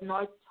gadgets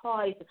nor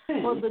toys,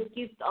 but the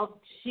gift of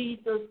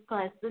Jesus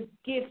Christ, the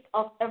gift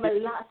of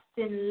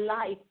everlasting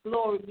life.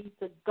 Glory be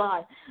to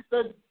God.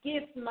 The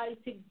gift,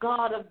 mighty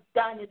God of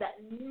Daniel, that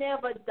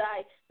never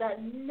die,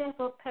 that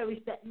never perish,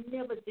 that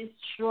never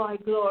destroy.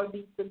 Glory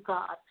be to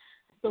God.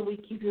 So we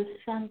give you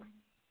thanks,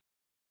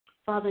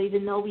 Father,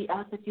 even though we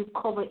ask that you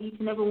cover each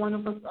and every one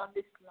of us on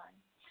this line.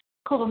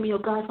 Cover me, O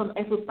God, from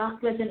every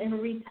backlash and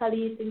every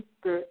retaliating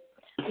spirit.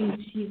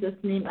 In Jesus'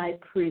 name I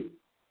pray.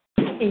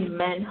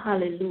 Amen.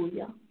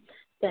 Hallelujah.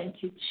 Thank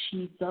you,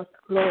 Jesus.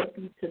 Glory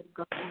be to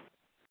God.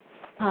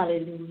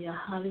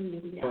 Hallelujah.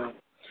 Hallelujah.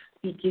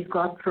 We give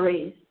God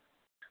praise.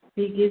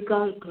 We give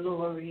God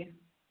glory.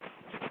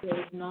 There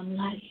is none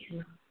like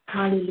you.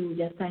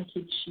 Hallelujah. Thank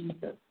you,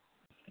 Jesus.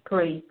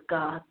 Praise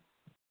God.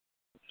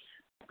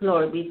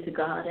 Glory be to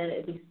God. And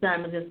at this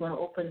time, I just want to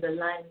open the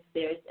line if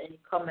there is any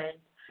comment,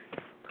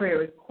 prayer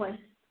request.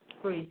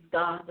 Praise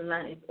God. The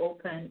line is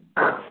open.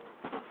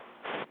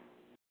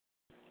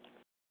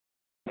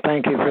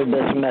 Thank you for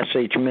this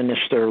message,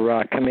 Minister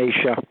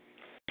Kamisha.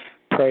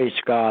 Praise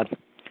God.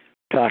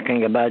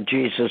 Talking about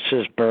Jesus'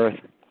 birth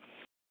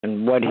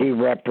and what he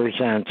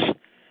represents.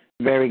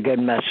 Very good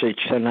message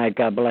tonight.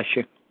 God bless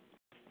you.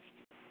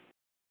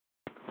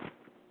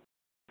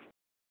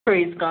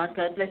 Praise God.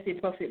 God bless you,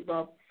 Prophet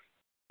Bob.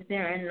 Is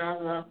there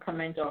another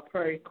comment or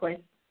prayer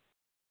request?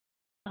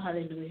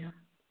 Hallelujah.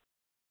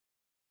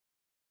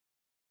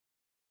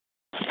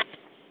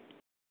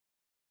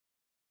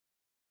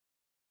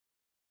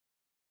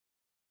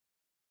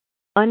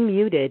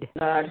 Unmuted.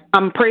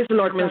 Praise the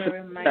Lord,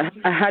 Minister.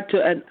 I had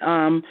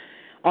to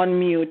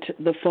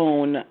unmute the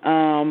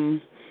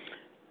phone.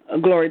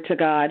 Glory to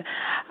God.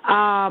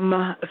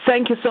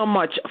 Thank you so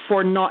much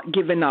for not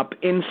giving up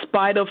in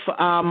spite of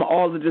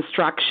all the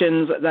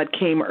distractions that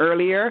came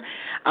earlier.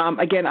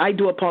 Again, I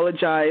do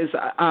apologize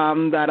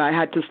that I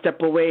had to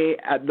step away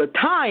at the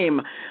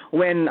time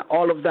when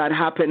all of that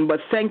happened, but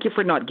thank you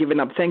for not giving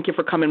up. Thank you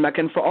for coming back.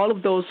 And for all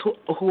of those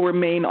who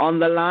remain on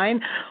the line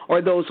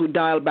or those who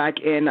dial back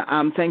in,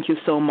 thank you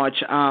so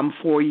much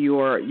for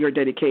your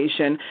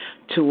dedication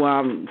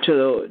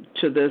to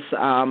this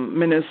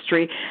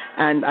ministry.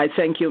 And I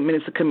thank you,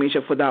 Minister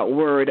Kamisha, for that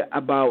word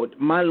about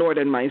my Lord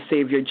and my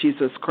Savior,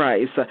 Jesus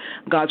Christ.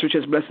 God's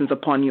richest blessings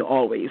upon you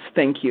always.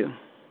 Thank you.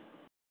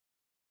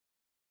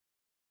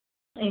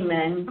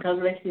 Amen. God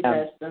bless you,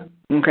 Pastor.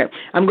 Okay.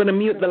 I'm going to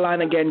mute the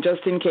line again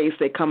just in case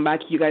they come back.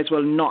 You guys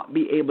will not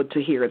be able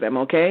to hear them,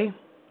 okay?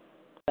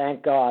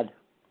 Thank God.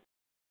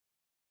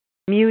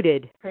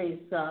 Muted. Praise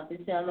God. Is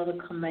there another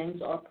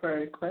comment or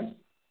prayer request?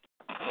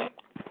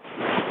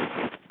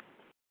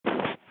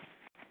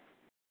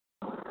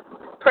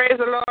 Praise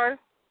the Lord.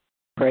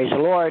 Praise the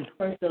Lord.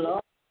 Praise the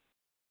Lord.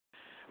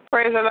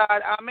 Praise the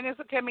Lord.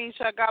 Minister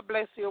Kamisha, God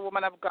bless you,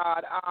 woman of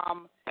God.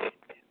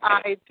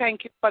 I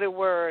thank you for the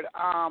word.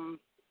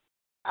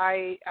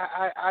 I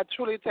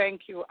truly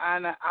thank you.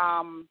 And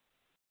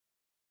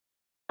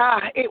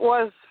it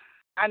was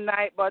a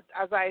night, but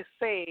as I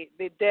say,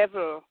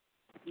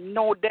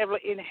 no devil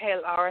in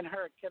hell or on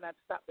earth cannot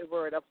stop the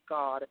word of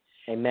God.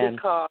 Amen.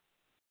 Because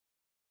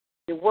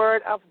the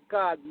word of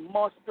God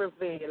must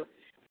prevail.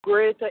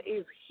 Greater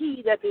is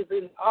he that is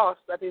in us,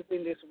 that is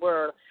in this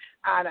world.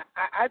 And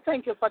I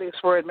thank you for this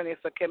word,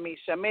 Minister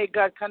Kamisha. May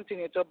God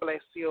continue to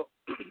bless you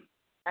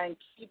and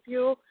keep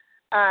you.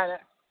 And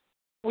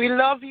we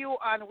love you,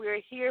 and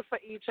we're here for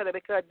each other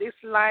because this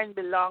line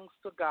belongs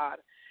to God.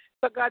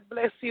 So God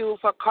bless you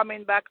for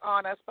coming back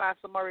on, as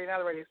Pastor Maureen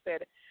already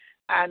said,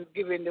 and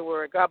giving the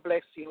word. God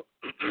bless you.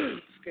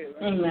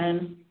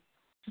 Amen.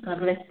 God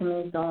bless you,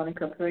 Ms.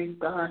 Donica. Praise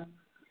God.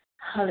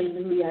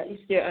 Hallelujah. Is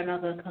there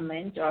another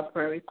comment or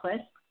prayer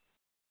request?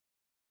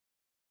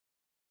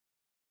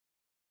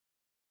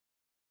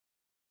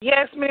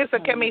 Yes, Minister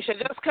Kamisha,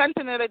 just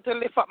continue to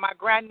lift up my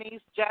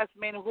grandniece,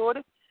 Jasmine Hood.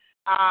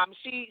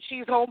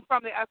 She's home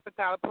from the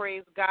hospital,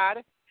 praise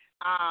God.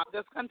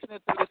 Just continue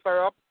to lift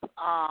her up.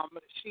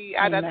 She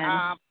had an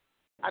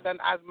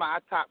asthma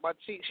attack, but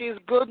she's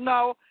good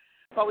now,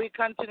 but we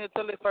continue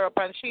to lift her up,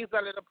 and she's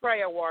a little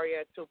prayer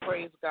warrior too,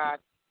 praise God.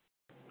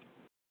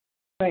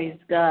 Praise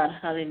God.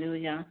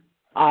 Hallelujah.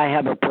 I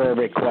have a prayer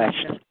request.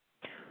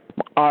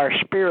 Our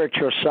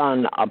spiritual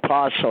son,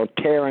 Apostle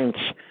Terrence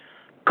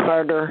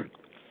Carter,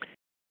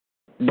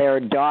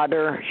 their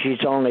daughter, she's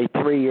only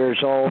 3 years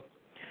old.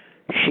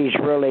 She's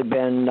really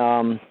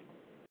been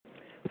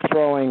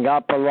throwing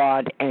up a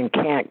lot and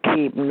can't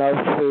keep no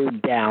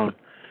food down.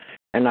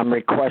 And I'm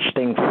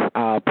requesting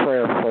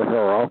prayer for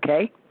her,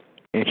 okay?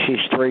 And she's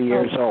 3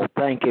 years old.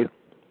 Thank you.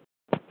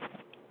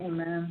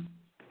 Amen.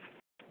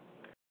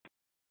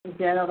 Is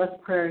there another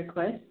prayer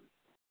request?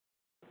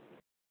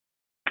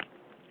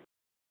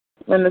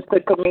 Minister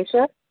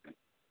Kamisha?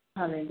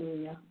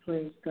 Hallelujah.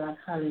 Praise God.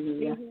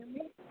 Hallelujah.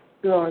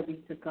 Glory be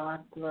to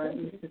God. Glory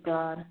be to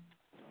God.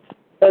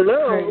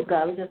 Hello. Praise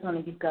God. We just want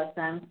to give God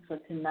thanks for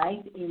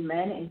tonight.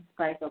 Amen. In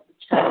spite of the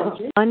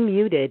challenges.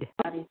 Unmuted.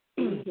 God is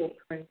here.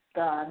 Praise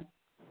God.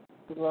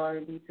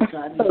 Glory be to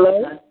God.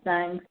 Hello. God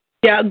thanks.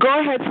 Yeah, go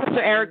ahead, Sister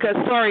Erica.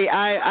 Sorry,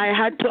 I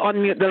had to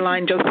unmute the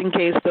line just in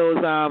case those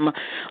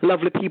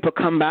lovely people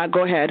come back.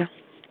 Go ahead.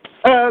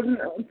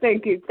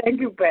 Thank you,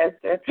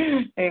 Pastor.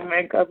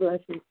 Amen. God bless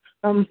you.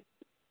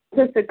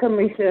 Sister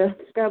Kamisha,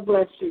 God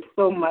bless you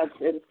so much,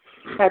 and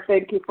I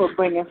thank you for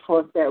bringing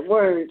forth that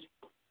word.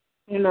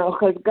 You know,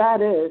 because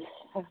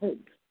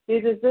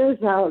Jesus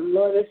is our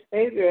Lord and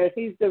Savior.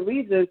 He's the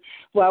reason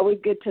why we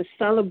get to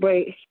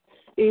celebrate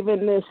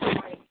even this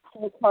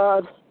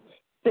so-called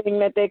thing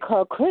that they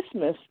call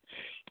Christmas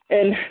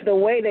and the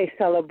way they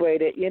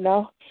celebrate it, you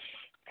know.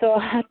 So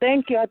I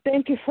thank you. I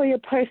thank you for your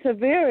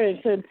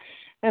perseverance,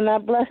 and I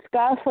bless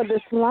God for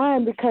this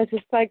line because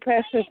it's like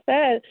Pastor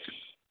said,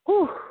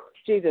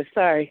 Jesus,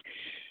 sorry.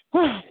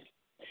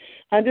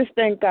 I just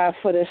thank God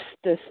for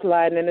this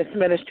line and this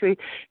ministry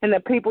and the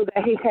people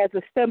that he has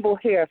assembled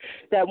here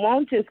that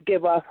won't just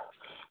give up.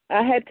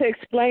 I had to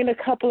explain a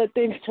couple of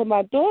things to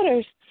my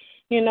daughters,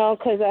 you know,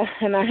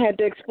 I had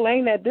to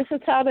explain that this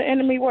is how the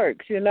enemy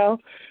works, you know.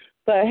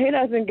 But he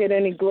doesn't get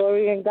any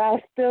glory, and God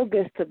still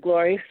gets the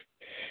glory.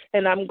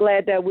 And I'm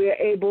glad that we're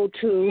able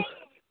to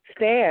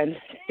stand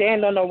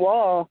on the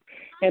wall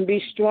and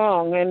be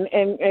strong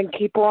and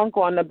keep on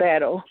going to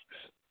battle.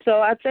 So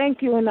I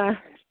thank you, and I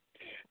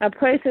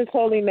praise his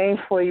holy name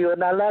for you,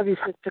 and I love you,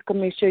 Sister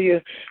Kamisha.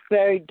 You're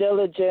very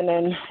diligent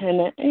and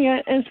you're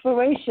an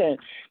inspiration,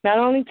 not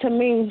only to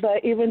me,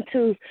 but even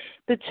to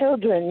the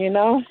children, you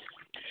know.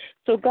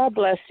 So God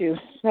bless you.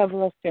 God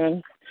bless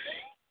you.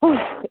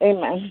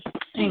 Amen.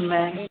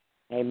 Amen.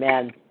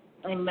 Amen.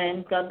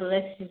 Amen. God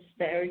bless you,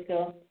 Sister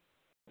Erica.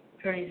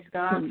 Praise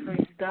God.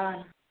 Praise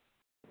God.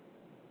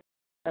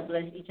 God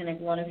bless each and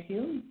every one of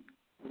you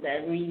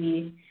that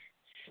really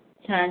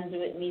stands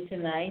with me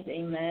tonight.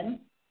 Amen.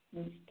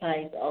 In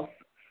spite of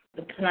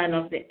the plan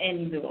of the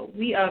enemy,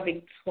 we are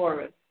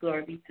victorious.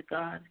 Glory be to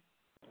God.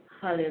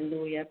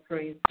 Hallelujah.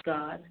 Praise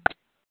God.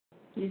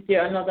 Is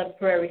there another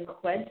prayer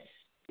request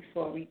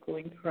before we go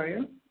in prayer?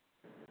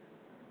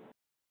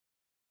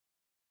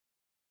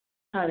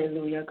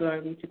 Hallelujah.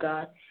 Glory be to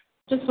God.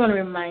 Just want to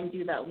remind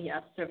you that we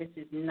have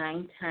services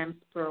 9 times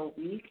per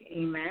week.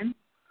 Amen.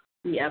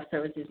 We have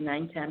services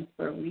 9 times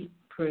per week.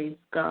 Praise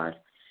God.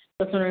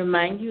 Just want to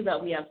remind you that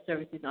we have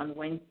services on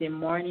Wednesday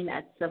morning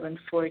at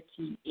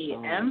 7:40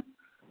 a.m.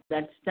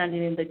 That's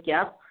Standing in the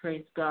Gap.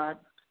 Praise God.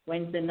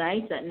 Wednesday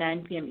nights at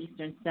 9 p.m.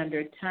 Eastern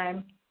Standard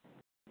Time.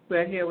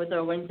 We're here with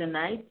our Wednesday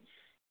night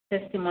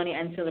testimony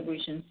and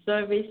celebration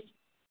service.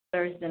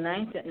 Thursday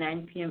night at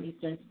 9 p.m.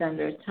 Eastern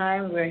Standard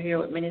Time. We're here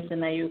with Minister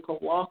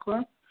Nayuka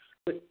Walker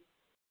with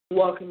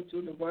Walking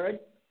Through the Word.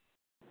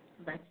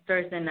 That's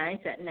Thursday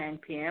night at 9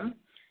 p.m.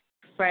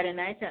 Friday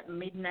night at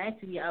midnight,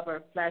 we have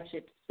our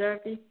flagship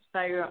service,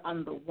 Fire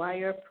on the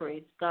Wire,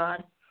 praise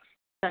God.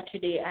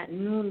 Saturday at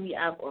noon, we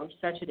have our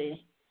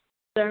Saturday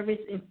service,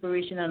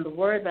 Inspiration on the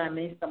Word by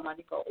Minister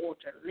Monica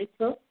Orter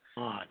Little.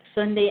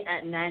 Sunday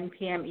at 9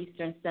 p.m.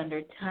 Eastern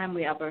Standard Time,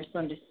 we have our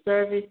Sunday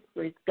service,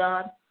 praise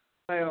God,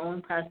 by our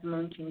own Pastor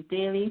Mountain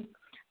Daily.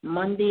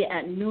 Monday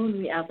at noon,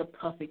 we have the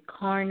Prophet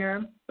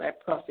Corner by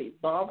Prophet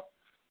Bob.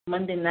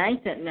 Monday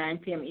night at 9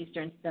 p.m.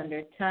 Eastern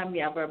Standard Time, we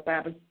have our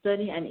Bible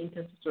study and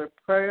intercessory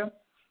prayer,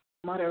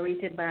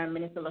 moderated by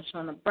Minister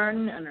LaShawna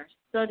Burton, and our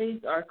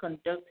studies are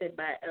conducted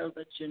by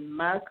Elder June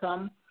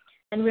Malcolm.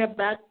 And we are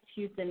back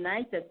Tuesday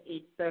night at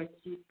 8:30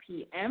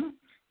 p.m.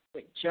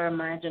 with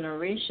Jeremiah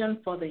Generation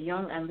for the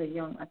young and the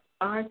young at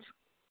heart.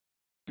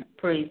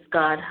 Praise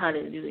God.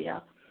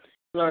 Hallelujah.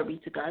 Glory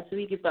be to God. So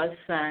we give God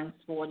thanks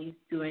for what he's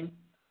doing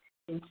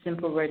in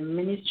Simple Word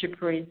Ministry.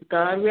 Praise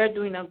God. We are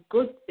doing a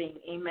good thing.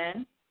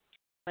 Amen.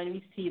 When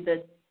we see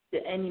that the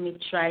enemy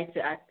try to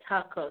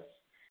attack us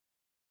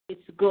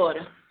it's good.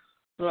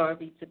 Glory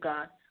be to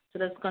God. So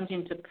let's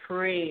continue to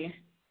pray.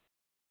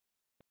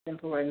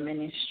 Simple Word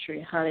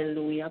Ministry.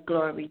 Hallelujah.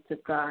 Glory be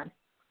to God.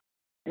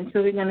 And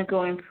so we're going to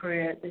go in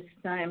prayer at this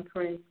time.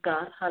 Praise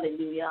God.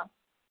 Hallelujah.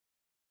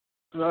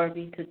 Glory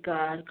be to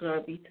God.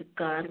 Glory be to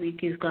God. We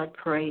give God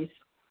praise.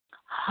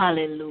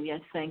 Hallelujah.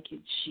 Thank you,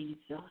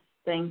 Jesus.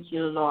 Thank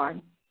you,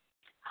 Lord.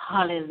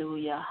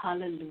 Hallelujah.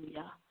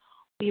 Hallelujah.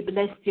 We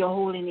bless your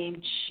holy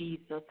name,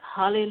 Jesus.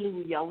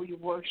 Hallelujah. We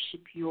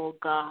worship you, O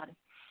God.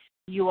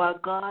 You are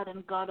God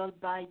and God all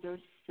by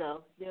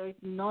yourself. There is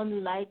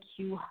none like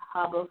you,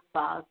 Abba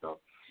Father.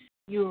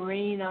 You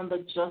reign on the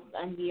just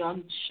and the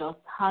unjust.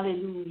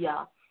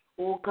 Hallelujah.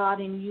 Oh God,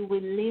 in you we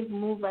live,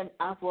 move, and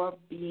have our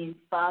being.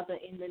 Father,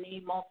 in the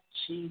name of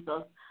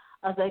Jesus,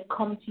 as I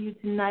come to you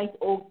tonight,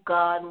 oh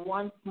God,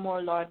 once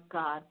more, Lord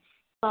God.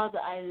 Father,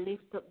 I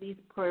lift up these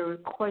prayer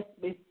requests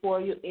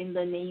before you in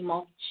the name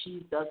of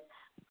Jesus.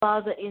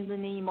 Father, in the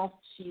name of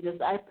Jesus,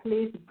 I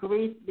place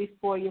grace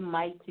before you,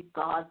 mighty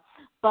God.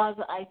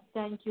 Father, I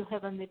thank you,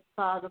 Heavenly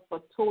Father,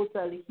 for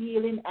total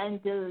healing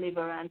and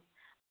deliverance.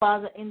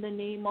 Father, in the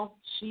name of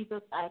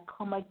Jesus, I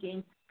come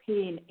against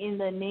pain in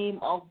the name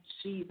of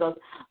Jesus.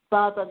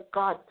 Father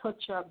God,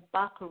 touch our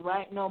back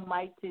right now,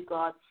 mighty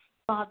God.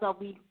 Father,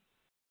 we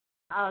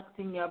ask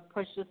in your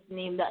precious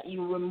name that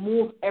you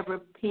remove every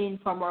pain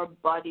from our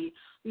body.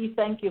 We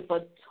thank you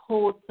for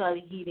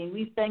total healing.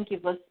 We thank you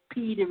for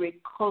speedy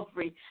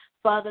recovery.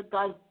 Father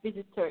God,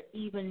 visitor,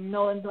 even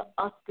now in the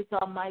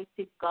hospital,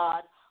 mighty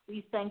God.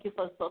 We thank you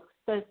for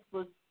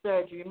successful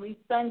surgery. We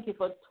thank you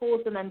for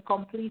total and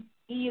complete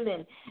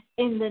healing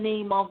in the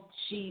name of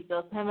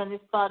Jesus. Heavenly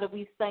Father,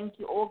 we thank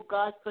you, oh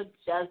God, for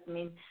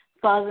Jasmine.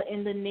 Father,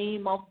 in the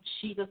name of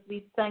Jesus,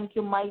 we thank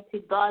you,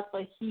 mighty God,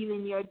 for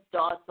healing your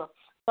daughter.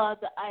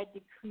 Father, I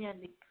decree and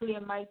declare,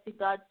 mighty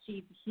God,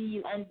 she's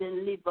healed and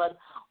delivered.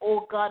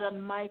 Oh God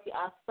Almighty,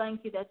 I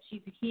thank you that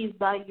she's healed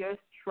by your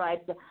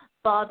stripes.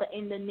 Father,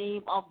 in the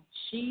name of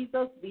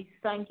Jesus, we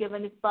thank you,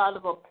 Heavenly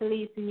Father, for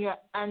placing your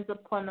hands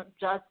upon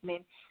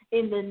Jasmine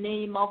in the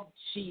name of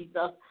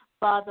Jesus.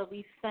 Father,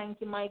 we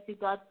thank you, mighty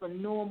God, for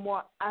no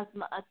more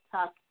asthma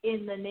attack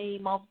in the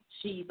name of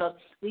Jesus.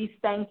 We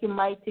thank you,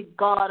 mighty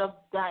God of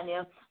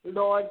Daniel,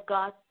 Lord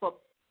God, for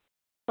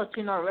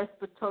touching our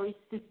respiratory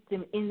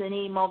system in the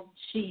name of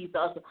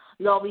Jesus.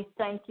 Lord, we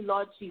thank you,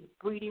 Lord, she's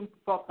breathing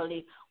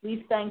properly.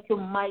 We thank you,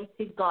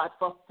 mighty God,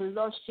 for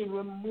flushing,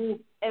 remove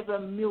every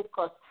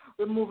mucus,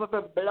 remove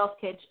every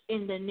blockage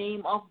in the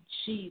name of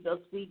Jesus.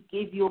 We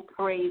give you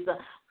praise.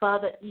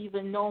 Father,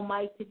 even now,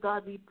 mighty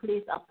God, we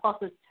place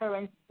Apostle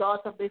Terrence's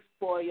daughter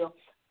before you.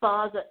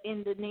 Father,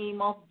 in the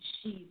name of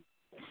Jesus,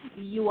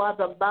 you are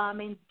the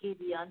balm in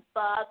Gideon.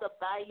 Father,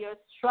 by your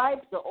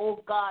stripes,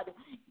 oh God,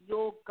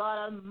 your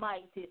God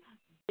Almighty,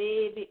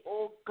 baby,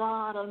 oh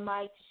God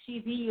Almighty,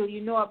 she's healed.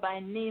 You know her by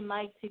name,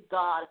 mighty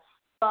God.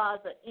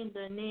 Father, in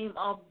the name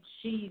of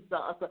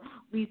Jesus,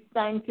 we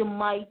thank you,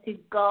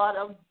 mighty God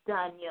of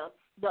Daniel,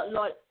 that,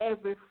 Lord,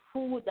 every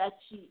food that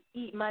she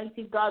eat,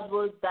 mighty God,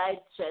 will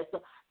digest.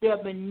 There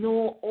will be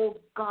no, oh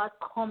God,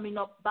 coming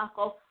up back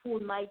of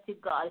food, mighty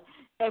God.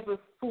 Every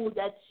food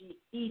that she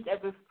eats,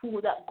 every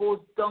food that goes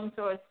down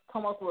to her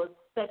stomach will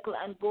settle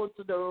and go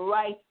to the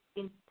right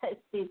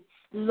intestine.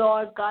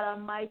 Lord God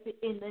Almighty,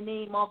 in the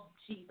name of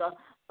Jesus.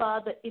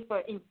 Father, if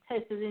her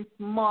intestine is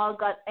small,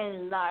 God,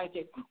 enlarge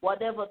it.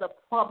 Whatever the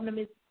problem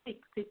is, fix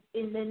it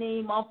in the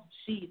name of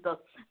Jesus.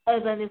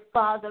 Heavenly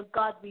Father,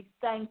 God, we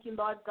thank you,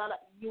 Lord God,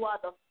 you are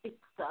the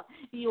fixer.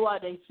 You are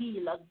the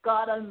healer,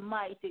 God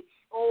Almighty.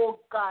 Oh,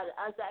 God,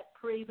 as I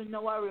pray, even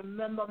now I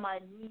remember my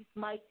niece,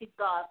 mighty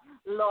God.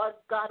 Lord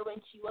God, when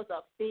she was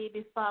a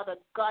baby, Father,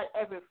 God,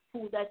 every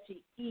food that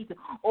she eats,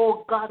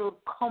 oh, God, will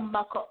come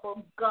back up.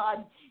 Oh,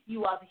 God,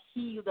 you have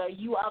healed her.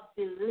 You have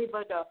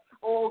delivered her.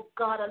 Oh,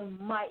 God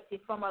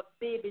Almighty, from a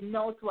baby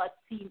now to a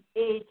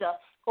teenager.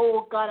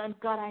 Oh, God, and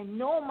God, I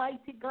know,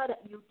 mighty God,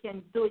 that you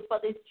can do it for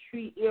this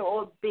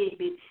 3-year-old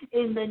baby.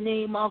 In the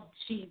name of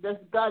Jesus,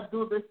 God,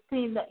 do the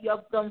same that you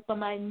have done for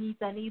my niece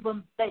and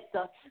even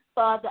better.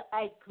 Father,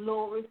 I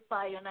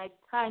glorify you and I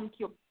thank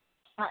you.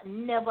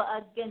 Never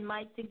again,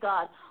 mighty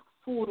God,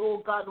 food,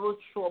 oh God, will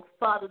show up.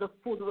 Father, the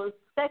food will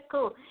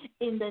settle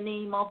in the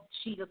name of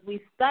Jesus. We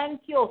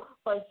thank you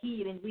for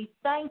healing. We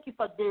thank you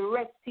for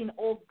directing,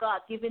 oh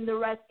God, giving the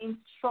right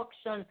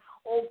instruction,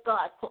 oh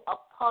God, to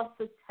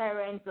Apostle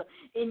Terrence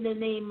in the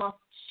name of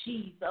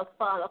Jesus.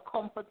 Father,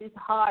 comfort his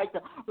heart.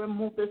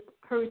 Remove the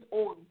spirit,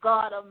 oh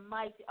God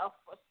Almighty, of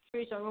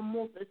frustration.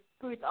 Remove the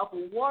spirit of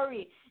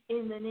worry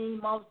in the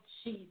name of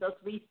Jesus.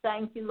 We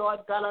thank you, Lord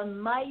God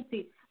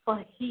Almighty,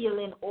 for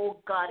healing, oh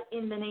God,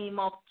 in the name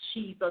of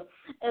Jesus.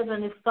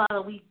 Heavenly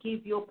Father, we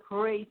give you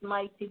praise,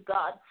 mighty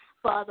God.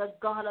 Father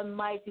God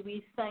Almighty,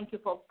 we thank you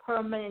for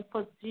permanent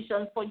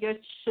positions for your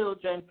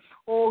children.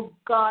 Oh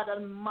God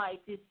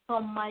Almighty,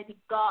 some mighty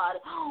God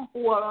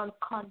who are on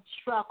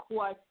contract, who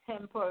are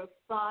temporary.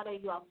 Father,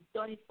 you have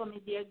done it for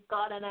me, dear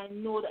God, and I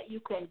know that you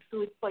can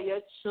do it for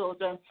your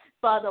children.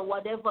 Father,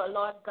 whatever,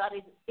 Lord God,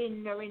 is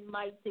hindering,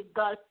 mighty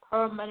God,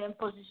 permanent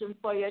position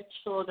for your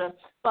children.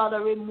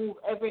 Father, remove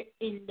every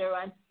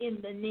hindrance in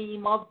the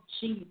name of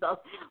Jesus.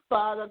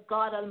 Father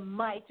God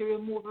Almighty,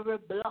 remove every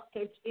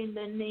blockage in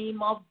the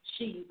name of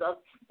Jesus.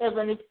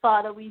 Heavenly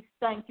Father, we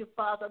thank you,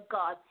 Father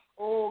God.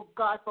 Oh,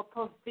 God, for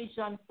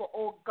provision for,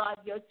 oh, God,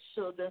 your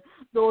children.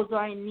 Those who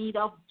are in need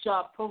of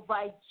job,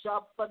 provide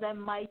job for them,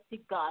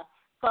 mighty God.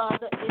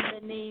 Father,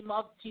 in the name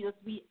of Jesus,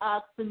 we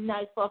ask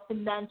tonight for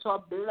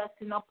financial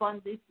blessing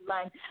upon this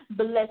line.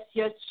 Bless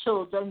your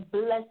children.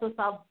 Bless us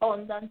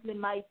abundantly,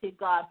 mighty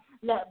God.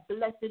 Let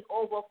blessing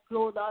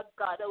overflow, Lord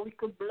God, that we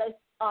could bless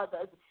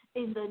others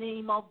in the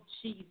name of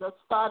Jesus.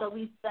 Father,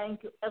 we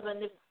thank you,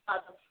 Heavenly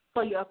Father,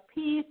 for your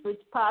peace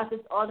which passes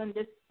all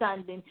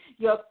understanding,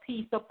 your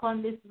peace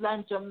upon this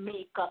land,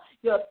 Jamaica,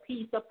 your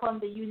peace upon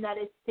the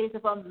United States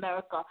of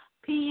America,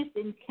 peace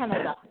in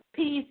Canada,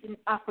 peace in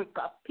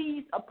Africa,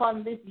 peace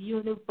upon this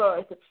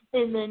universe,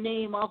 in the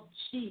name of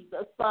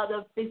Jesus.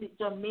 Father, visit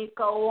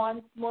Jamaica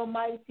once more,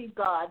 mighty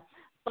God.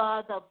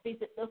 Father,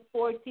 visit the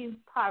 14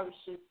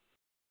 parishes.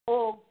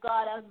 Oh,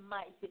 God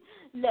Almighty,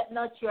 let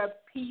not your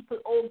people,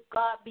 oh,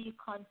 God, be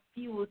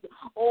confused.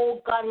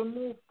 Oh, God,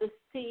 remove the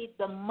seed,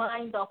 the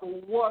mind of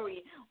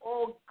worry.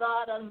 Oh,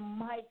 God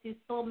Almighty,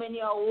 so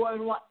many are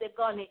worrying what they're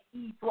going to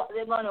eat, what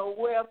they're going to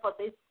wear for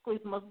this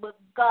Christmas. But,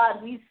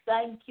 God, we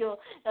thank you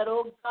that,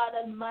 oh, God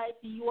Almighty,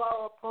 you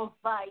are a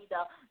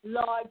provider.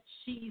 Lord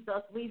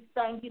Jesus, we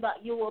thank you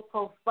that you will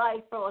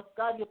provide for us.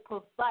 God, you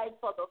provide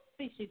for the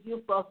fishes. You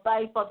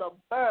provide for the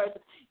birds.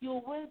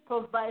 You will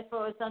provide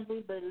for us, and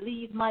we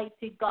believe,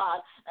 mighty God.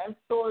 And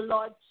so,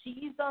 Lord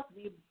Jesus,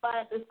 we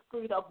bind the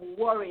spirit of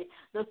worry,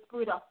 the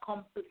spirit of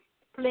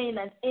complaint,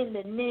 in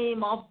the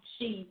name of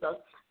Jesus.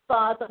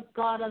 Father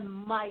God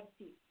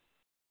Almighty,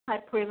 I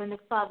pray, in the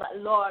Father,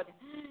 Lord,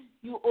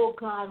 you, oh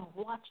God,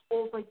 watch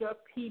over your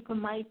people,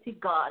 mighty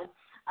God,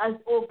 as,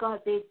 oh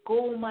God, they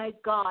go, my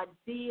God,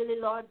 daily,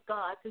 Lord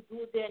God, to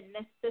do their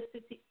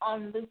necessity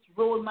on this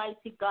road,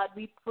 mighty God.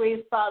 We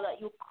pray, Father,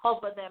 you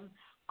cover them,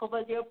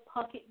 cover their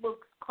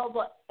pocketbooks,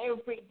 cover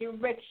every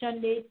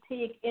direction they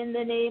take in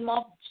the name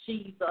of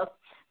Jesus.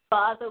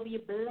 Father, we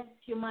bless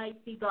you,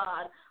 mighty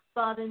God.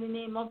 Father, in the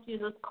name of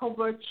Jesus,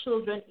 cover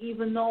children,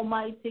 even now,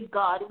 mighty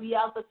God. We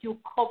ask that you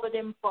cover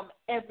them from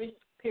every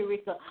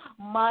spirit.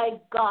 My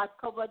God,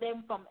 cover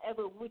them from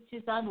every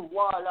witches and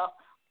warlock.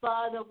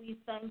 Father, we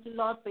thank you,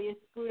 Lord, for your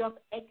spirit of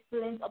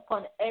excellence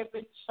upon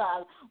every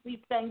child.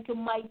 We thank you,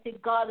 mighty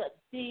God, that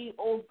they,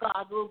 oh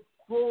God, will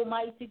grow,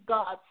 mighty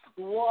God,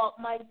 walk,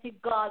 mighty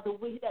God, the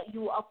way that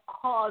you have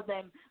called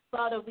them.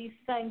 Father, we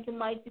thank you,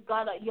 mighty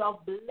God, that you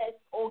have blessed,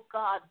 oh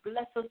God.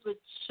 Bless us with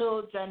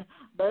children.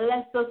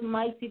 Bless us,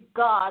 mighty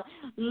God.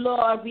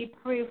 Lord, we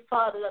pray,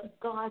 Father, that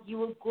God, you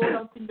will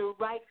grow up in the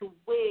right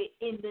way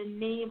in the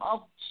name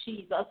of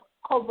Jesus.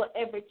 Cover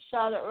every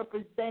child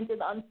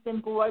represented on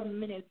Simple Word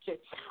Ministry.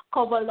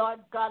 Cover, Lord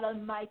God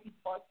Almighty,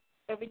 for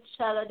every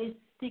child that is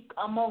sick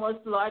among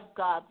us, Lord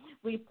God.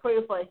 We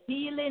pray for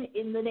healing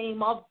in the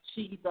name of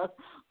Jesus.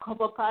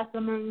 Cover Pastor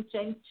Marie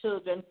Cheng's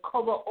children.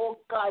 Cover, oh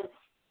God,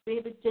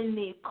 baby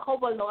Jenny.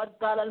 Cover, Lord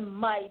God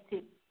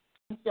Almighty,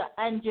 Mr.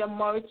 Andrea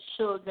Morris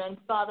children.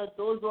 Father,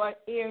 those who are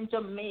here in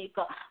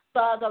Jamaica.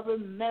 Father,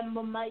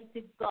 remember,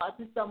 mighty God,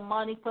 Sister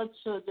Monica's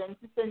children,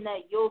 Sister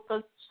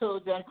Nayoka's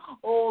children.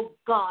 Oh,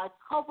 God,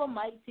 cover,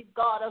 mighty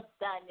God of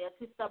Daniel,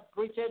 Sister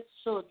Bridget's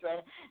children,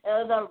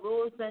 Elder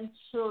Rose and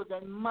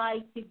children,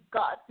 mighty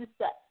God,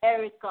 Sister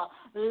Erica,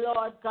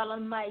 Lord God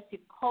Almighty,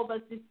 cover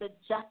Sister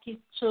Jackie's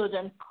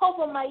children,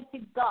 cover,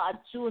 mighty God,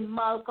 June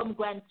Malcolm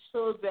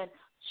grandchildren,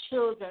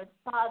 children.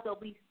 Father,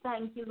 we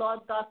thank you, Lord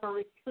God, for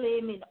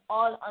reclaiming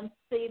all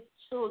unsaved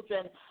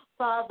children.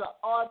 Father,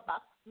 all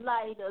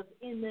backsliders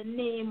in the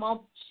name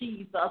of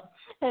Jesus.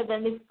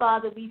 Heavenly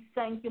Father, we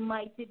thank you,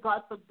 mighty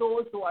God, for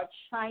those who are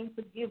trying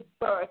to give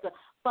birth.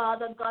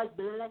 Father God,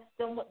 bless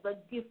them with the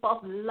gift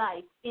of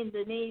life in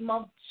the name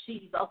of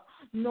Jesus.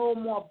 No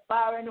more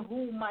barren,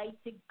 who,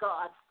 mighty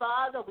God.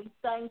 Father, we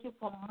thank you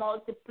for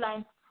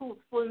multiplying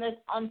fruitfulness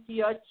unto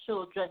your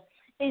children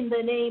in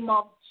the name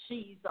of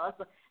Jesus.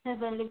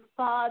 Heavenly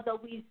Father,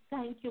 we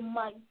thank you,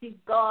 mighty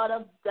God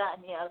of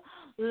Daniel.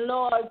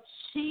 Lord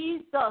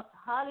Jesus,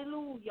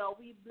 hallelujah,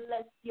 we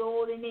bless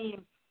your holy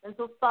name. And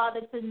so,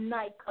 Father,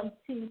 tonight,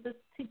 continue to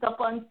sit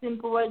upon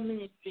Simple Word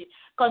Ministry.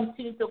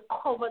 Continue to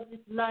cover this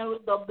line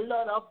with the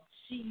blood of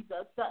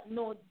Jesus, that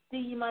no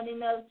demon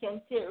in hell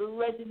can take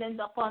residence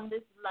upon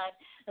this line.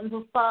 And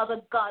so,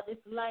 Father God, this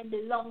line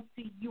belongs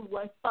to you.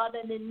 And Father,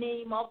 in the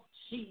name of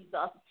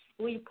Jesus,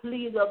 we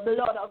plead the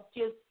blood of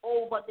Jesus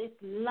over this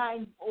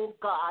line, oh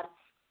God.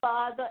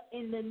 Father,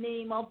 in the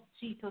name of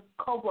Jesus,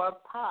 cover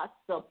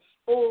Pastor.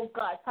 Oh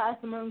God,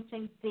 Pastor Marie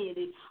Cheng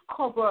Daly.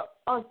 Cover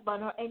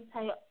husband, her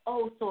entire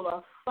household,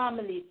 her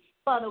family.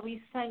 Father,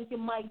 we thank you,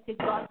 mighty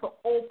God, for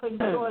open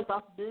doors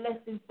of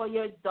blessing for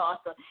your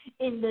daughter.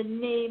 In the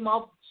name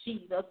of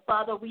Jesus,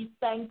 Father, we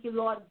thank you,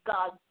 Lord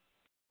God,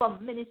 for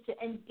ministry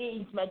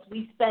engagement.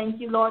 We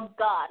thank you, Lord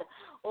God.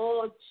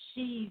 Oh,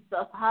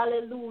 Jesus,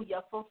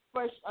 hallelujah, for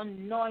fresh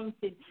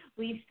anointing.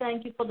 We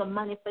thank you for the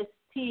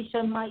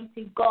manifestation,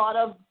 mighty God,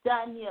 of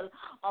Daniel,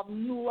 of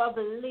new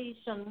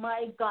revelation,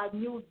 my God,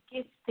 new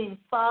gifting.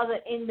 Father,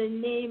 in the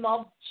name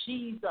of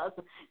Jesus,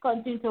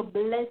 continue to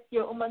bless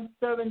your woman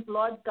servant,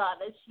 Lord God,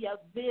 as she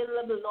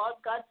available, Lord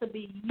God, to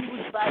be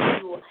used by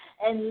you.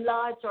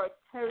 Enlarge our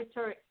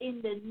territory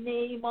in the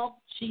name of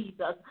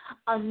Jesus.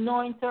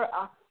 Anoint her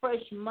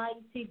afresh,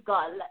 mighty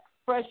God. Let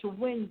fresh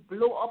wind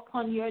blow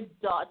upon your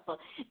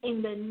daughter.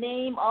 In the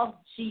name of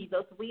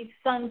Jesus, we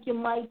thank you,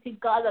 mighty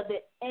God, that the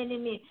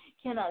enemy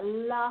cannot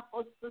laugh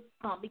us to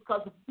come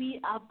because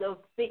we have the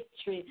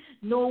victory.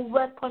 No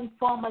weapon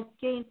formed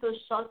against us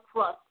shall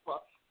prosper.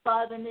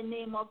 Father, in the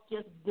name of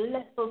Jesus,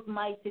 bless us,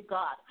 mighty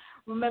God.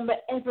 Remember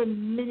every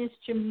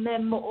ministry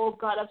member, oh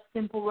God, of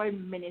Simple Word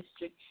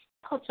Ministry.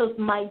 Touch us,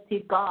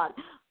 mighty God.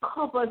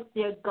 Cover us,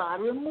 dear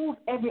God. Remove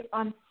every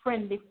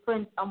unfriendly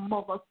friend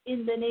among us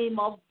in the name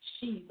of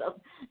Jesus.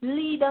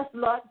 Lead us,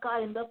 Lord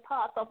God, in the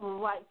path of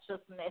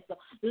righteousness.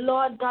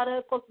 Lord God,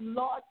 help us,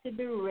 Lord, to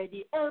be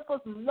ready. Help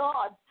us,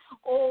 Lord,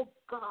 oh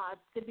God,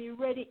 to be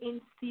ready in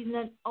season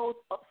and out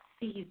of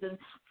season.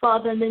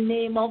 Father, in the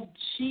name of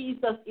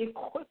Jesus,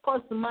 equip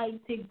us,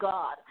 mighty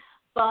God.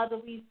 Father,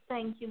 we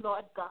thank you,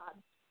 Lord God,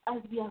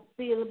 as we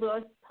available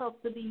ourselves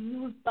to be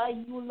used by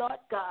you, Lord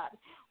God.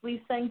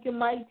 We thank you,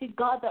 mighty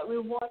God, that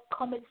reward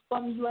cometh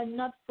from you and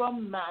not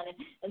from man.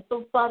 And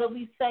so, Father,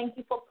 we thank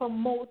you for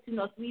promoting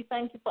us. We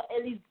thank you for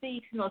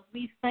elevating us.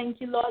 We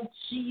thank you, Lord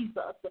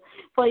Jesus,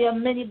 for your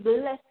many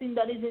blessings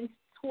that is in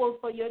store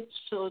for your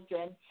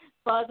children.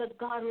 Father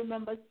God,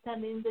 remember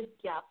standing in the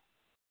gap.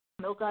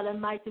 Oh God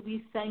Almighty,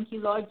 we thank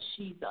you, Lord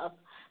Jesus,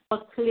 for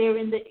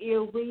clearing the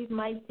airways,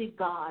 mighty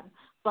God.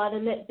 Father,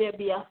 let there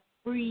be a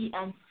free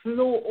and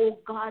flow, oh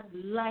God,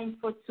 line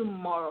for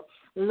tomorrow.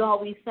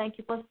 Lord, we thank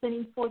you for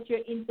sending forth your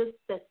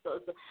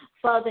intercessors.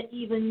 Father,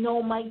 even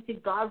now, mighty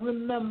God,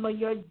 remember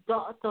your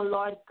daughter,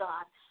 Lord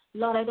God.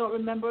 Lord, I don't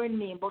remember her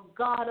name, but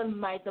God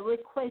Almighty, the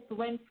request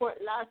went forth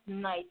last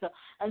night.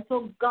 And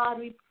so, God,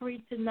 we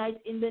pray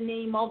tonight in the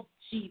name of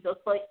Jesus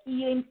for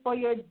healing for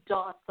your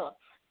daughter.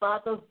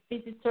 Father,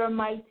 visit her,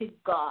 mighty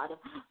God.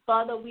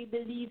 Father, we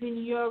believe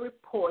in your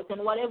report,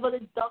 and whatever the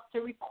doctor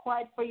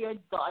required for your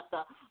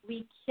daughter,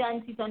 we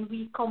count it and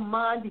we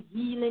command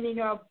healing in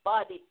her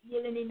body,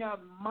 healing in her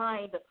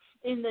mind,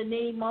 in the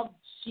name of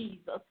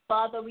Jesus.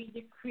 Father, we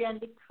decree and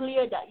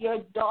declare that your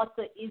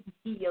daughter is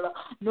healed.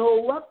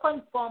 No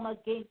weapon formed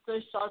against her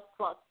shall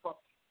prosper.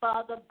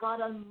 Father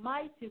God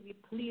Almighty, we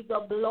plead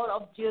the blood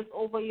of Jesus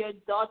over your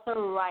daughter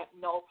right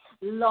now.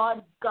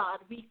 Lord God,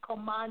 we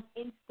command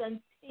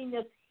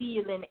instantaneous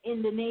healing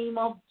in the name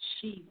of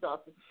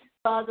Jesus.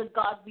 Father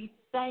God, we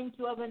thank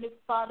you, Heavenly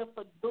Father,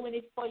 for doing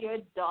it for your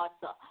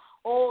daughter.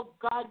 Oh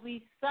God,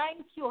 we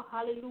thank you,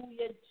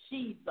 hallelujah,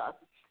 Jesus.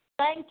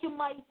 Thank you,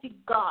 mighty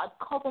God.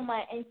 Cover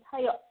my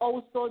entire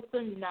household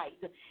tonight.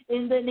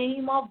 In the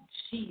name of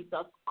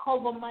Jesus,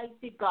 cover,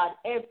 mighty God,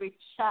 every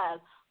child.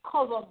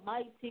 Cover,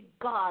 mighty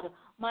God,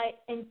 my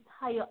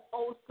entire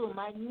household,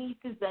 my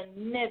nieces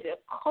and nephews.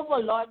 Cover,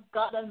 Lord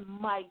God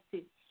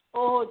Almighty.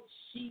 Oh,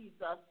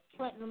 Jesus,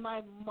 strengthen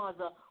my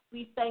mother.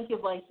 We thank you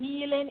for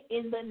healing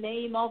in the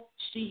name of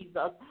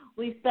Jesus.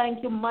 We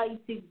thank you,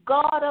 mighty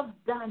God of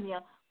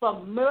Daniel,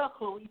 for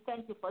miracle. We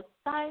thank you for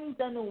signs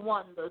and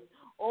wonders.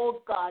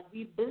 Oh, God,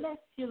 we bless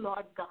you,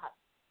 Lord God.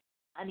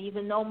 And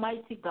even now,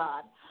 mighty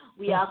God,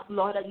 we ask,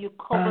 Lord, that you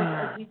cover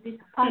us as we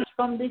dispatch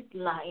from this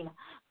line.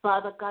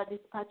 Father God,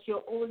 dispatch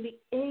your only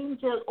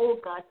angel, oh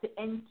God, to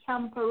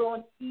encamp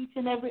around each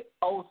and every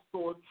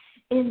household.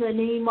 In the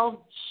name of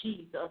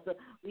Jesus,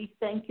 we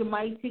thank you,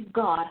 mighty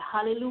God.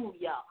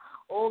 Hallelujah.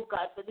 Oh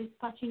God, for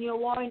dispatching your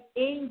warring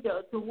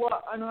angel to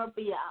work on our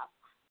behalf.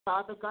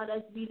 Father God,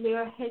 as we lay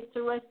our heads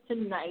to rest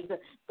tonight,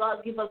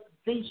 God, give us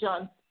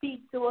vision.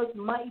 Speak to us,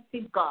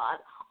 mighty God.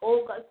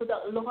 Oh God, so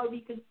that, Lord, we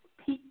can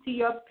speak to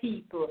your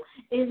people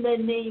in the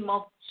name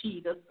of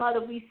Jesus.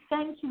 Father, we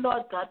thank you,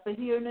 Lord God, for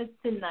hearing us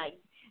tonight.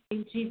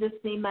 In Jesus'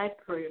 name I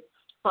pray.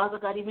 Father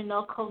God, even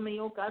now cover me,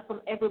 oh God,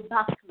 from every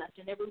backlash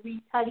and every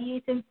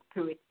retaliating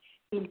spirit.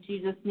 In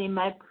Jesus' name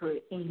I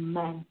pray.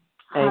 Amen.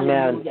 Amen.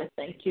 Hallelujah.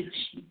 Thank you,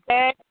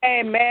 Jesus.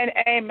 Amen.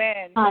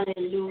 Amen.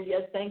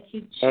 Hallelujah. Thank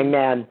you, Jesus.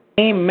 Amen.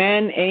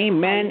 Amen.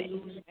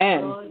 Amen.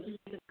 Amen. Glory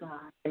to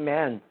God.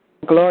 Amen.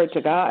 Glory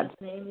to God. In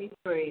Jesus' name we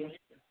pray.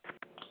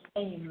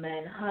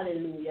 Amen.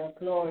 Hallelujah.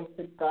 Glory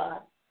to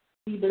God.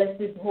 We bless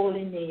his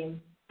holy name.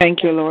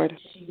 Thank you, Lord.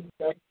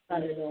 Jesus.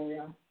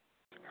 Hallelujah.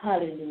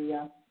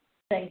 Hallelujah.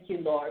 Thank you,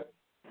 Lord.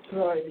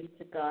 Glory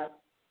be to God.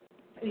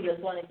 We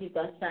just want to give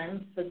God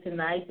thanks for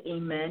tonight.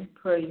 Amen.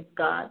 Praise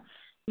God.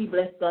 We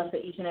bless God for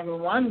each and every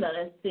one that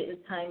has taken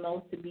the time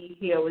out to be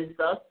here with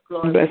us.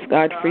 Glory bless to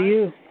God for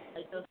you.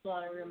 I just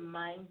want to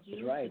remind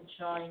you to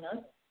join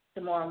us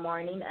tomorrow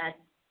morning at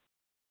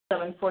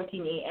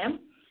 7:14 a.m.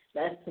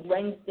 That's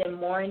Wednesday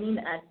morning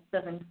at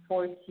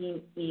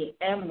 7:14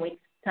 a.m. with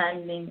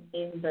Standing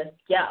in the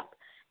Gap.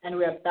 And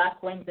we're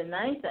back Wednesday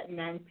night at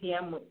 9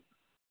 p.m.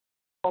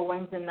 for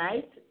Wednesday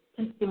night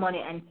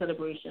testimony and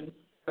celebration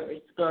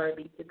service. Glory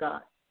be to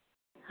God.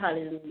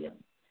 Hallelujah.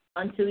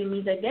 Until we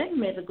meet again,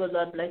 may the good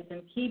Lord bless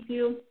and keep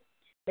you.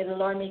 May the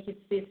Lord make his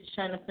face to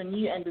shine upon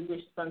you and be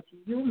gracious unto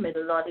you. May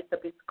the Lord lift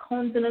up his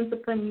countenance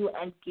upon you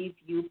and give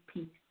you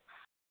peace.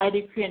 I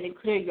decree and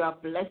declare you are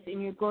blessed in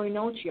your going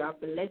out, you are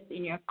blessed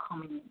in your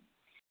coming in.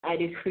 I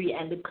decree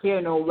and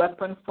declare no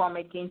weapon formed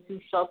against you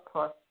shall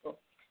prosper,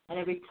 and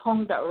every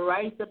tongue that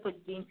rises up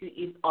against you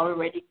is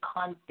already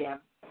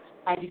condemned.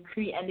 I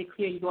decree and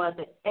declare you are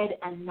the head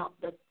and not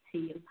the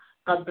tail.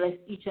 God bless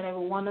each and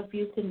every one of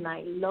you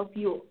tonight. Love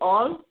you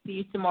all. See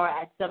you tomorrow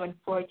at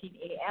 7:14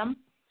 a.m.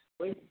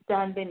 We're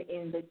standing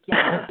in the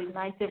gap. Good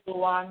night,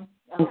 everyone.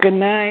 Good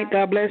night.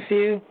 God bless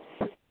you.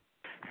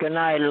 Good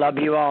night. Love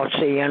you all.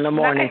 See you in the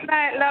morning. Good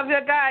night. Love you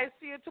guys.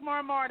 See you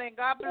tomorrow morning.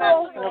 God bless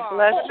you all. God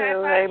bless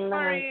you.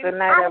 Amen. Good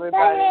night,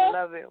 everybody.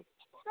 Love you.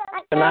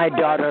 Good night,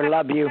 daughter.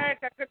 Love you.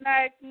 Good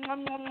night,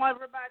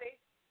 everybody.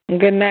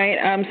 Good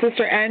night.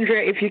 Sister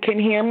Andrea, if you can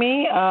hear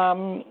me,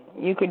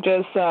 you could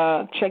just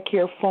check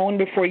your phone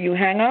before you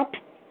hang up.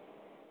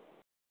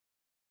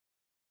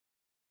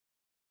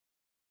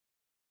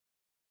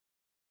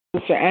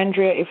 Sister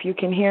Andrea, if you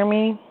can hear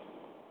me.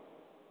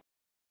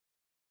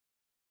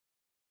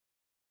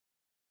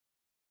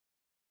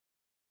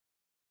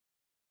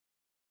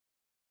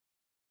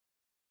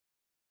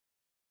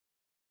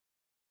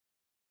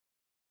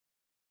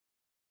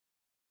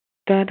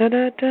 Da da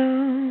da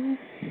da.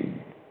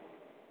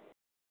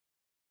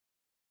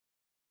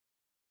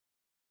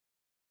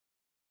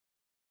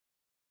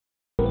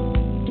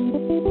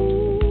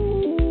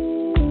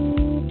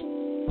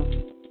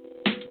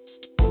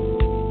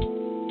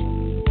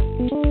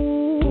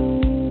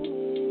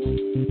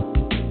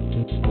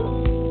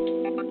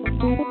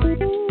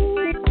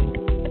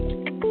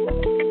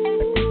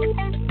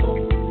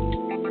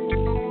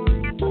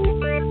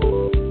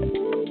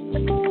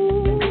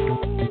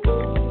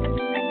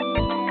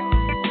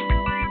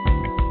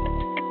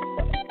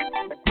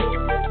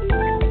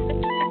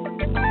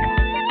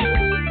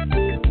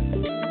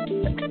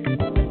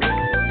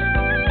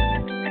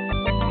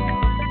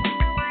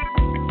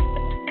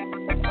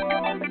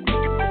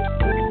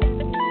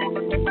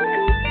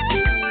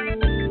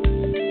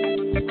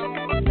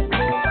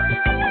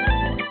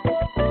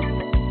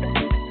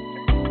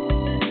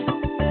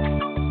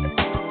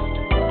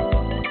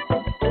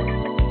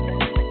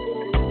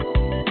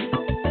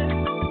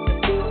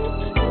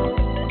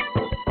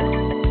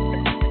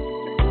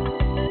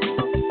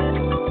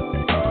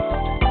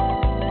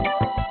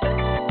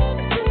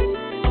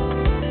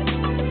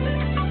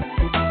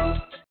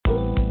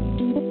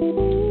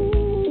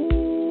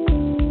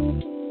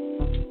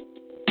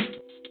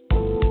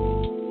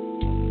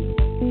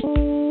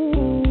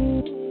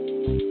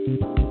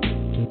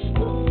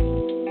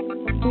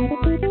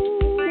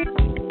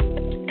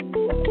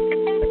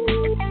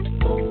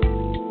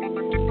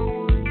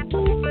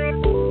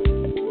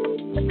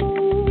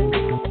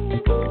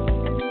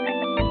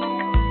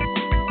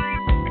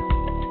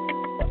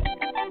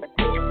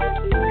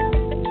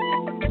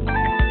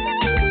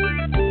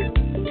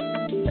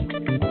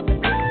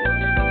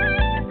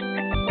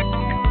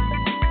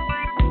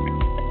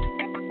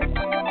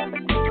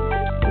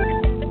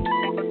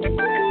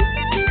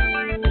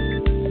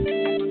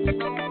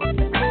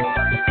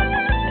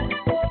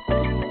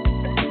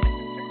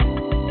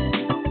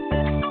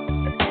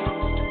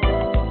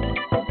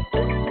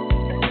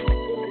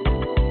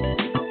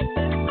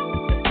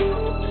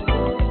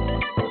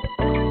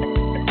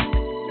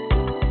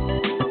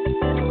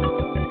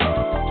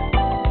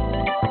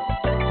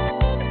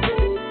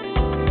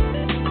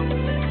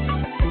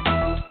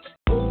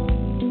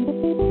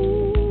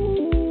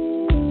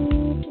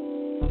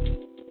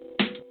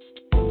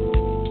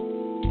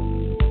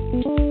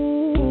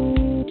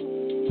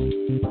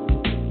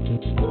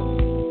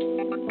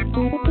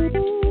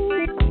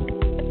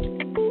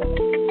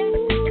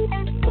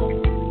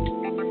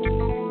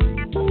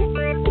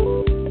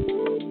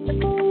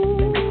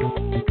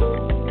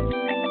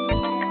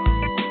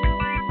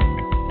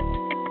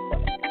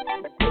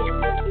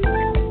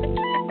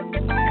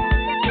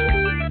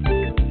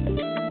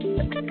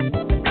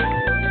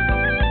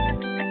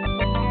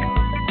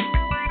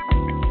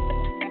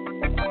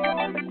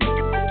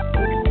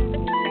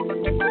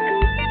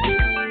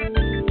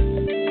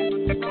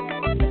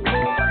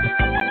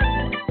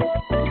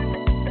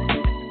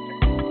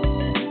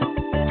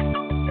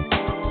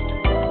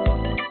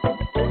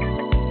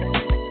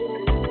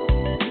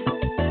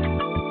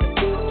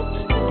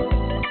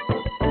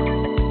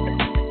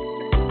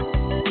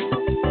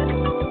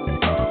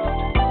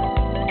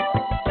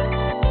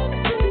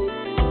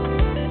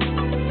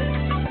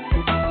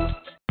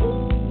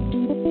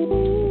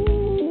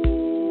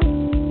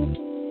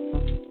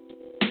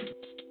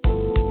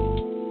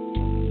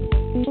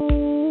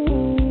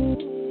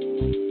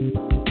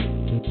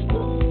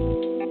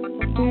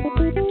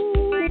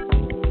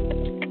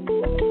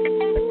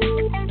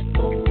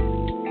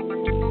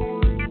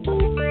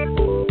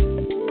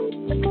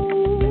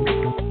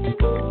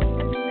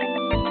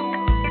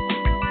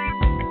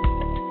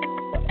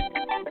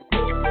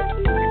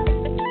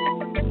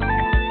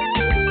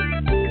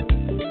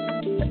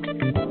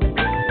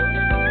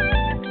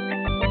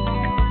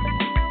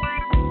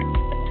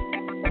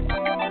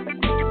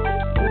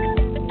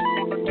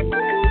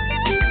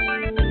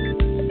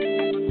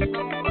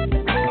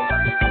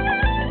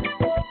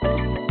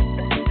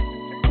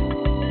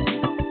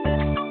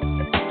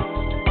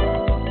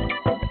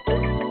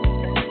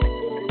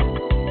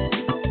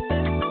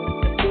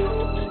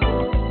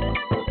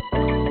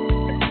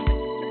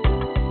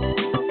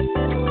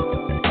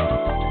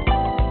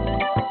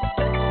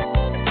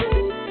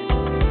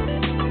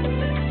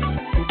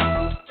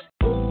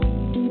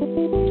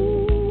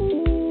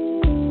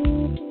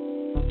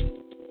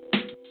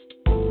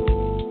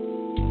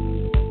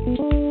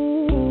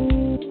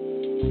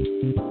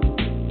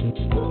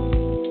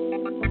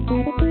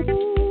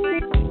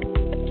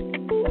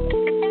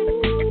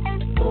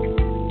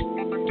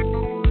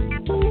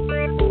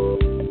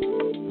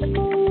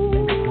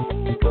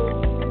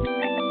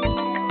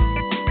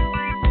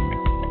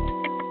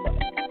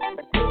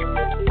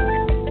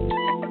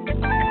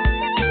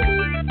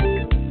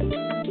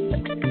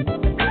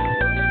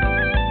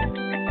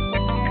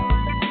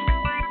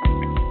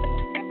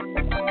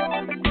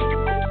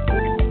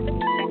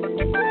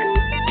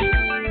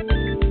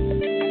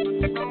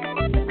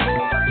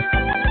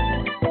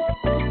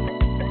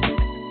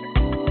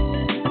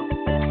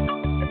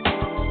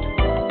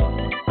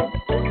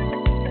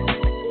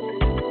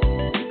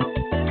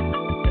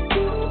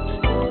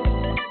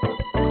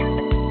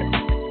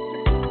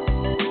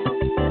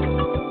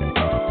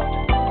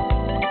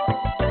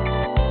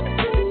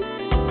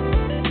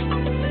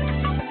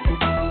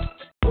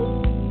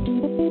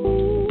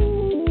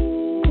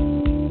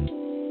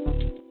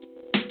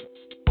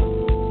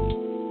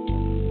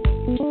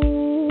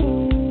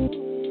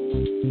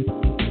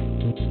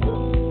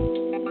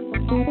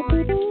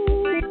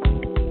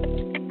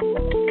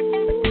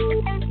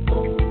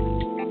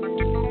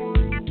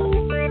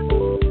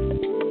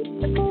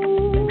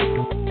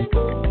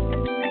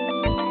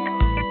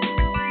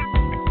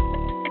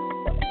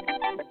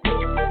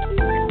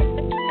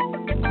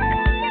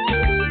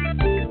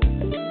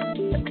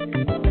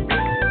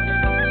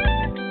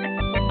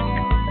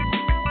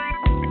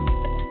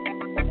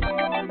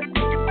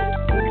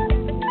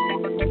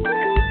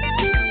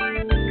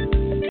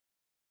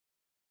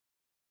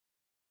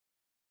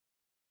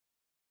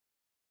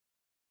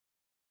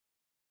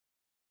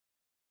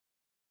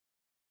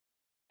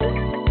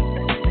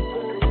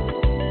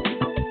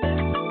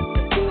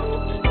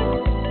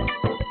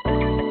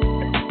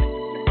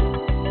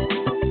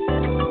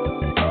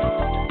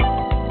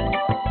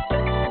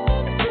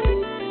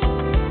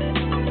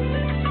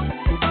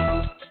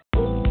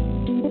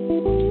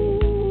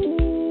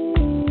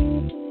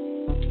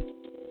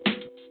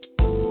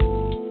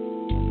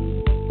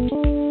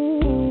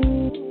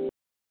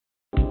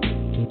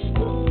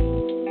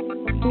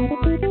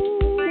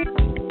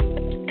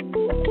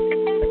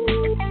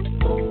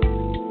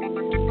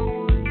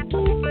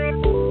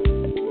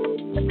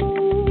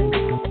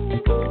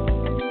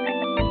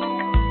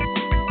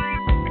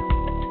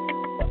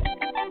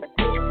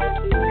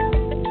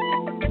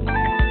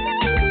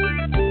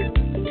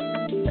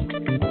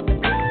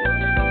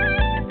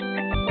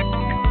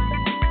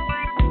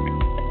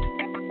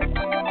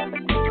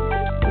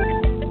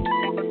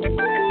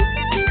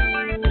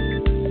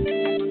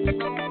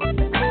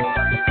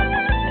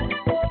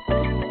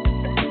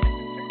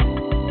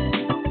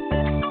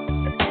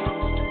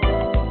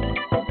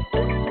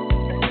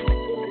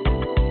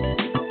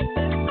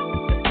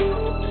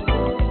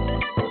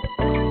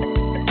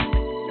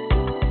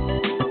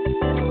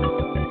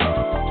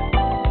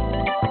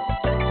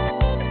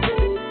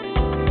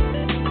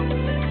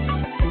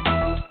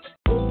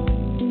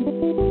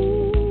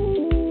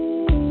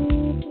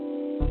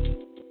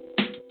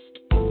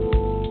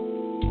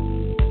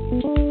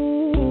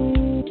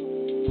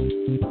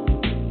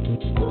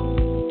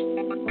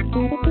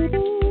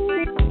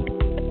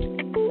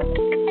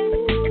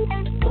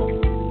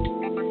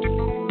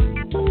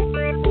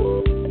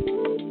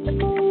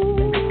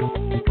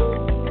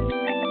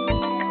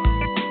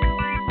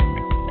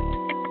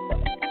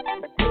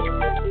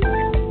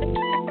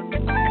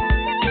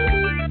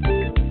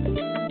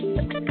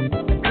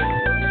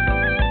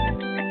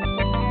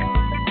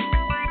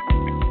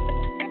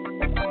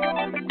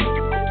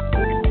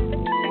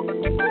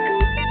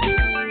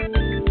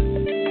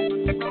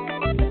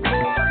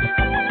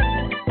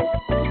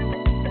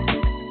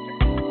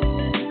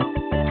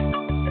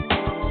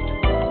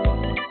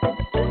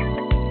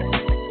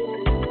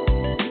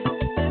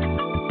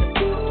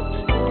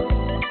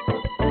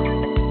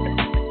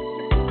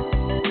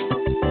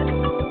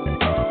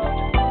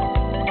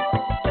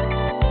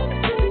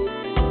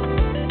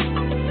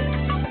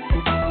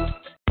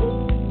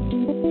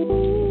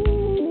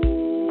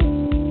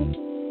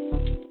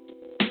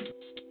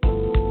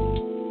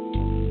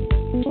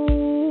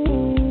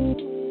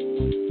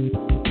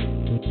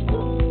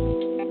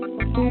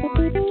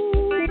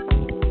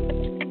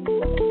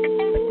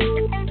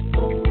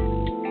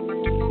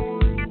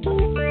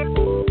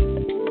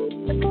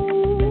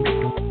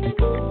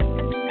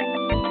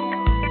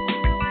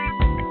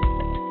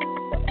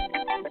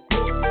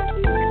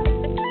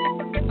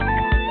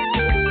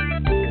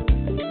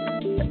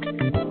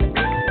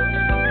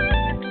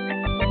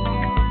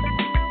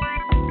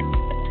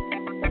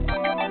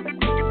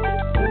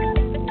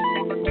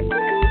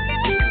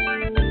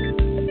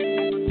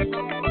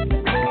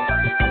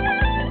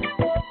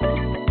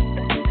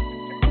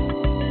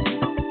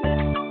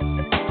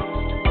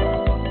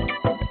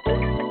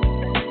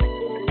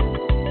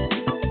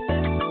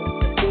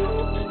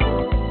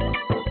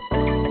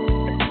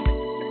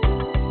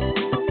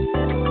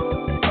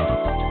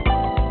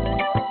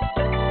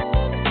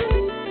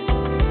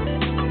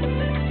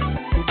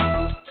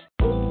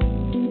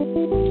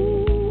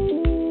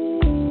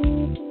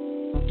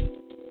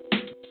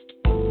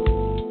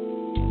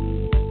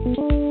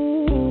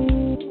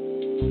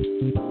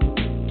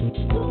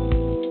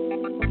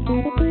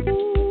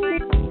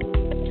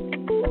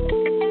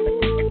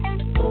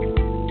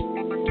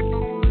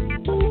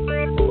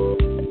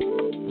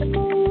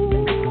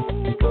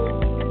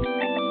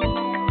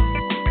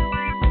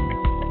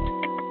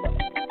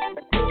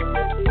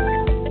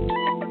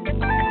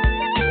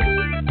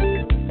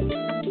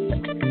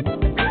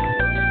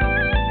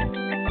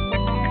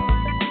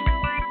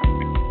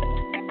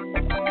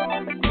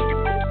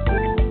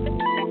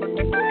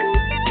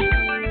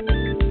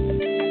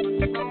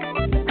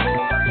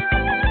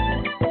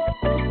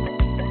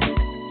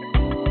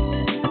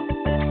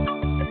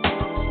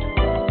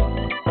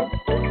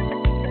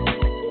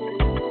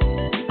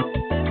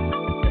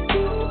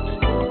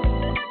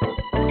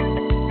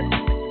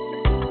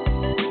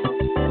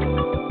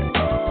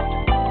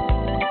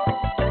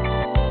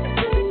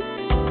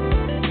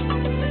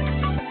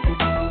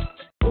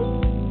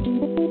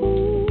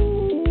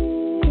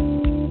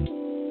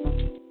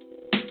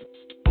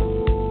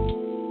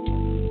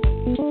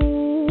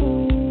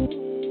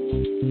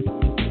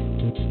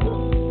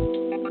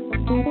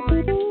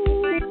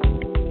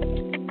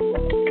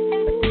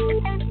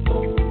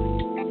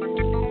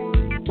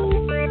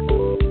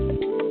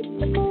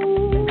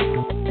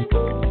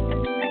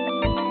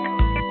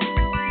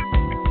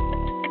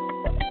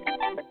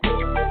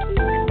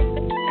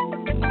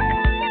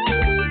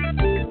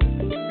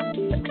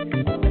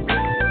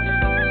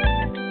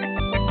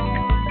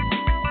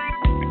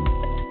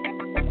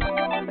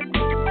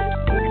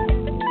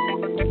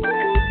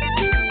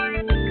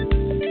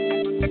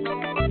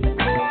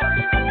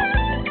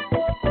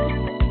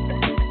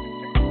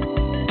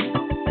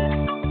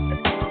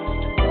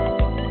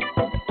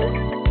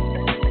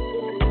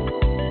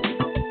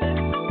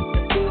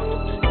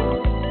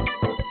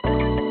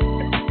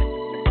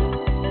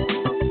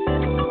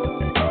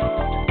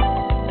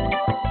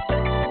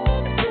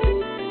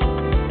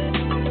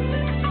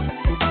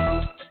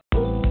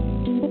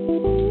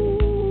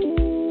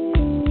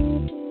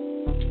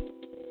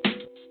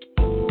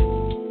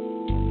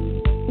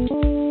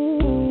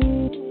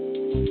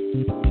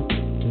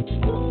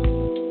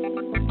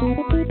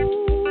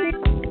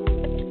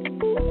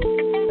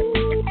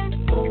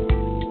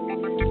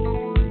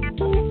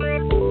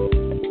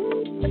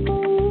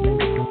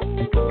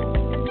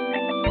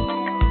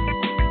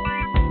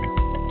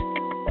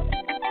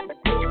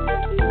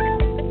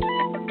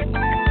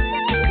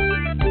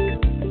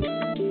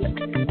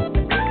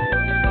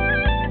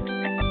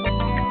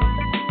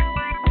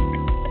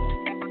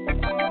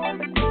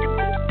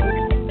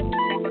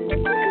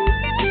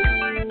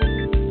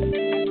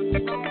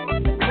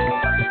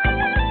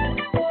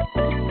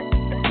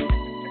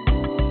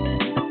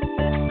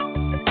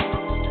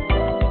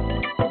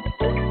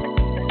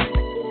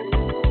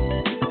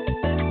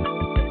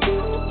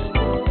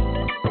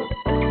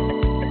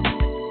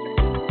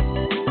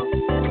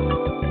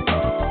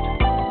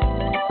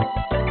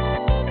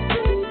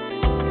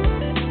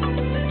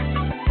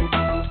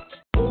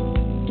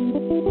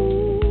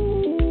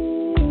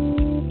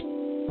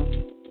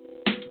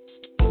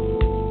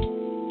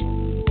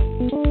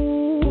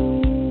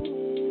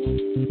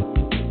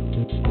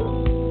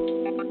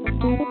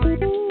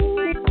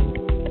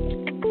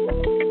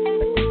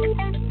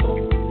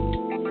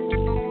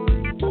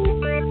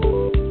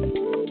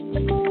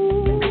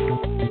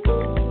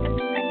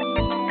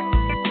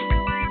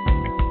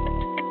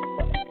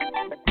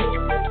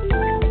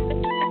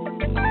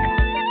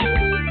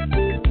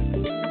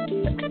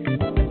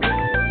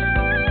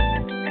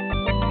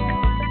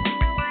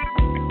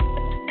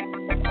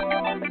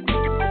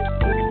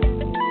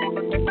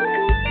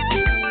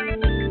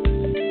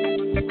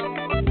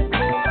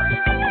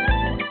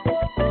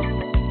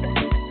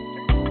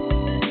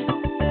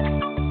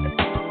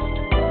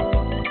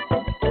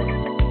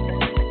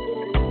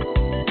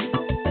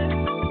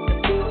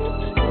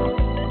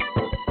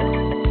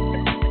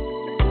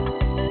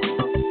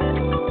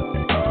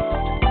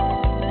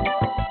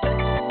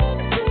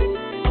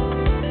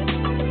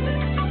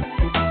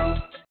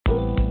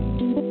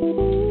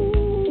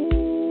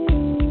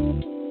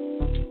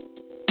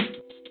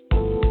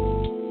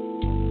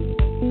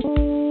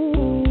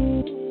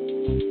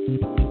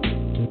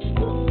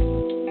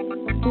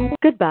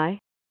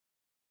 Goodbye.